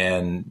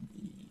 And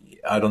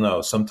I don't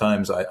know,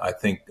 sometimes I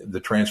think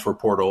the transfer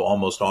portal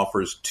almost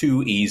offers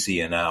too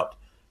easy an out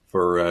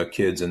for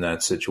kids in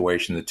that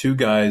situation. The two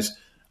guys,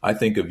 I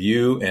think of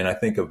you and I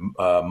think of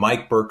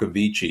Mike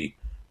Bercovici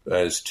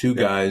as two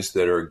guys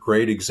that are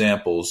great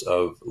examples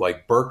of,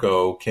 like,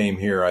 Berco came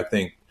here, I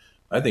think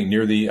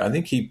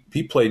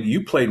he played,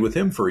 you played with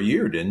him for a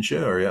year, didn't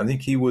you? Or I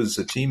think he was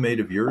a teammate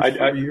of yours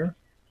for a year.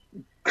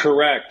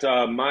 Correct.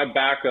 My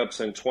backups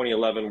in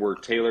 2011 were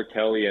Taylor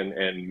Kelly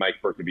and Mike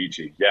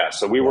Bercovici. Yeah.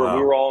 So we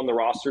were all on the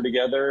roster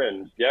together,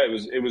 and yeah,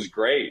 it was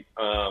great.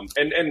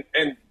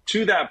 And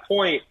to that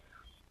point,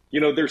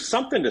 there's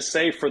something to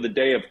say for the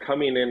day of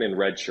coming in and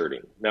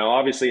redshirting. Now,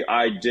 obviously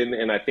I didn't,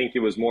 and I think it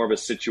was more of a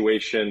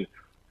situation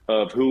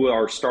of who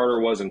our starter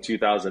was in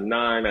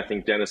 2009. I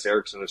think Dennis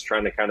Erickson was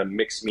trying to kind of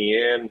mix me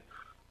in.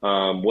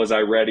 Was I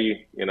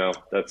ready?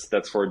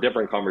 That's for a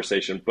different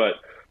conversation, but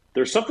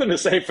there's something to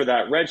say for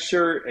that red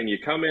shirt, and you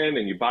come in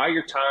and you buy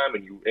your time,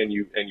 and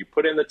you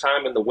put in the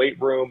time in the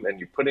weight room, and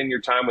you put in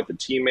your time with the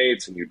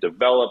teammates, and you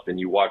develop and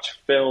you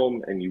watch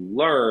film and you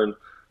learn,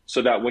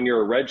 so that when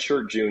you're a red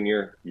shirt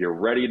junior, you're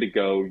ready to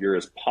go. You're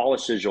as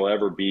polished as you'll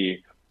ever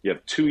be. You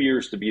have 2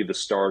 years to be the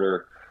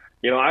starter.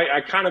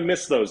 I kind of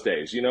miss those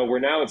days, where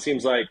now it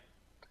seems like,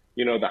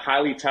 the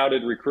highly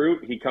touted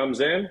recruit, he comes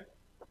in,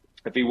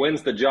 If he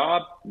wins the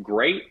job,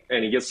 great,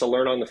 and he gets to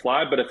learn on the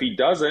fly. But if he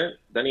doesn't,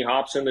 then he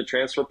hops in the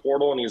transfer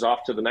portal and he's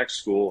off to the next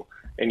school,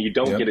 and you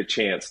don't get a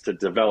chance to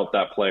develop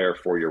that player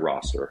for your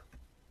roster.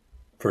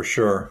 For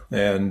sure.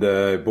 And,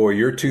 boy,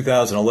 your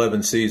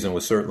 2011 season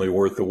was certainly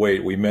worth the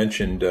wait. We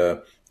mentioned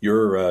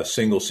your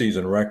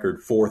single-season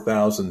record,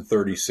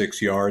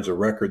 4,036 yards, a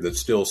record that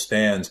still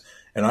stands.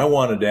 And I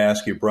wanted to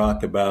ask you,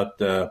 Brock,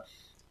 about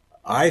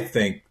I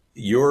think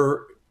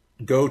your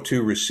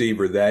go-to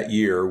receiver that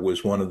year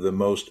was one of the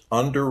most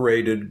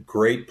underrated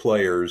great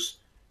players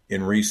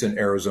in recent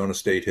Arizona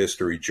State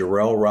history,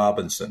 Jarrell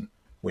Robinson.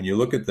 When you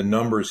look at the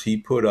numbers he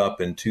put up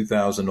in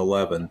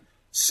 2011,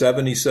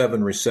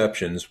 77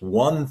 receptions,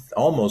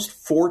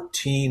 almost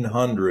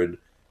 1,400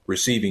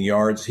 receiving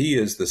yards. He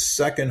is the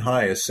second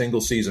highest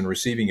single-season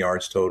receiving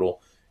yards total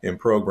in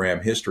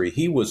program history.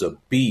 He was a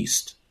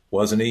beast,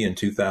 wasn't he, in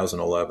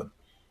 2011?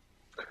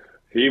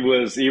 He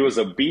was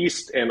a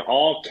beast in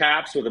all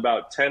caps with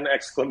about 10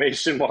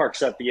 exclamation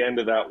marks at the end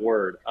of that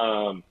word.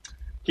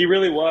 He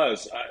really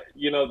was.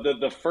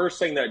 The first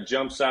thing that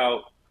jumps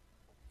out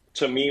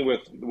to me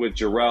with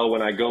Jarrell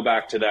when I go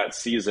back to that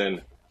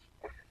season,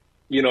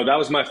 that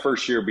was my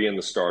first year being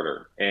the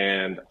starter,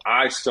 and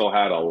I still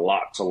had a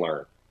lot to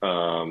learn.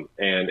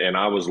 And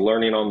I was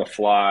learning on the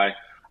fly.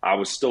 I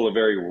was still a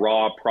very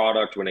raw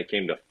product when it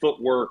came to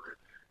footwork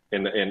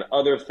and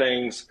other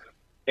things.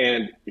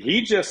 And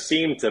he just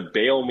seemed to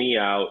bail me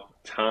out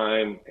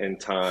time and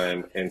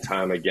time and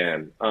time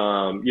again.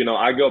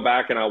 I go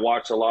back and I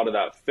watch a lot of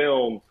that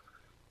film,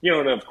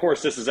 and of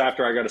course this is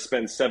after I got to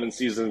spend 7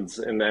 seasons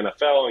in the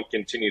NFL and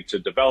continue to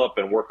develop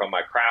and work on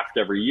my craft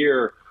every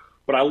year.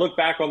 But I look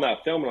back on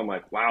that film and I'm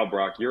like, wow,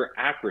 Brock, your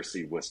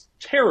accuracy was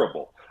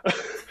terrible.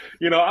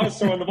 I was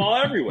throwing the ball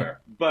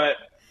everywhere. But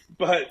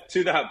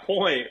to that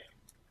point,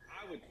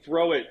 I would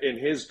throw it in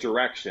his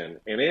direction,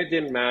 and it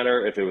didn't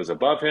matter if it was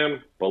above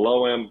him,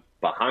 below him,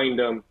 behind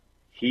him.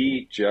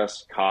 He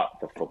just caught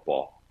the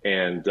football.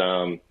 And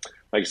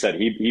like I said,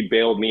 he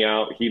bailed me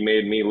out. He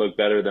made me look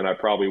better than I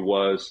probably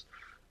was.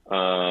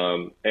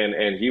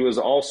 And he was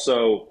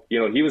also,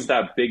 he was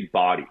that big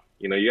body.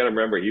 You got to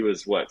remember, he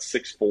was,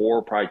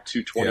 6'4", probably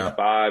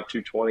 225,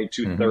 220,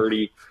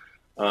 230.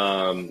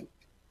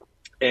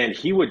 And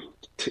he would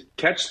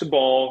catch the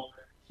ball.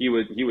 He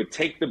would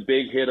take the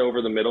big hit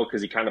over the middle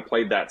because he kind of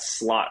played that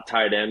slot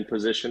tight end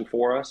position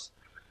for us.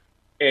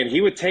 And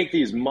he would take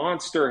these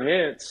monster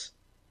hits,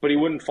 but he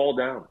wouldn't fall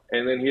down.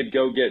 And then he'd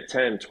go get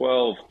 10,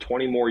 12,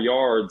 20 more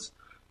yards.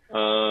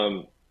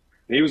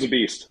 He was a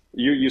beast.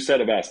 You said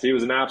it best. He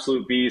was an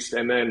absolute beast.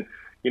 And then,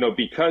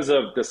 because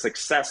of the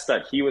success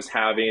that he was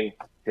having,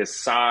 his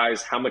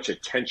size, how much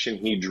attention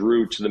he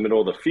drew to the middle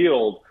of the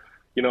field,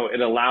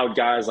 it allowed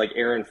guys like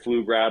Aaron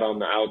Pflugrad on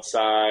the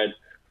outside,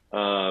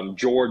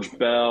 George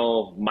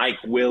Bell, Mike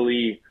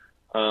Willie,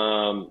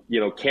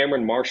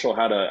 Cameron Marshall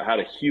had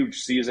a huge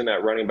season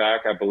at running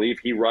back. I believe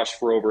he rushed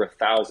for over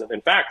 1,000.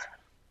 In fact,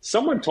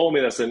 someone told me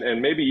this,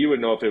 and maybe you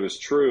would know if it was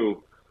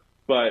true,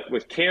 but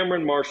with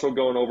Cameron Marshall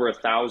going over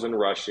 1,000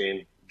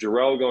 rushing,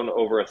 Jarrell going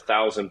over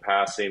 1,000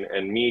 passing,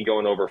 and me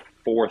going over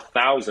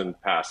 4,000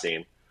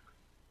 passing,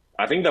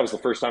 I think that was the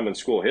first time in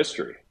school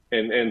history.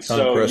 And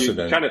so you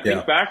kind of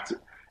think back to,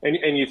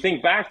 and you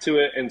think back to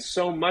it, and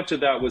so much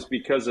of that was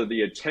because of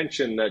the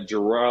attention that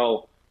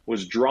Jarrell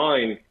was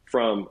drawing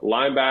from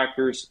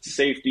linebackers,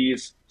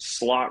 safeties,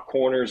 slot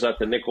corners at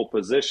the nickel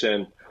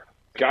position.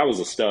 Guy was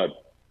a stud.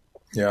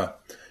 Yeah.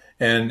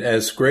 And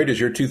as great as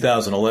your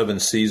 2011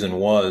 season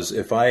was,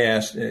 if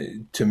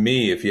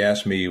you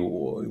asked me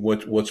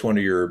what's one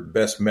of your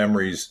best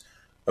memories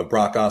of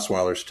Brock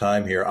Osweiler's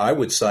time here, I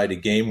would cite a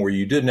game where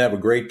you didn't have a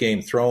great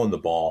game throwing the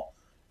ball.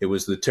 It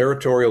was the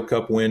Territorial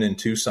Cup win in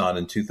Tucson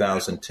in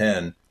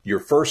 2010, your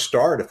first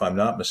start, if I'm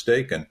not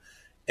mistaken.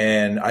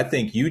 And I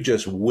think you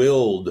just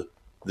willed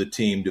the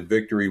team to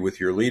victory with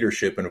your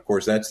leadership. And, of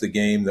course, that's the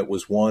game that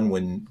was won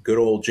when good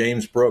old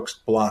James Brooks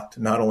blocked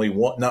not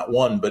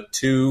one, but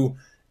 2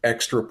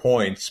 extra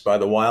points by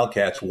the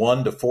Wildcats,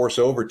 one to force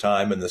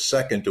overtime and the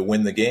second to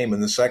win the game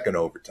in the second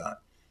overtime.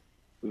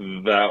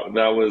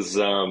 That was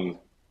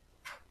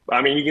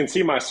you can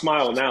see my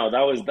smile now.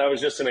 That was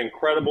just an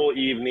incredible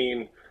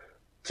evening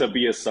to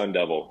be a Sun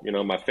Devil.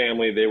 My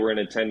family, they were in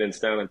attendance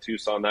down in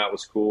Tucson. That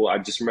was cool. I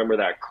just remember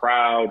that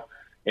crowd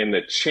and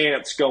the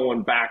chants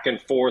going back and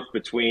forth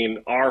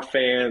between our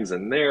fans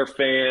and their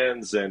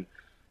fans, and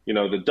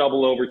the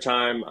double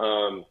overtime.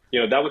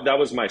 That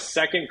was my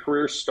second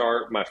career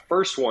start. My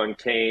first one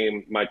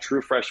came my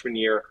true freshman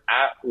year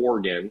at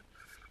Oregon.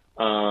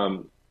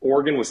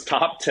 Oregon was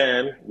top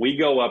 10. We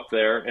go up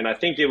there, and I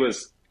think it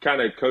was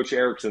kind of Coach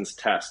Erickson's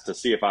test to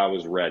see if I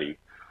was ready.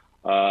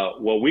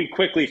 Well, we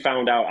quickly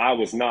found out I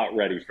was not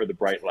ready for the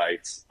bright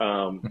lights.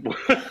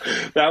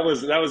 That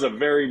was a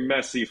very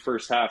messy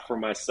first half for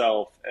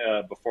myself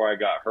before I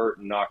got hurt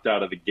and knocked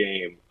out of the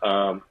game.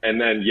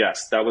 And then,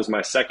 yes, that was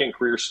my second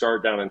career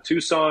start down in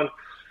Tucson.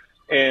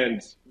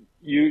 And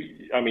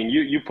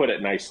you put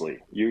it nicely.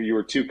 You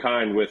were too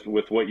kind with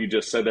what you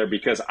just said there,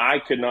 because I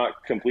could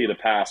not complete a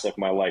pass if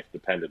my life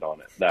depended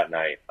on it that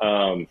night.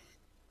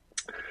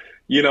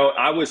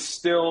 I was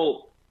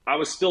still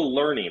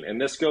learning, and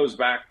this goes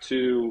back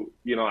to,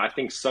 I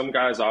think some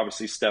guys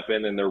obviously step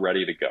in and they're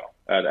ready to go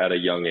at a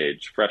young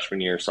age,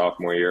 freshman year,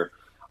 sophomore year.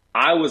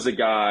 I was a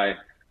guy,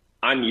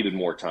 I needed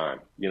more time.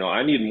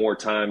 I needed more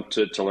time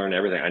to learn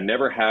everything. I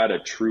never had a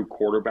true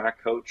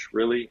quarterback coach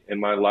really in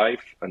my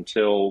life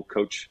until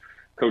Coach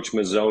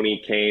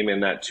Mazzoni came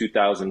in that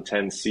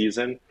 2010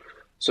 season.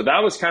 So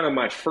that was kind of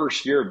my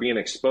first year of being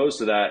exposed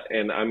to that.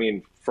 And I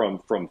mean,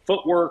 from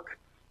footwork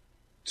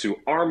to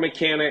arm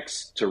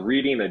mechanics to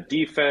reading a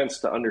defense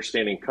to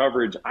understanding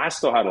coverage, I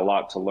still had a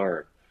lot to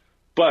learn.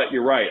 But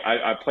you're right.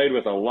 I played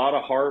with a lot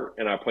of heart,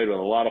 and I played with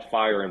a lot of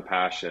fire and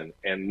passion.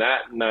 And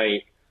that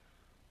night,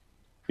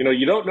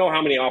 you don't know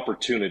how many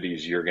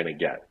opportunities you're going to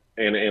get,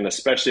 and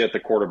especially at the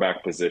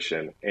quarterback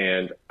position.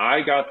 And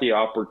I got the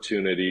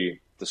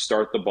opportunity to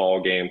start the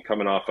ball game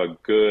coming off a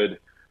good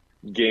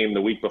game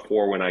the week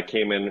before when I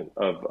came in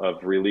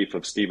of relief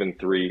of Stephen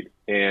Threet.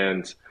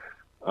 And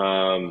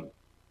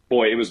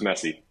boy, it was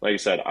messy. Like I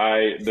said,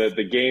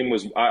 the game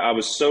was – I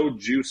was so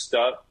juiced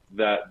up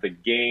that the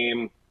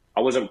game – I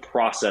wasn't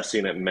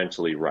processing it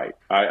mentally right.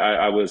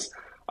 I was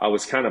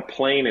kind of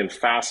playing in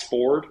fast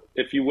forward,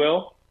 if you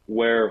will,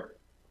 where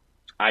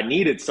I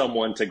needed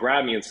someone to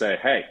grab me and say,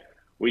 hey,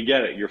 we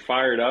get it. You're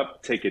fired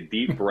up. Take a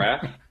deep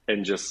breath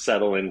and just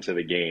settle into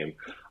the game.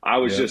 I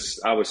was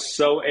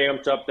so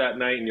amped up that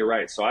night, and you're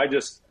right. So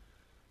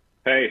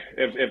hey,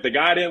 if the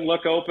guy didn't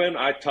look open,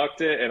 I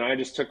tucked it and I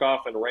just took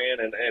off and ran.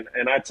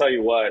 And I tell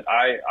you what,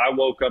 I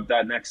woke up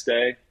that next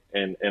day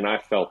and I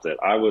felt it.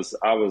 I was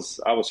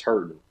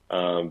hurting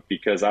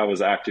because I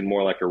was acting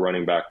more like a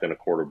running back than a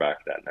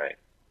quarterback that night.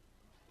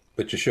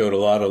 But you showed a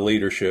lot of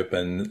leadership,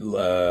 and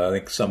I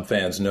think some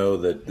fans know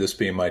that this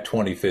being my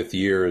 25th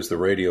year as the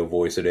radio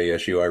voice at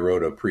ASU, I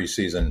wrote a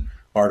preseason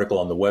article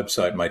on the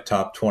website, my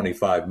top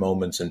 25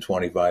 moments in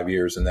 25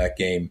 years, and that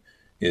game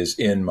is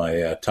in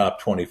my top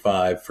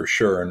 25 for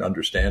sure, and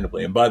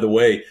understandably. And by the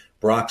way,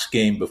 Brock's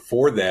game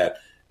before that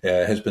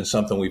has been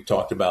something we've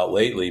talked about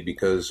lately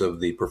because of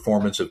the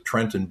performance of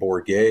Trenton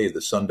Bourguet,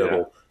 the Sun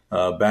Devil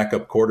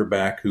backup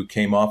quarterback who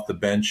came off the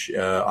bench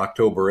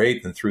October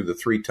 8th and threw the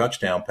 3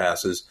 touchdown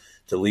passes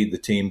to lead the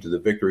team to the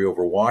victory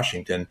over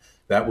Washington.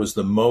 That was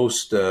the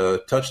most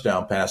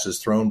touchdown passes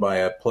thrown by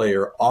a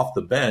player off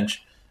the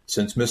bench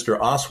since Mr.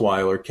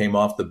 Osweiler came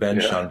off the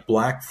bench on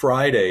Black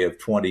Friday of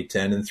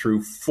 2010 and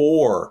threw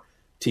 4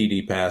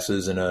 TD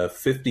passes in a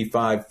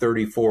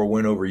 55-34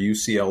 win over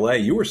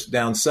UCLA. You were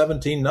down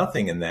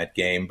 17-0 in that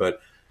game,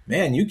 but,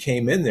 man, you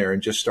came in there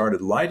and just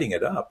started lighting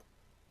it up.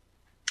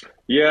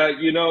 Yeah,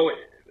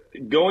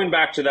 going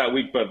back to that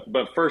week, but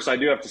first I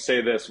do have to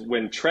say this.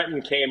 When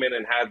Trenton came in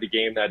and had the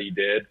game that he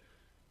did,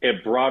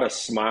 it brought a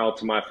smile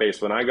to my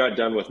face. When I got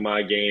done with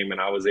my game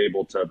and I was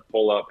able to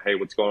pull up, hey,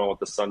 what's going on with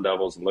the Sun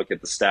Devils, and look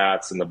at the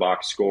stats and the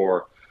box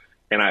score,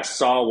 and I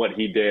saw what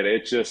he did,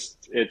 it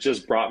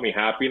just brought me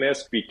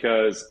happiness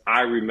because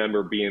I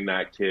remember being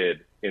that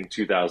kid in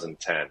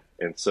 2010.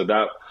 And so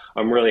that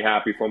I'm really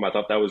happy for him. I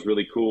thought that was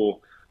really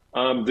cool.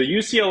 The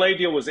UCLA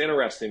deal was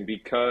interesting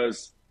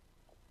because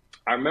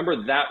I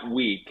remember that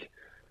week,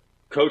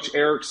 Coach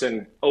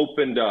Erickson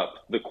opened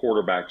up the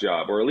quarterback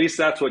job, or at least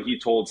that's what he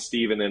told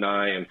Steven and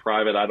I in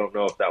private. I don't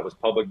know if that was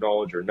public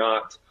knowledge or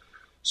not.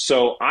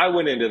 So I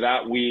went into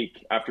that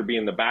week after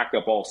being the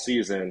backup all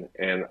season,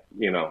 and,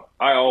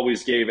 I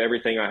always gave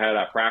everything I had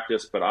at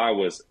practice, but I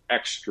was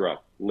extra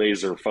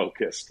laser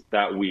focused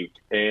that week.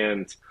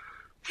 And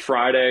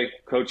Friday,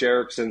 Coach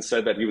Erickson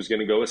said that he was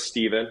going to go with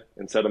Steven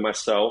instead of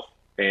myself.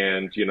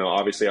 And,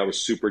 obviously I was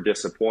super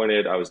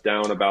disappointed. I was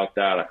down about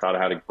that. I thought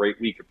I had a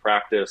great week of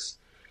practice.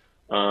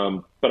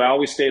 But I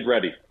always stayed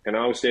ready and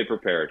I always stayed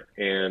prepared.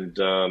 And,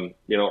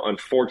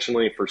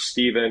 unfortunately for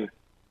Steven,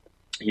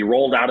 he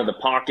rolled out of the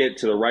pocket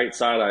to the right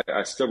side.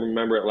 I still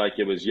remember it like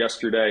it was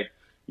yesterday,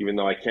 even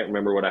though I can't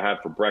remember what I had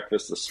for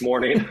breakfast this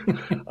morning.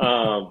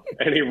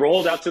 And he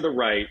rolled out to the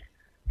right,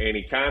 and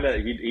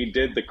he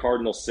did the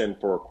cardinal sin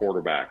for a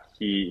quarterback.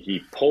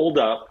 He pulled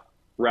up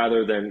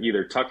rather than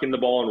either tucking the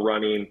ball and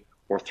running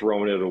or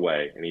throwing it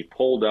away. And he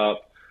pulled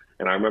up,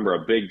 and I remember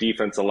a big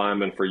defensive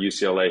lineman for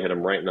UCLA hit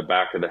him right in the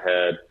back of the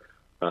head,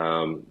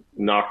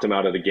 knocked him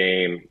out of the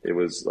game. It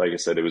was, like I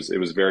said, it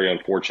was very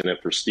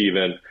unfortunate for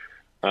Steven.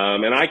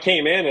 And I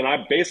came in and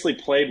I basically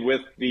played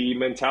with the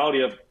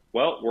mentality of,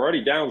 well, we're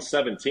already down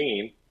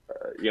 17.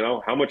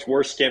 How much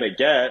worse can it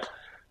get?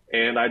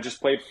 And I just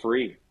played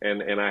free,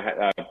 and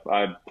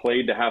I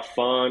played to have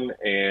fun.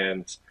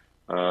 And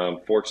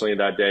fortunately,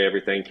 that day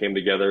everything came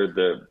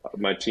together.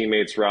 My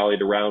teammates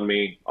rallied around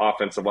me.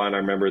 Offensive line, I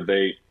remember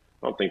I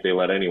don't think they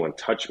let anyone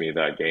touch me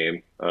that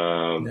game.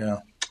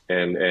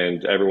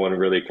 And everyone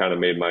really kind of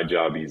made my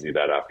job easy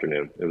that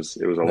afternoon. It was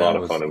a lot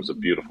of fun. It was a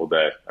beautiful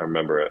day. I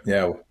remember it.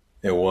 Yeah.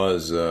 It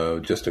was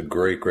just a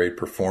great, great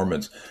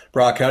performance.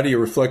 Brock, how do you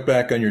reflect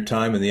back on your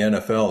time in the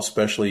NFL,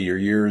 especially your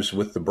years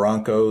with the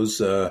Broncos?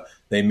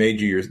 They made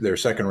you their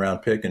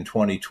second-round pick in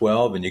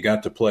 2012, and you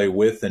got to play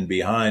with and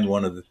behind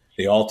one of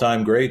the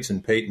all-time greats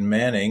in Peyton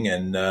Manning.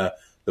 And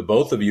the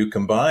both of you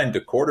combined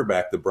to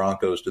quarterback the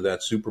Broncos to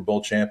that Super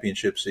Bowl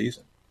championship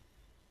season.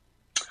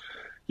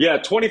 Yeah,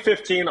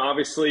 2015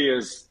 obviously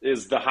is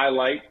the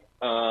highlight.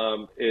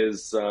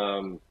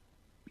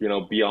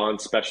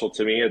 Beyond special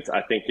to me.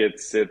 I think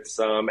it's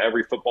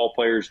every football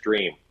player's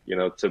dream,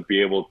 to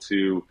be able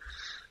to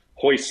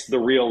hoist the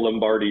real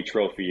Lombardi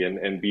Trophy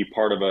and be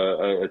part of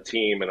a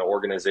team and an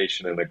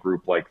organization and a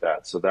group like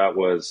that. So that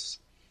was,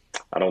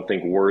 I don't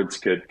think words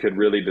could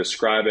really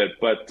describe it.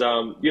 But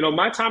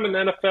my time in the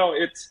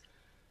NFL,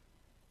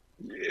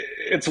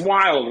 it's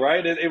wild,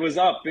 right? It was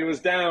up, it was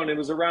down, it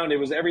was around, it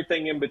was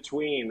everything in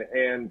between.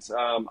 And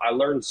I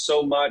learned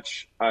so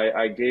much.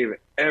 I gave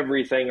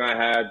everything I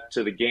had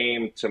to the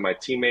game, to my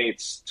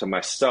teammates, to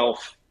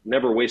myself,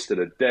 never wasted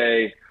a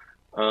day.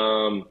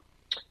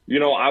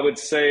 I would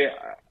say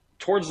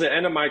towards the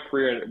end of my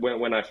career,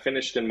 when I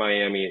finished in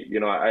Miami,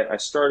 I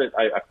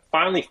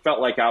finally felt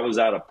like I was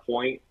at a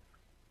point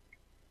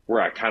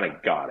where I kind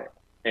of got it.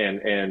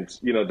 And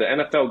the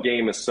NFL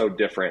game is so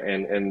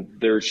different, and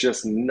there's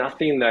just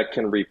nothing that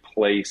can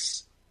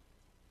replace,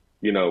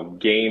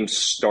 games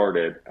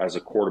started as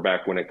a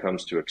quarterback when it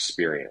comes to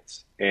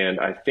experience. And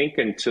I think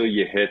until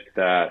you hit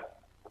that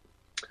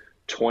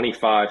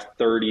 25,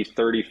 30,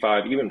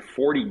 35, even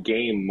 40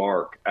 game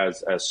mark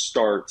as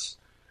starts,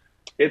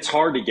 it's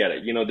hard to get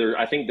it.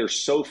 I think there's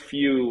so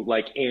few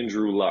like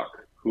Andrew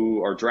Luck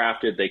who are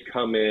drafted, they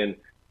come in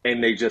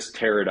and they just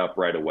tear it up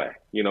right away.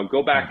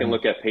 Go back and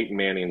look at Peyton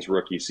Manning's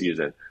rookie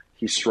season.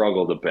 He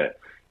struggled a bit.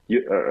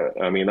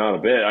 Not a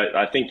bit.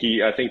 I think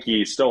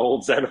he still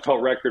holds the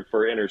NFL record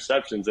for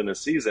interceptions in a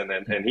season,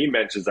 and he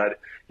mentions that.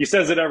 He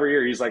says it every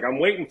year. He's like, I'm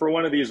waiting for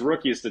one of these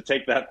rookies to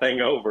take that thing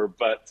over.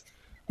 But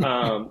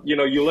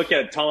you look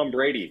at Tom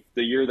Brady,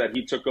 the year that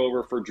he took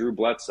over for Drew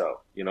Bledsoe.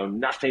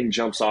 Nothing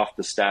jumps off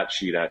the stat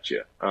sheet at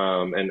you,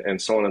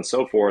 and so on and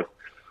so forth.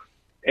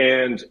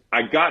 And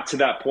I got to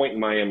that point in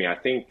Miami. I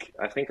think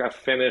I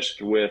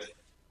finished with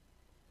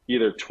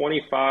either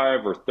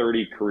 25 or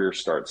 30 career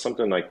starts,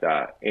 something like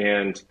that.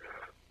 And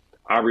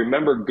I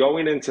remember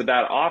going into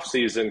that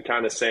offseason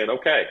kind of saying,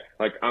 okay,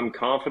 like I'm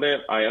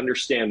confident. I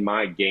understand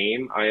my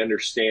game. I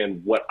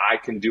understand what I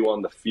can do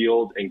on the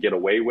field and get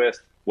away with,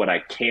 what I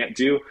can't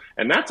do.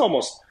 And that's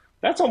almost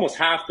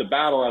half the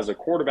battle as a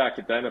quarterback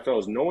at the NFL,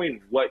 is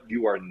knowing what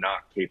you are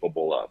not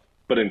capable of.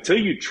 But until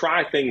you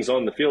try things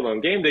on the field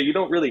on game day, you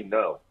don't really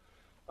know.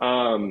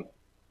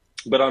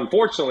 But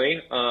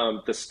unfortunately,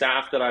 the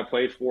staff that I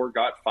played for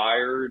got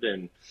fired,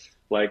 and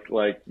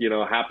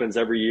happens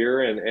every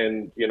year.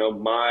 And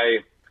my,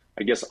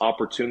 I guess,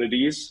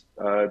 opportunities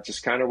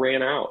just kind of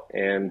ran out.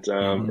 And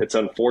it's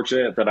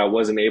unfortunate that I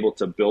wasn't able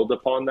to build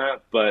upon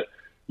that. But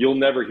you'll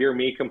never hear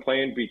me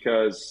complain,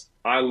 because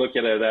I look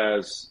at it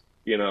as,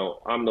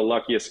 I'm the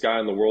luckiest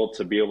guy in the world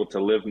to be able to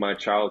live my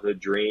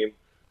childhood dream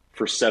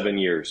for 7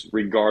 years,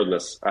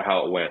 regardless of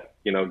how it went.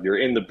 You're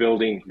in the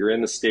building, you're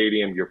in the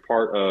stadium, you're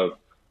part of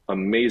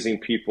amazing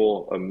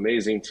people,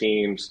 amazing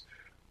teams.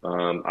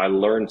 I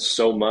learned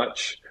so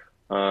much.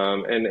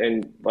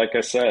 And like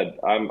I said,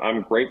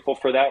 I'm grateful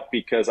for that,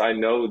 because I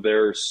know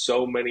there's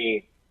so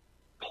many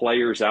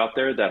players out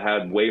there that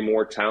had way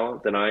more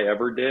talent than I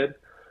ever did,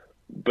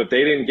 but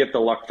they didn't get the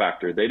luck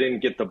factor. They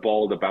didn't get the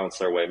ball to bounce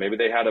their way. Maybe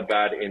they had a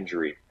bad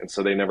injury, and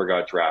so they never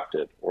got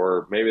drafted.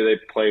 Or maybe they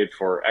played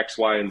for X,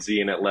 Y, and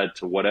Z, and it led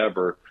to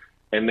whatever,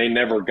 and they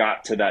never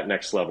got to that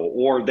next level.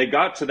 Or they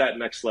got to that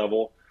next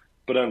level,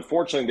 but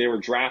unfortunately they were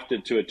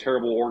drafted to a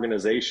terrible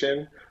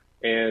organization,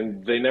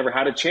 and they never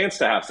had a chance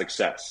to have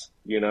success,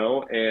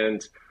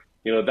 And,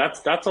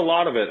 that's a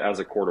lot of it as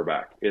a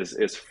quarterback,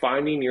 is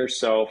finding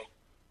yourself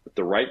with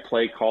the right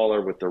play caller,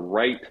 with the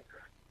right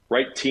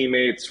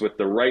teammates, with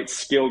the right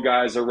skill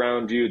guys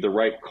around you, the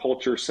right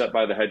culture set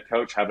by the head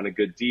coach, having a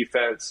good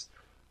defense.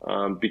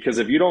 Because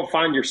if you don't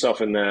find yourself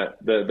in that,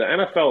 the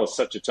NFL is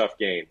such a tough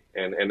game,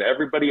 and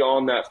everybody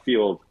on that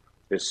field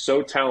is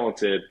so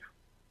talented.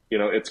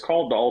 It's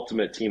called the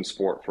ultimate team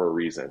sport for a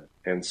reason.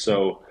 And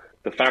so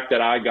the fact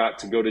that I got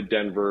to go to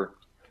Denver,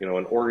 an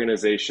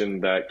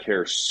organization that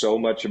cares so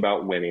much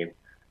about winning,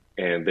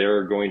 and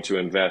they're going to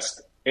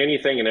invest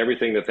anything and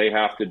everything that they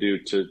have to do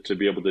to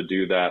be able to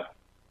do that,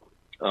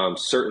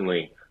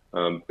 certainly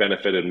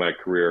benefited my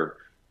career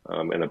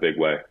in a big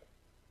way.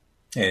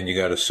 And you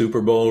got a Super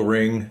Bowl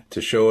ring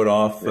to show it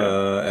off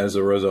as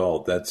a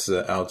result. That's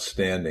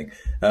outstanding.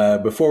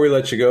 Before we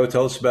let you go,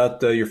 tell us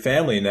about your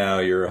family now.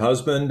 You're a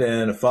husband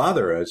and a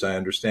father, as I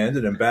understand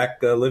it, and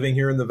back living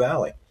here in the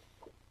Valley.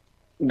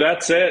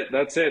 That's it,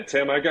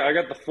 Tim. I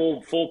got the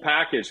full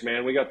package,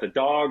 man. We got the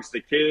dogs,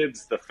 the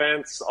kids, the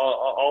fence,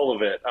 all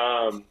of it.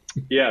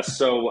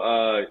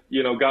 So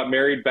got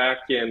married back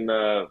in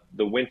the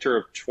winter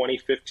of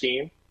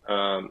 2015,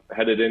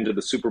 headed into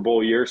the Super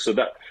Bowl year. So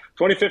that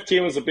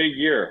 2015 was a big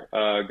year.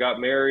 Got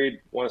married,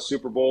 won a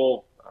Super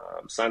Bowl,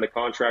 signed a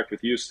contract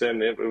with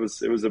Houston. It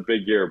was a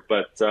big year.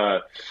 But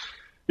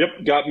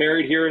got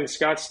married here in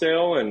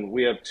Scottsdale, and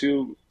we have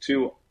two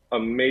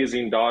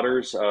amazing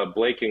daughters,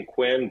 Blake and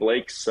Quinn.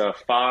 Blake's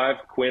 5.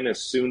 Quinn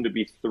is soon to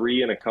be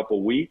 3 in a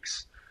couple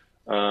weeks.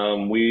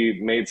 We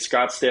made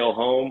Scottsdale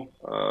home.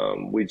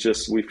 We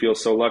feel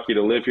so lucky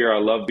to live here. I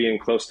love being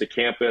close to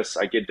campus.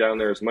 I get down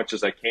there as much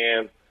as I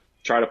can,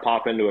 try to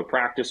pop into a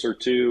practice or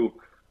two.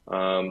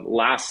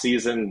 Last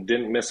season,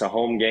 didn't miss a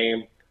home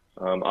game.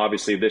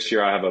 Obviously this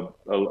year I have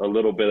a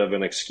little bit of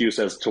an excuse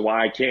as to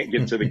why I can't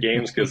get to the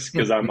games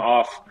because I'm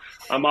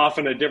off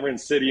in a different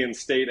city and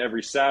state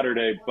every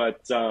Saturday.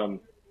 But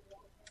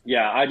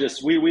yeah,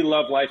 we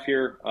love life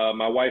here.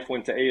 My wife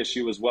went to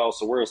ASU as well,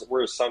 so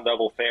we're a Sun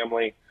Devil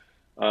family.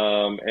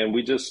 And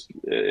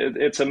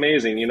it's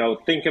amazing,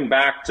 thinking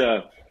back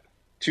to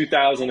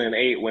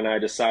 2008 when I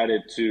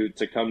decided to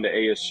come to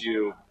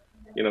ASU,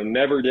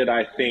 never did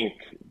I think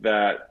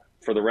that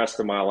for the rest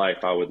of my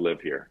life I would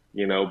live here,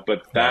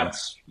 but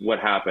that's what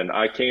happened.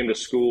 I came to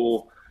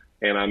school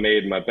and I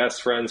made my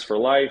best friends for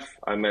life.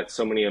 I met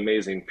so many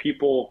amazing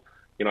people.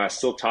 I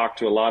still talk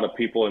to a lot of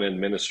people in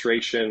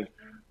administration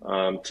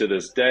to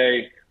this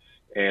day.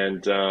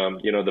 And,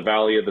 the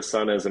Valley of the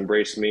Sun has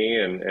embraced me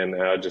and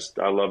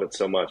I love it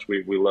so much.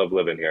 We love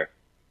living here.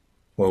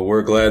 Well,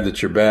 we're glad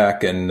that you're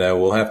back, and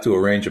we'll have to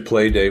arrange a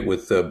play date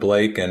with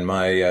Blake and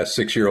my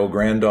 6-year-old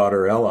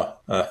granddaughter, Ella.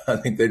 I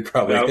think they'd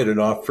probably hit it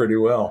off pretty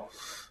well.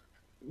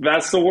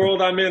 That's the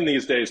world I'm in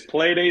these days.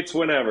 Play dates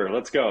whenever.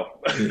 Let's go.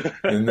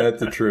 Isn't that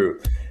the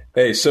truth?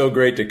 Hey, so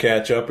great to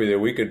catch up with you.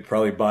 We could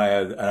probably buy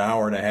an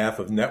hour and a half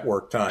of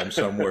network time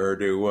somewhere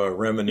to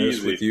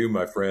reminisce with you,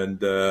 my friend.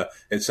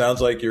 It sounds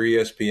like your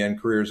ESPN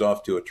career is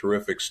off to a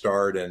terrific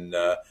start, and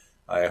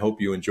I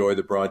hope you enjoy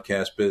the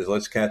broadcast biz.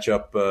 Let's catch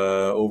up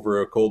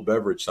over a cold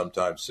beverage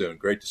sometime soon.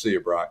 Great to see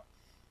you, Brock.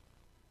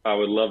 I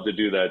would love to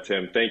do that,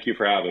 Tim. Thank you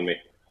for having me.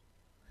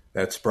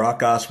 That's Brock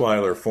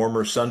Osweiler,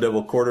 former Sun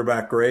Devil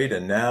quarterback grade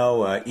and now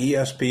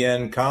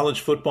ESPN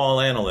college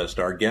football analyst,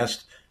 our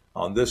guest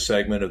on this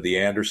segment of the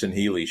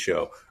Anderson-Healey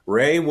Show.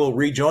 Ray will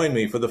rejoin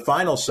me for the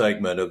final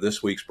segment of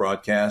this week's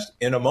broadcast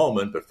in a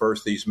moment, but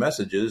first these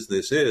messages.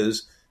 This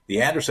is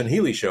the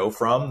Anderson-Healey Show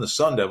from the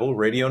Sun Devil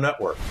Radio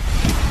Network.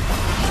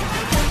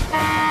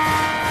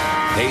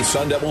 Hey,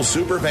 Sun Devil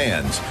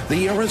superfans.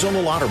 The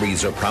Arizona Lottery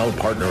is a proud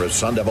partner of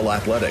Sun Devil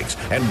Athletics,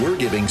 and we're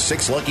giving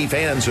 6 lucky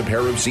fans a pair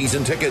of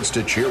season tickets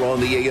to cheer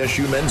on the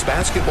ASU men's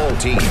basketball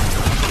team.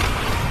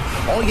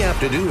 All you have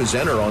to do is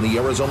enter on the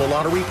Arizona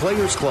Lottery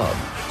Players Club.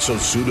 So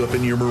suit up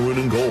in your maroon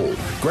and gold,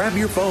 grab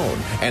your phone,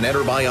 and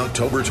enter by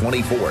October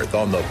 24th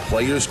on the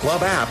Players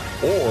Club app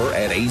or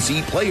at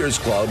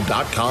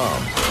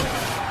azplayersclub.com.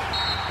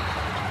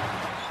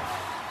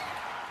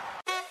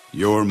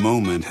 Your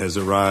moment has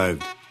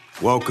arrived.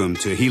 Welcome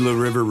to Gila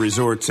River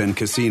Resorts and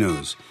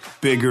Casinos.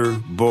 Bigger,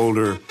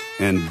 bolder,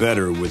 and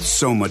better with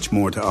so much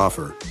more to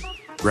offer.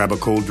 Grab a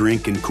cold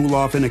drink and cool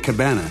off in a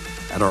cabana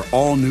at our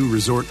all-new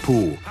resort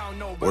pool.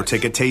 Or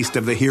take a taste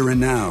of the here and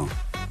now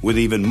with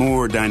even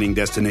more dining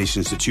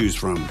destinations to choose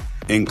from,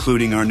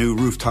 including our new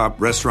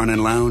rooftop restaurant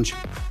and lounge,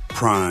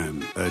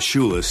 Prime, a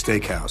Shula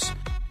Steakhouse.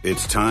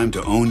 It's time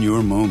to own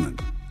your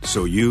moment.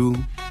 So you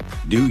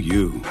do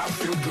you. I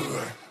feel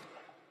good.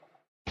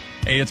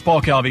 Hey, it's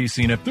Paul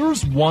Calvisi, and if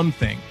there's one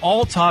thing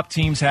all top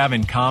teams have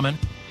in common,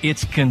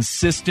 it's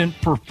consistent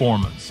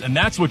performance. And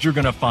that's what you're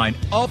going to find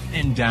up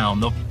and down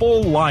the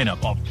full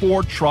lineup of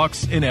Ford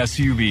trucks and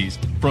SUVs.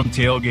 From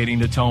tailgating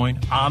to towing,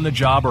 on the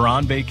job or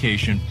on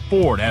vacation,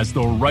 Ford has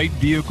the right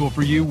vehicle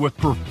for you with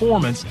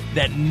performance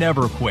that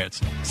never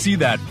quits. See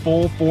that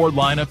full Ford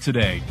lineup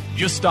today.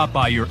 Just stop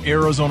by your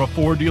Arizona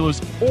Ford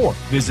dealers or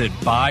visit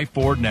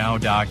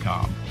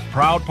buyfordnow.com.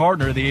 Proud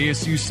partner of the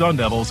ASU Sun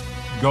Devils.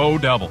 Go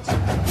Devils. So,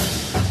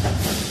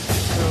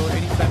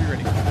 85, you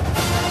ready?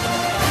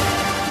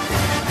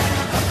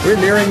 We're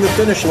nearing the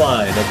finish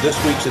line of this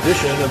week's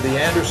edition of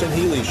the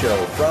Anderson-Healey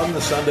Show from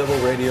the Sun Devil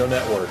Radio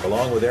Network.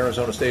 Along with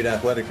Arizona State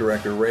Athletic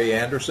Director Ray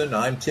Anderson,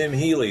 I'm Tim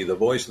Healey, the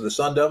voice of the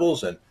Sun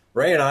Devils, and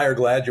Ray and I are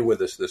glad you're with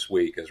us this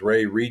week as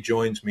Ray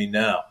rejoins me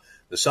now.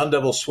 The Sun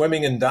Devil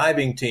swimming and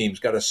diving teams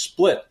got a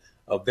split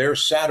of their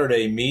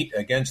Saturday meet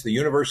against the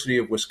University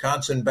of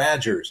Wisconsin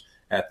Badgers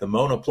at the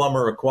Mona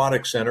Plummer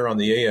Aquatic Center on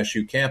the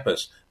ASU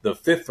campus. The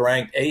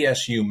 5th-ranked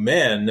ASU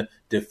men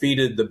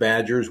defeated the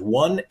Badgers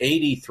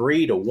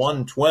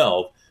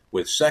 183-112,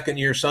 with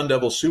second-year Sun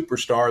Devil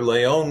superstar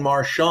Leon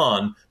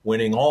Marchand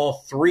winning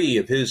all 3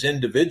 of his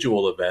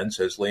individual events,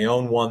 as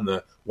Leon won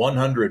the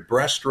 100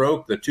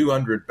 breaststroke, the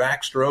 200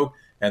 backstroke,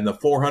 and the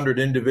 400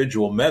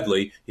 individual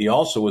medley. He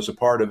also was a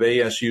part of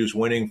ASU's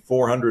winning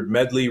 400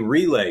 medley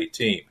relay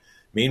team.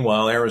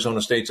 Meanwhile,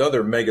 Arizona State's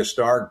other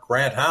megastar,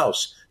 Grant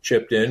House,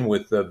 chipped in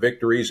with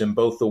victories in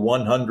both the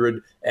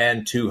 100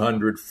 and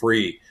 200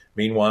 free.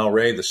 Meanwhile,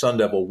 Ray, the Sun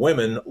Devil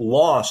women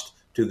lost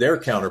to their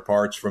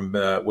counterparts from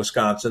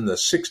Wisconsin. The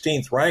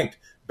 16th-ranked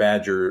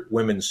Badger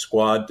women's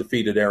squad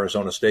defeated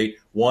Arizona State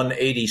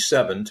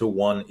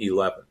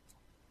 187-111.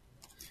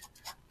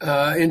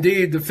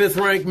 Indeed, the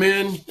 5th-ranked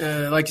men,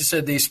 like you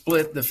said, they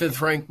split. The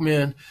 5th-ranked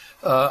men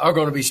are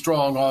going to be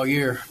strong all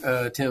year,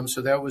 Tim,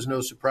 so that was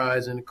no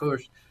surprise. And, of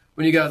course,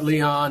 when you got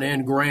Leon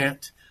and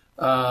Grant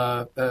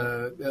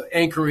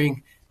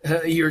anchoring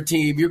your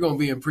team, you're going to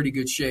be in pretty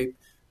good shape.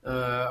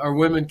 Our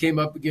women came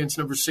up against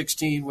number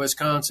 16,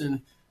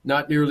 Wisconsin,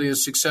 not nearly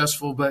as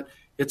successful, but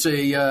it's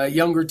a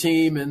younger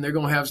team, and they're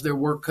going to have their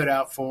work cut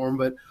out for them.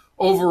 But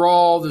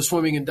overall, the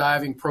swimming and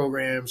diving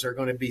programs are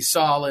going to be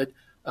solid,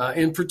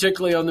 and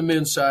particularly on the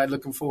men's side,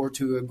 looking forward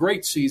to a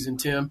great season,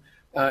 Tim,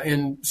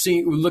 and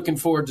looking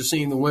forward to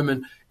seeing the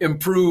women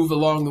improve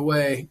along the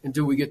way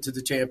until we get to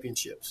the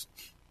championships.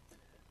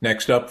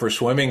 Next up for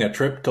swimming, a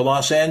trip to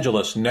Los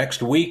Angeles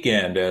next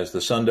weekend as the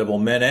Sun Devil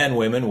men and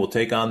women will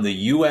take on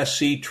the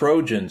USC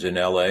Trojans in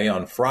L.A.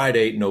 on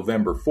Friday,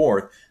 November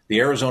 4th. The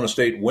Arizona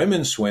State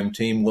women's swim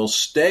team will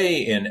stay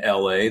in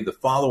L.A. the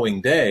following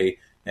day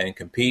and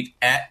compete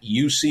at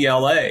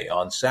UCLA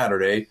on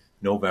Saturday,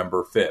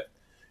 November 5th.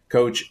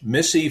 Coach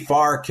Missy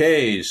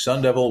Farr-Kay's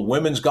Sun Devil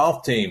women's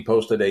golf team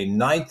posted a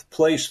 9th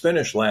place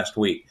finish last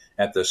week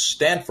at the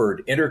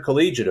Stanford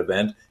Intercollegiate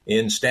event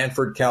in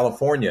Stanford,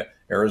 California.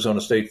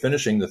 Arizona State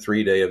finishing the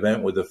 3-day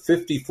event with a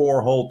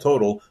 54-hole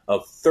total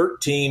of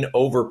 13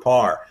 over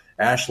par.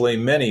 Ashley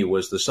Meny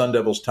was the Sun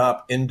Devils'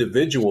 top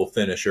individual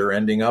finisher,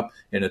 ending up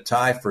in a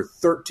tie for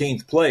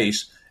 13th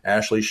place.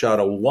 Ashley shot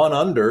a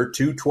 1-under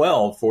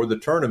 212 for the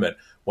tournament,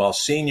 while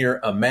senior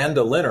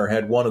Amanda Linner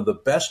had one of the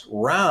best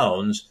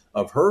rounds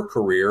of her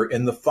career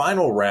in the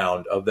final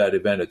round of that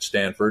event at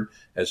Stanford,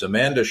 as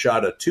Amanda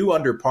shot a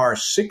 2-under par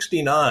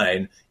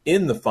 69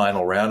 in the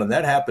final round, and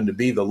that happened to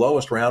be the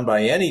lowest round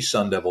by any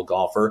Sun Devil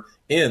golfer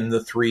in the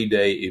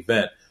 3-day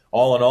event.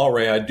 All in all,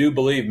 Ray, I do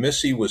believe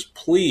Missy was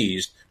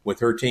pleased with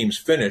her team's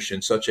finish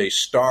in such a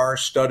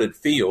star-studded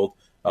field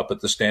up at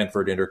the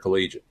Stanford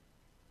Intercollegiate.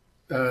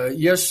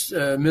 Yes,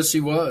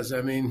 Missy was.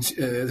 I mean,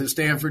 the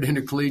Stanford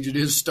Intercollegiate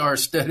is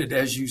star-studded,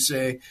 as you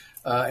say.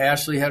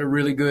 Ashley had a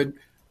really good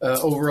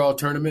overall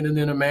tournament, and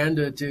then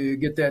Amanda to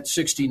get that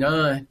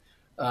 69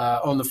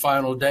 on the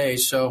final day.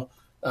 So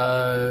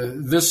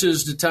this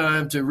is the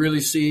time to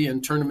really see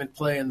in tournament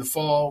play in the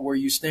fall where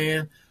you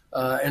stand.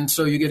 And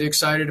so you get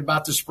excited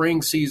about the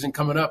spring season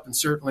coming up. And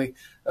certainly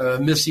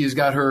Missy has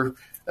got her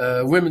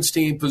women's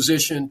team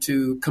positioned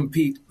to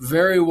compete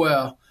very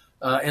well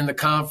in the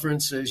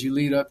conference as you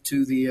lead up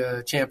to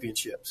the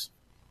championships.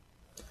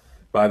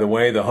 By the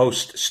way, the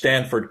host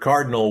Stanford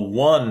Cardinal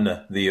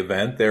won the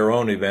event, their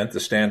own event, the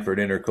Stanford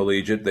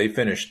Intercollegiate. They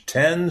finished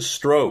 10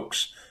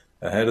 strokes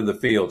ahead of the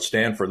field.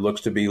 Stanford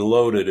looks to be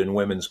loaded in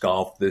women's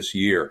golf this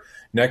year.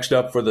 Next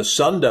up for the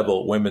Sun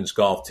Devil women's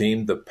golf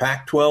team, the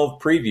Pac-12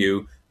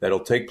 preview that'll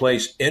take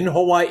place in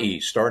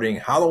Hawaii starting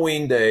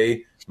Halloween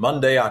Day,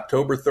 Monday,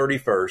 October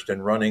 31st,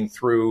 and running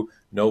through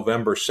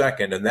November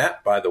 2nd. And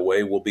that, by the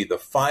way, will be the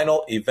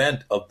final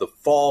event of the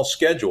fall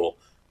schedule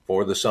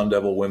for the Sun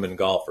Devil women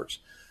golfers.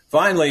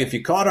 Finally, if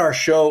you caught our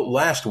show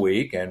last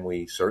week, and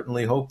we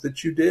certainly hope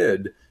that you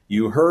did,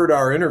 you heard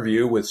our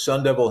interview with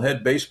Sun Devil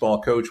head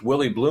baseball coach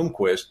Willie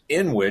Bloomquist,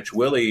 in which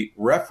Willie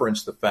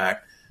referenced the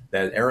fact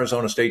that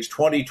Arizona State's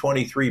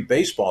 2023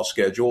 baseball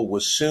schedule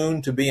was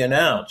soon to be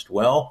announced.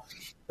 Well,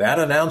 that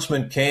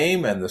announcement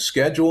came, and the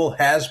schedule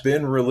has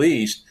been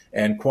released,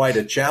 and quite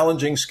a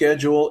challenging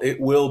schedule it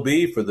will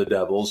be for the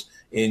Devils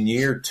in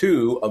year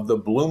 2 of the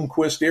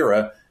Bloomquist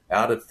era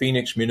out at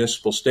Phoenix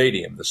Municipal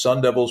Stadium. The Sun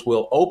Devils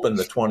will open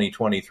the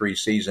 2023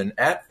 season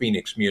at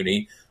Phoenix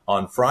Muni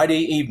on Friday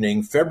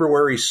evening,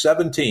 February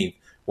 17th,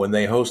 when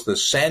they host the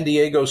San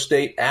Diego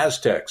State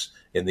Aztecs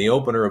in the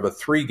opener of a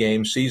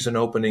 3-game season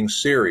opening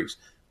series.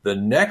 The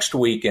next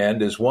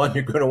weekend is one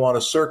you're going to want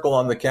to circle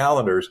on the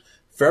calendars,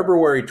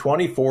 February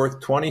 24th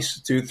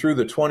through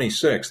the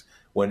 26th,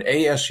 when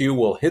ASU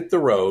will hit the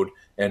road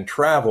and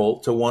travel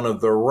to one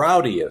of the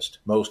rowdiest,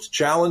 most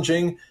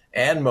challenging,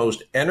 and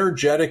most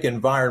energetic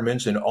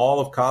environments in all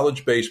of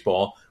college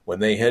baseball when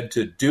they head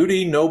to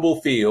Duty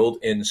Noble Field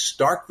in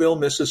Starkville,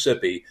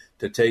 Mississippi,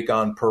 to take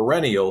on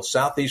perennial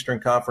Southeastern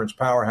Conference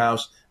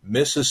powerhouse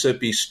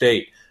Mississippi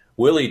State.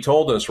 Willie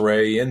told us,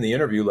 Ray, in the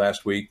interview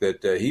last week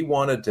that he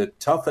wanted to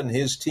toughen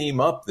his team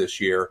up this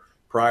year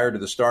prior to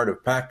the start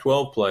of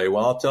Pac-12 play.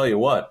 Well, I'll tell you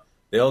what,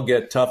 they'll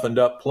get toughened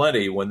up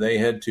plenty when they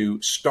head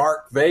to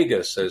Stark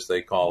Vegas, as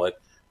they call it,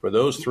 for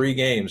those 3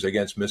 games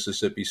against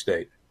Mississippi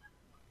State.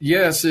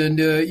 Yes, and,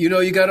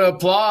 you got to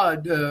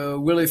applaud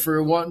Willie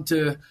for wanting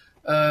to,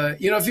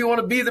 if you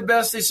want to be the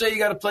best, they say you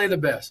got to play the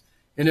best.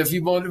 And if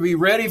you want to be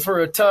ready for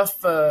a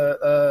tough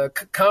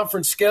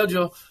conference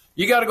schedule,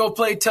 you got to go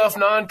play tough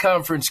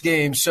non-conference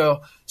games.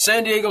 So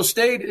San Diego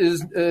State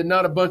is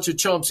not a bunch of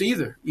chumps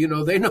either.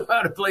 They know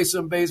how to play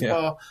some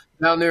baseball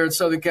down there in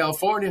Southern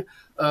California.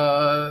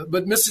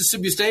 But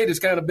Mississippi State has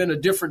kind of been a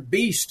different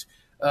beast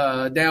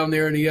down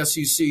there in the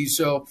SEC.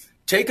 So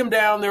take them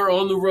down there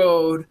on the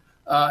road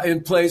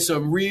and play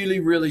some really,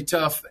 really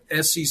tough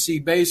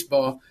SEC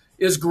baseball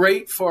is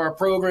great for our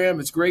program.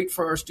 It's great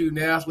for our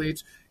student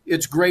athletes.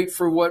 It's great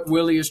for what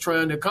Willie is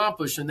trying to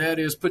accomplish, and that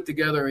is put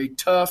together a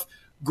tough,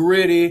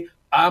 gritty,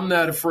 I'm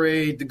not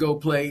afraid to go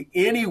play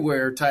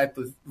anywhere type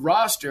of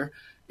roster,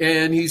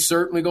 and he's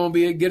certainly going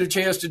to get a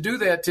chance to do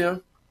that,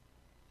 Tim.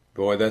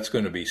 Boy, that's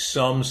going to be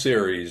some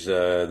series.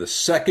 The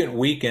second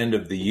weekend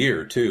of the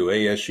year, too.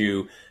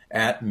 ASU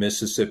at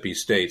Mississippi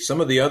State.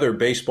 Some of the other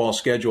baseball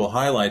schedule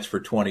highlights for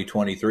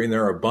 2023, and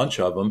there are a bunch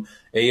of them.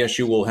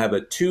 ASU will have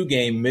a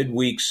 2-game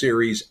midweek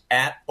series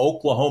at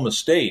Oklahoma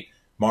State,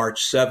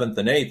 March 7th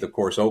and 8th. Of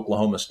course,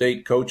 Oklahoma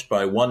State, coached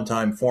by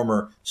one-time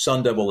former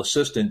Sun Devil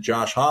assistant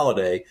Josh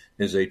Holliday,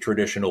 is a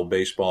traditional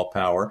baseball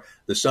power.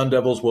 The Sun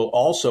Devils will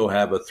also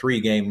have a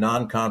 3-game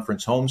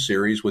non-conference home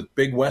series with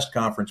Big West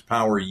Conference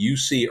power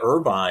UC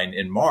Irvine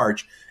in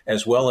March,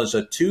 as well as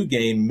a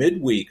 2-game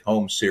midweek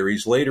home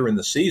series later in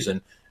the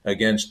season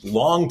against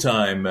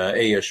longtime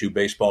ASU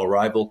baseball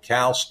rival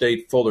Cal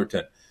State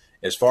Fullerton.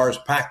 As far as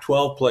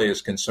Pac-12 play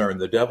is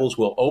concerned, the Devils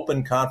will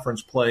open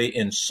conference play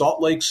in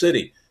Salt Lake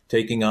City,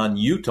 taking on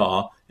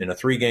Utah in a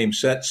 3-game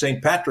set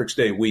St. Patrick's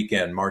Day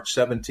weekend, March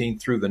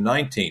 17th through the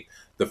 19th.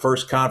 The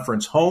first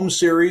conference home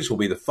series will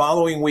be the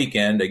following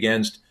weekend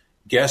against,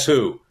 guess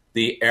who?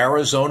 The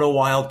Arizona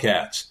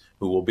Wildcats,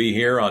 who will be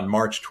here on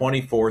March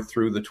 24th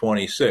through the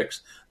 26th.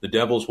 The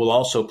Devils will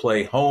also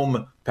play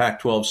home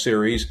Pac-12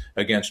 series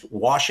against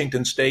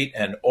Washington State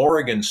and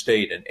Oregon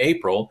State in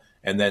April,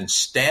 and then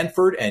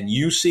Stanford and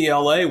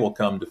UCLA will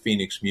come to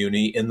Phoenix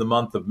Muni in the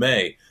month of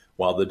May,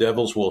 while the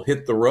Devils will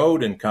hit the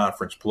road in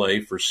conference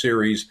play for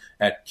series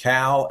at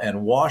Cal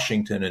and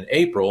Washington in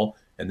April,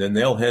 and then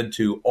they'll head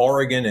to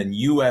Oregon and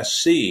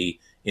USC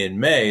in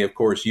May. Of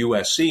course,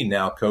 USC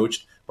now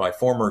coached by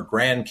former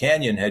Grand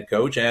Canyon head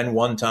coach and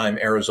one-time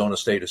Arizona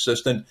State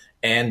assistant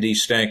Andy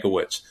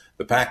Stankiewicz.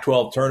 The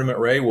Pac-12 tournament,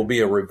 Ray, will be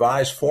a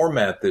revised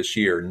format this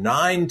year.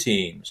 9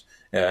 teams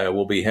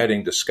will be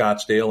heading to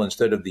Scottsdale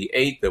instead of the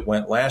 8 that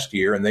went last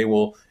year, and they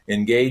will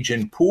engage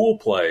in pool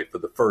play for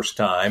the first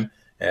time.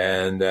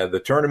 And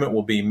the tournament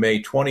will be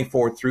May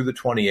 24th through the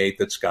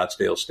 28th at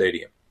Scottsdale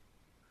Stadium.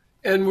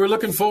 And we're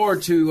looking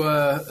forward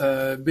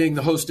to being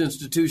the host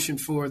institution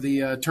for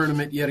the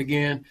tournament yet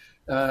again.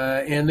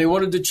 And they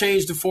wanted to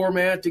change the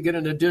format to get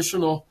an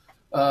additional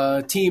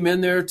team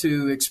in there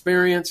to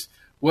experience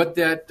what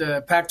that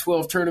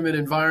Pac-12 tournament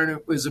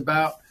environment was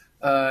about.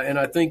 And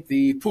I think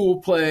the pool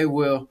play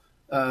will,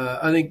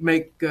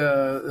 make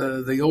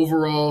the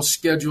overall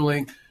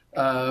scheduling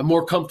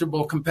more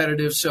comfortable,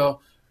 competitive. So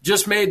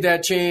just made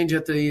that change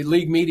at the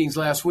league meetings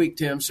last week,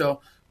 Tim.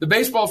 So the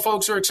baseball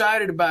folks are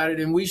excited about it,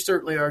 and we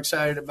certainly are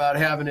excited about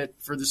having it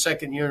for the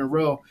second year in a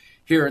row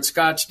here at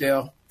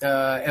Scottsdale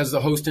as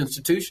the host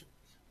institution.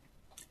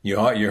 You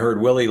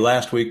heard Willie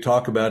last week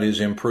talk about his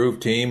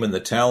improved team and the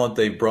talent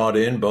they've brought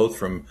in, both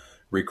from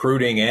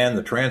recruiting and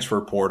the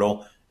transfer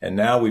portal. And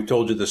now we've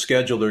told you the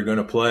schedule they're going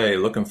to play.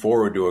 Looking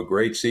forward to a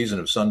great season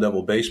of Sun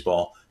Devil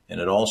baseball. And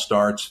it all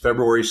starts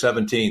February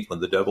 17th when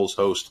the Devils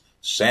host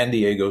San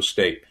Diego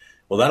State.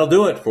 Well, that'll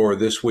do it for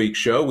this week's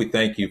show. We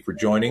thank you for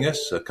joining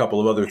us. A couple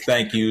of other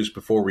thank yous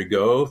before we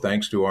go.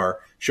 Thanks to our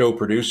show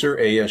producer,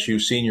 ASU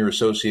Senior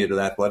Associate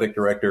Athletic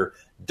Director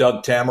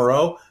Doug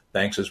Tamaro.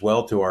 Thanks as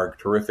well to our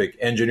terrific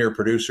engineer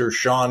producer,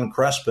 Sean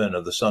Crespin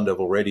of the Sun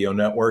Devil Radio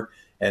Network,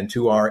 and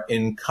to our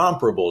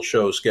incomparable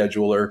show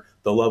scheduler,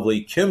 the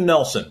lovely Kim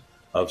Nelson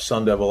of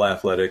Sun Devil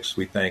Athletics.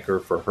 We thank her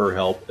for her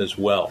help as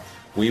well.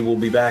 We will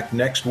be back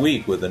next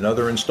week with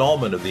another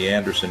installment of the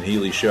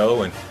Anderson-Healey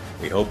Show, and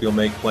we hope you'll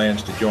make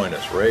plans to join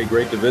us. Ray,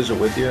 great to visit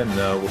with you, and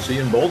we'll see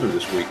you in Boulder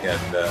this weekend.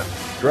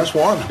 Dress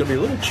warm. It's going to be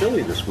a little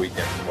chilly this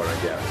weekend from what I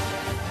gather.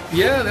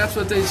 Yeah, that's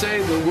what they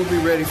say, but we'll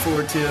be ready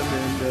for it, Tim,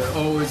 and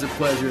always a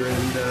pleasure.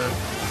 And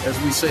as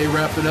we say,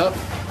 wrap it up,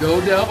 go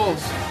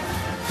Devils.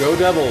 Go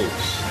Devils.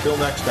 Till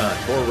next time,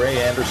 for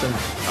Ray Anderson,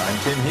 I'm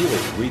Tim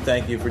Healy. We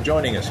thank you for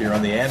joining us here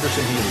on the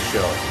Anderson-Healey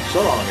Show.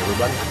 So long,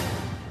 everybody.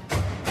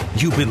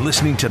 You've been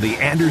listening to the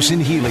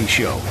Anderson-Healey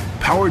Show,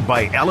 powered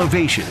by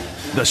Elevation,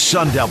 the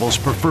Sun Devils'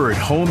 preferred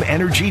home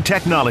energy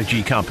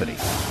technology company.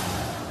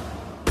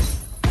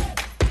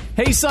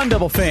 Hey, Sun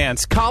Devil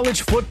fans,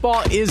 college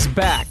football is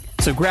back.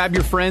 So grab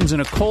your friends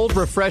and a cold,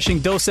 refreshing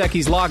Dos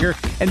Equis lager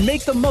and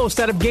make the most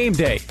out of game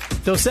day.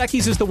 Dos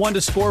Equis is the one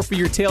to score for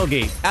your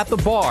tailgate, at the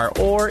bar,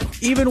 or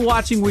even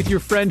watching with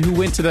your friend who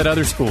went to that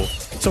other school.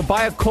 So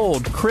buy a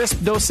cold,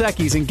 crisp Dos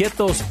Equis and get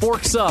those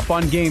forks up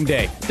on game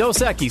day. Dos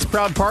Equis,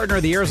 proud partner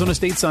of the Arizona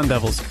State Sun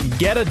Devils.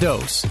 Get a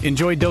dose.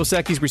 Enjoy Dos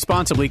Equis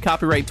responsibly.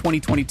 Copyright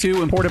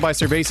 2022, imported by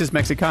Cervezas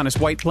Mexicanas,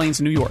 White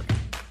Plains, New York.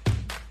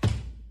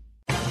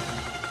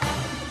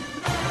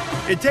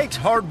 It takes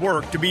hard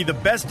work to be the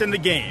best in the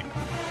game.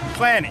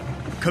 Planning,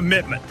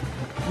 commitment,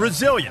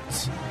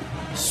 resilience,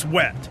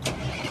 sweat.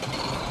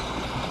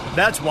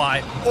 That's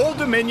why Old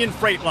Dominion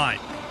Freight Line,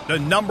 the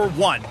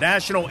 #1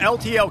 national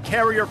LTL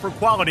carrier for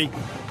quality,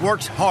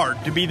 works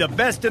hard to be the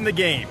best in the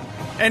game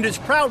and is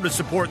proud to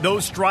support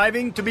those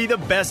striving to be the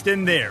best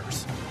in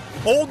theirs.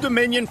 Old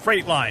Dominion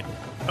Freight Line,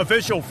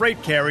 official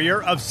freight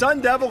carrier of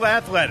Sun Devil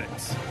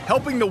Athletics,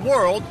 helping the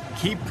world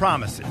keep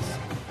promises.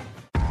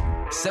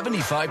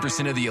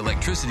 75% of the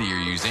electricity you're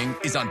using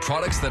is on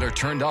products that are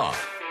turned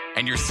off,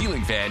 and your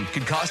ceiling fan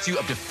could cost you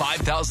up to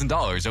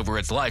 $5,000 over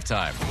its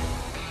lifetime.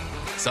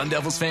 Sun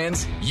Devils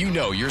fans, you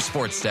know your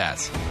sports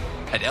stats.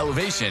 At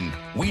Elevation,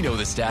 we know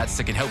the stats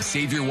that can help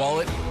save your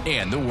wallet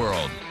and the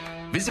world.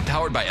 Visit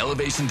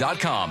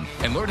poweredbyelevation.com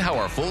and learn how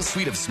our full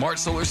suite of smart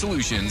solar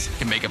solutions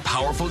can make a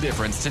powerful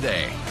difference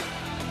today.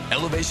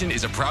 Elevation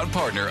is a proud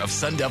partner of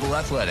Sun Devil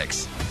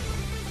Athletics.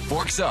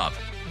 Forks up,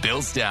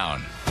 bills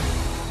down.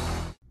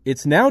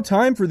 It's now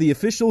time for the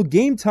official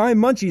Game Time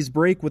Munchies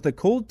break with a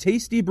cold,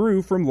 tasty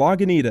brew from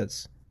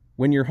Lagunitas.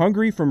 When you're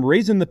hungry from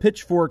raising the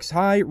pitchforks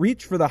high,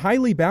 reach for the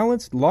highly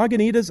balanced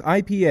Lagunitas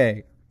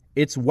IPA.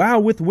 It's wow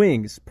with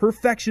wings,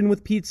 perfection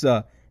with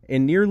pizza,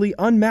 and nearly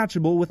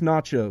unmatchable with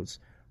nachos.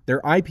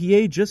 Their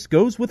IPA just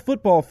goes with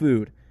football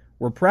food.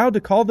 We're proud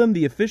to call them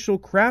the official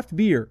craft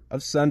beer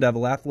of Sun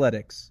Devil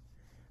Athletics.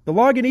 The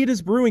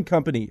Lagunitas Brewing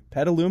Company,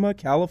 Petaluma,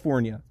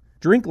 California.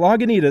 Drink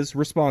Lagunitas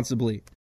responsibly.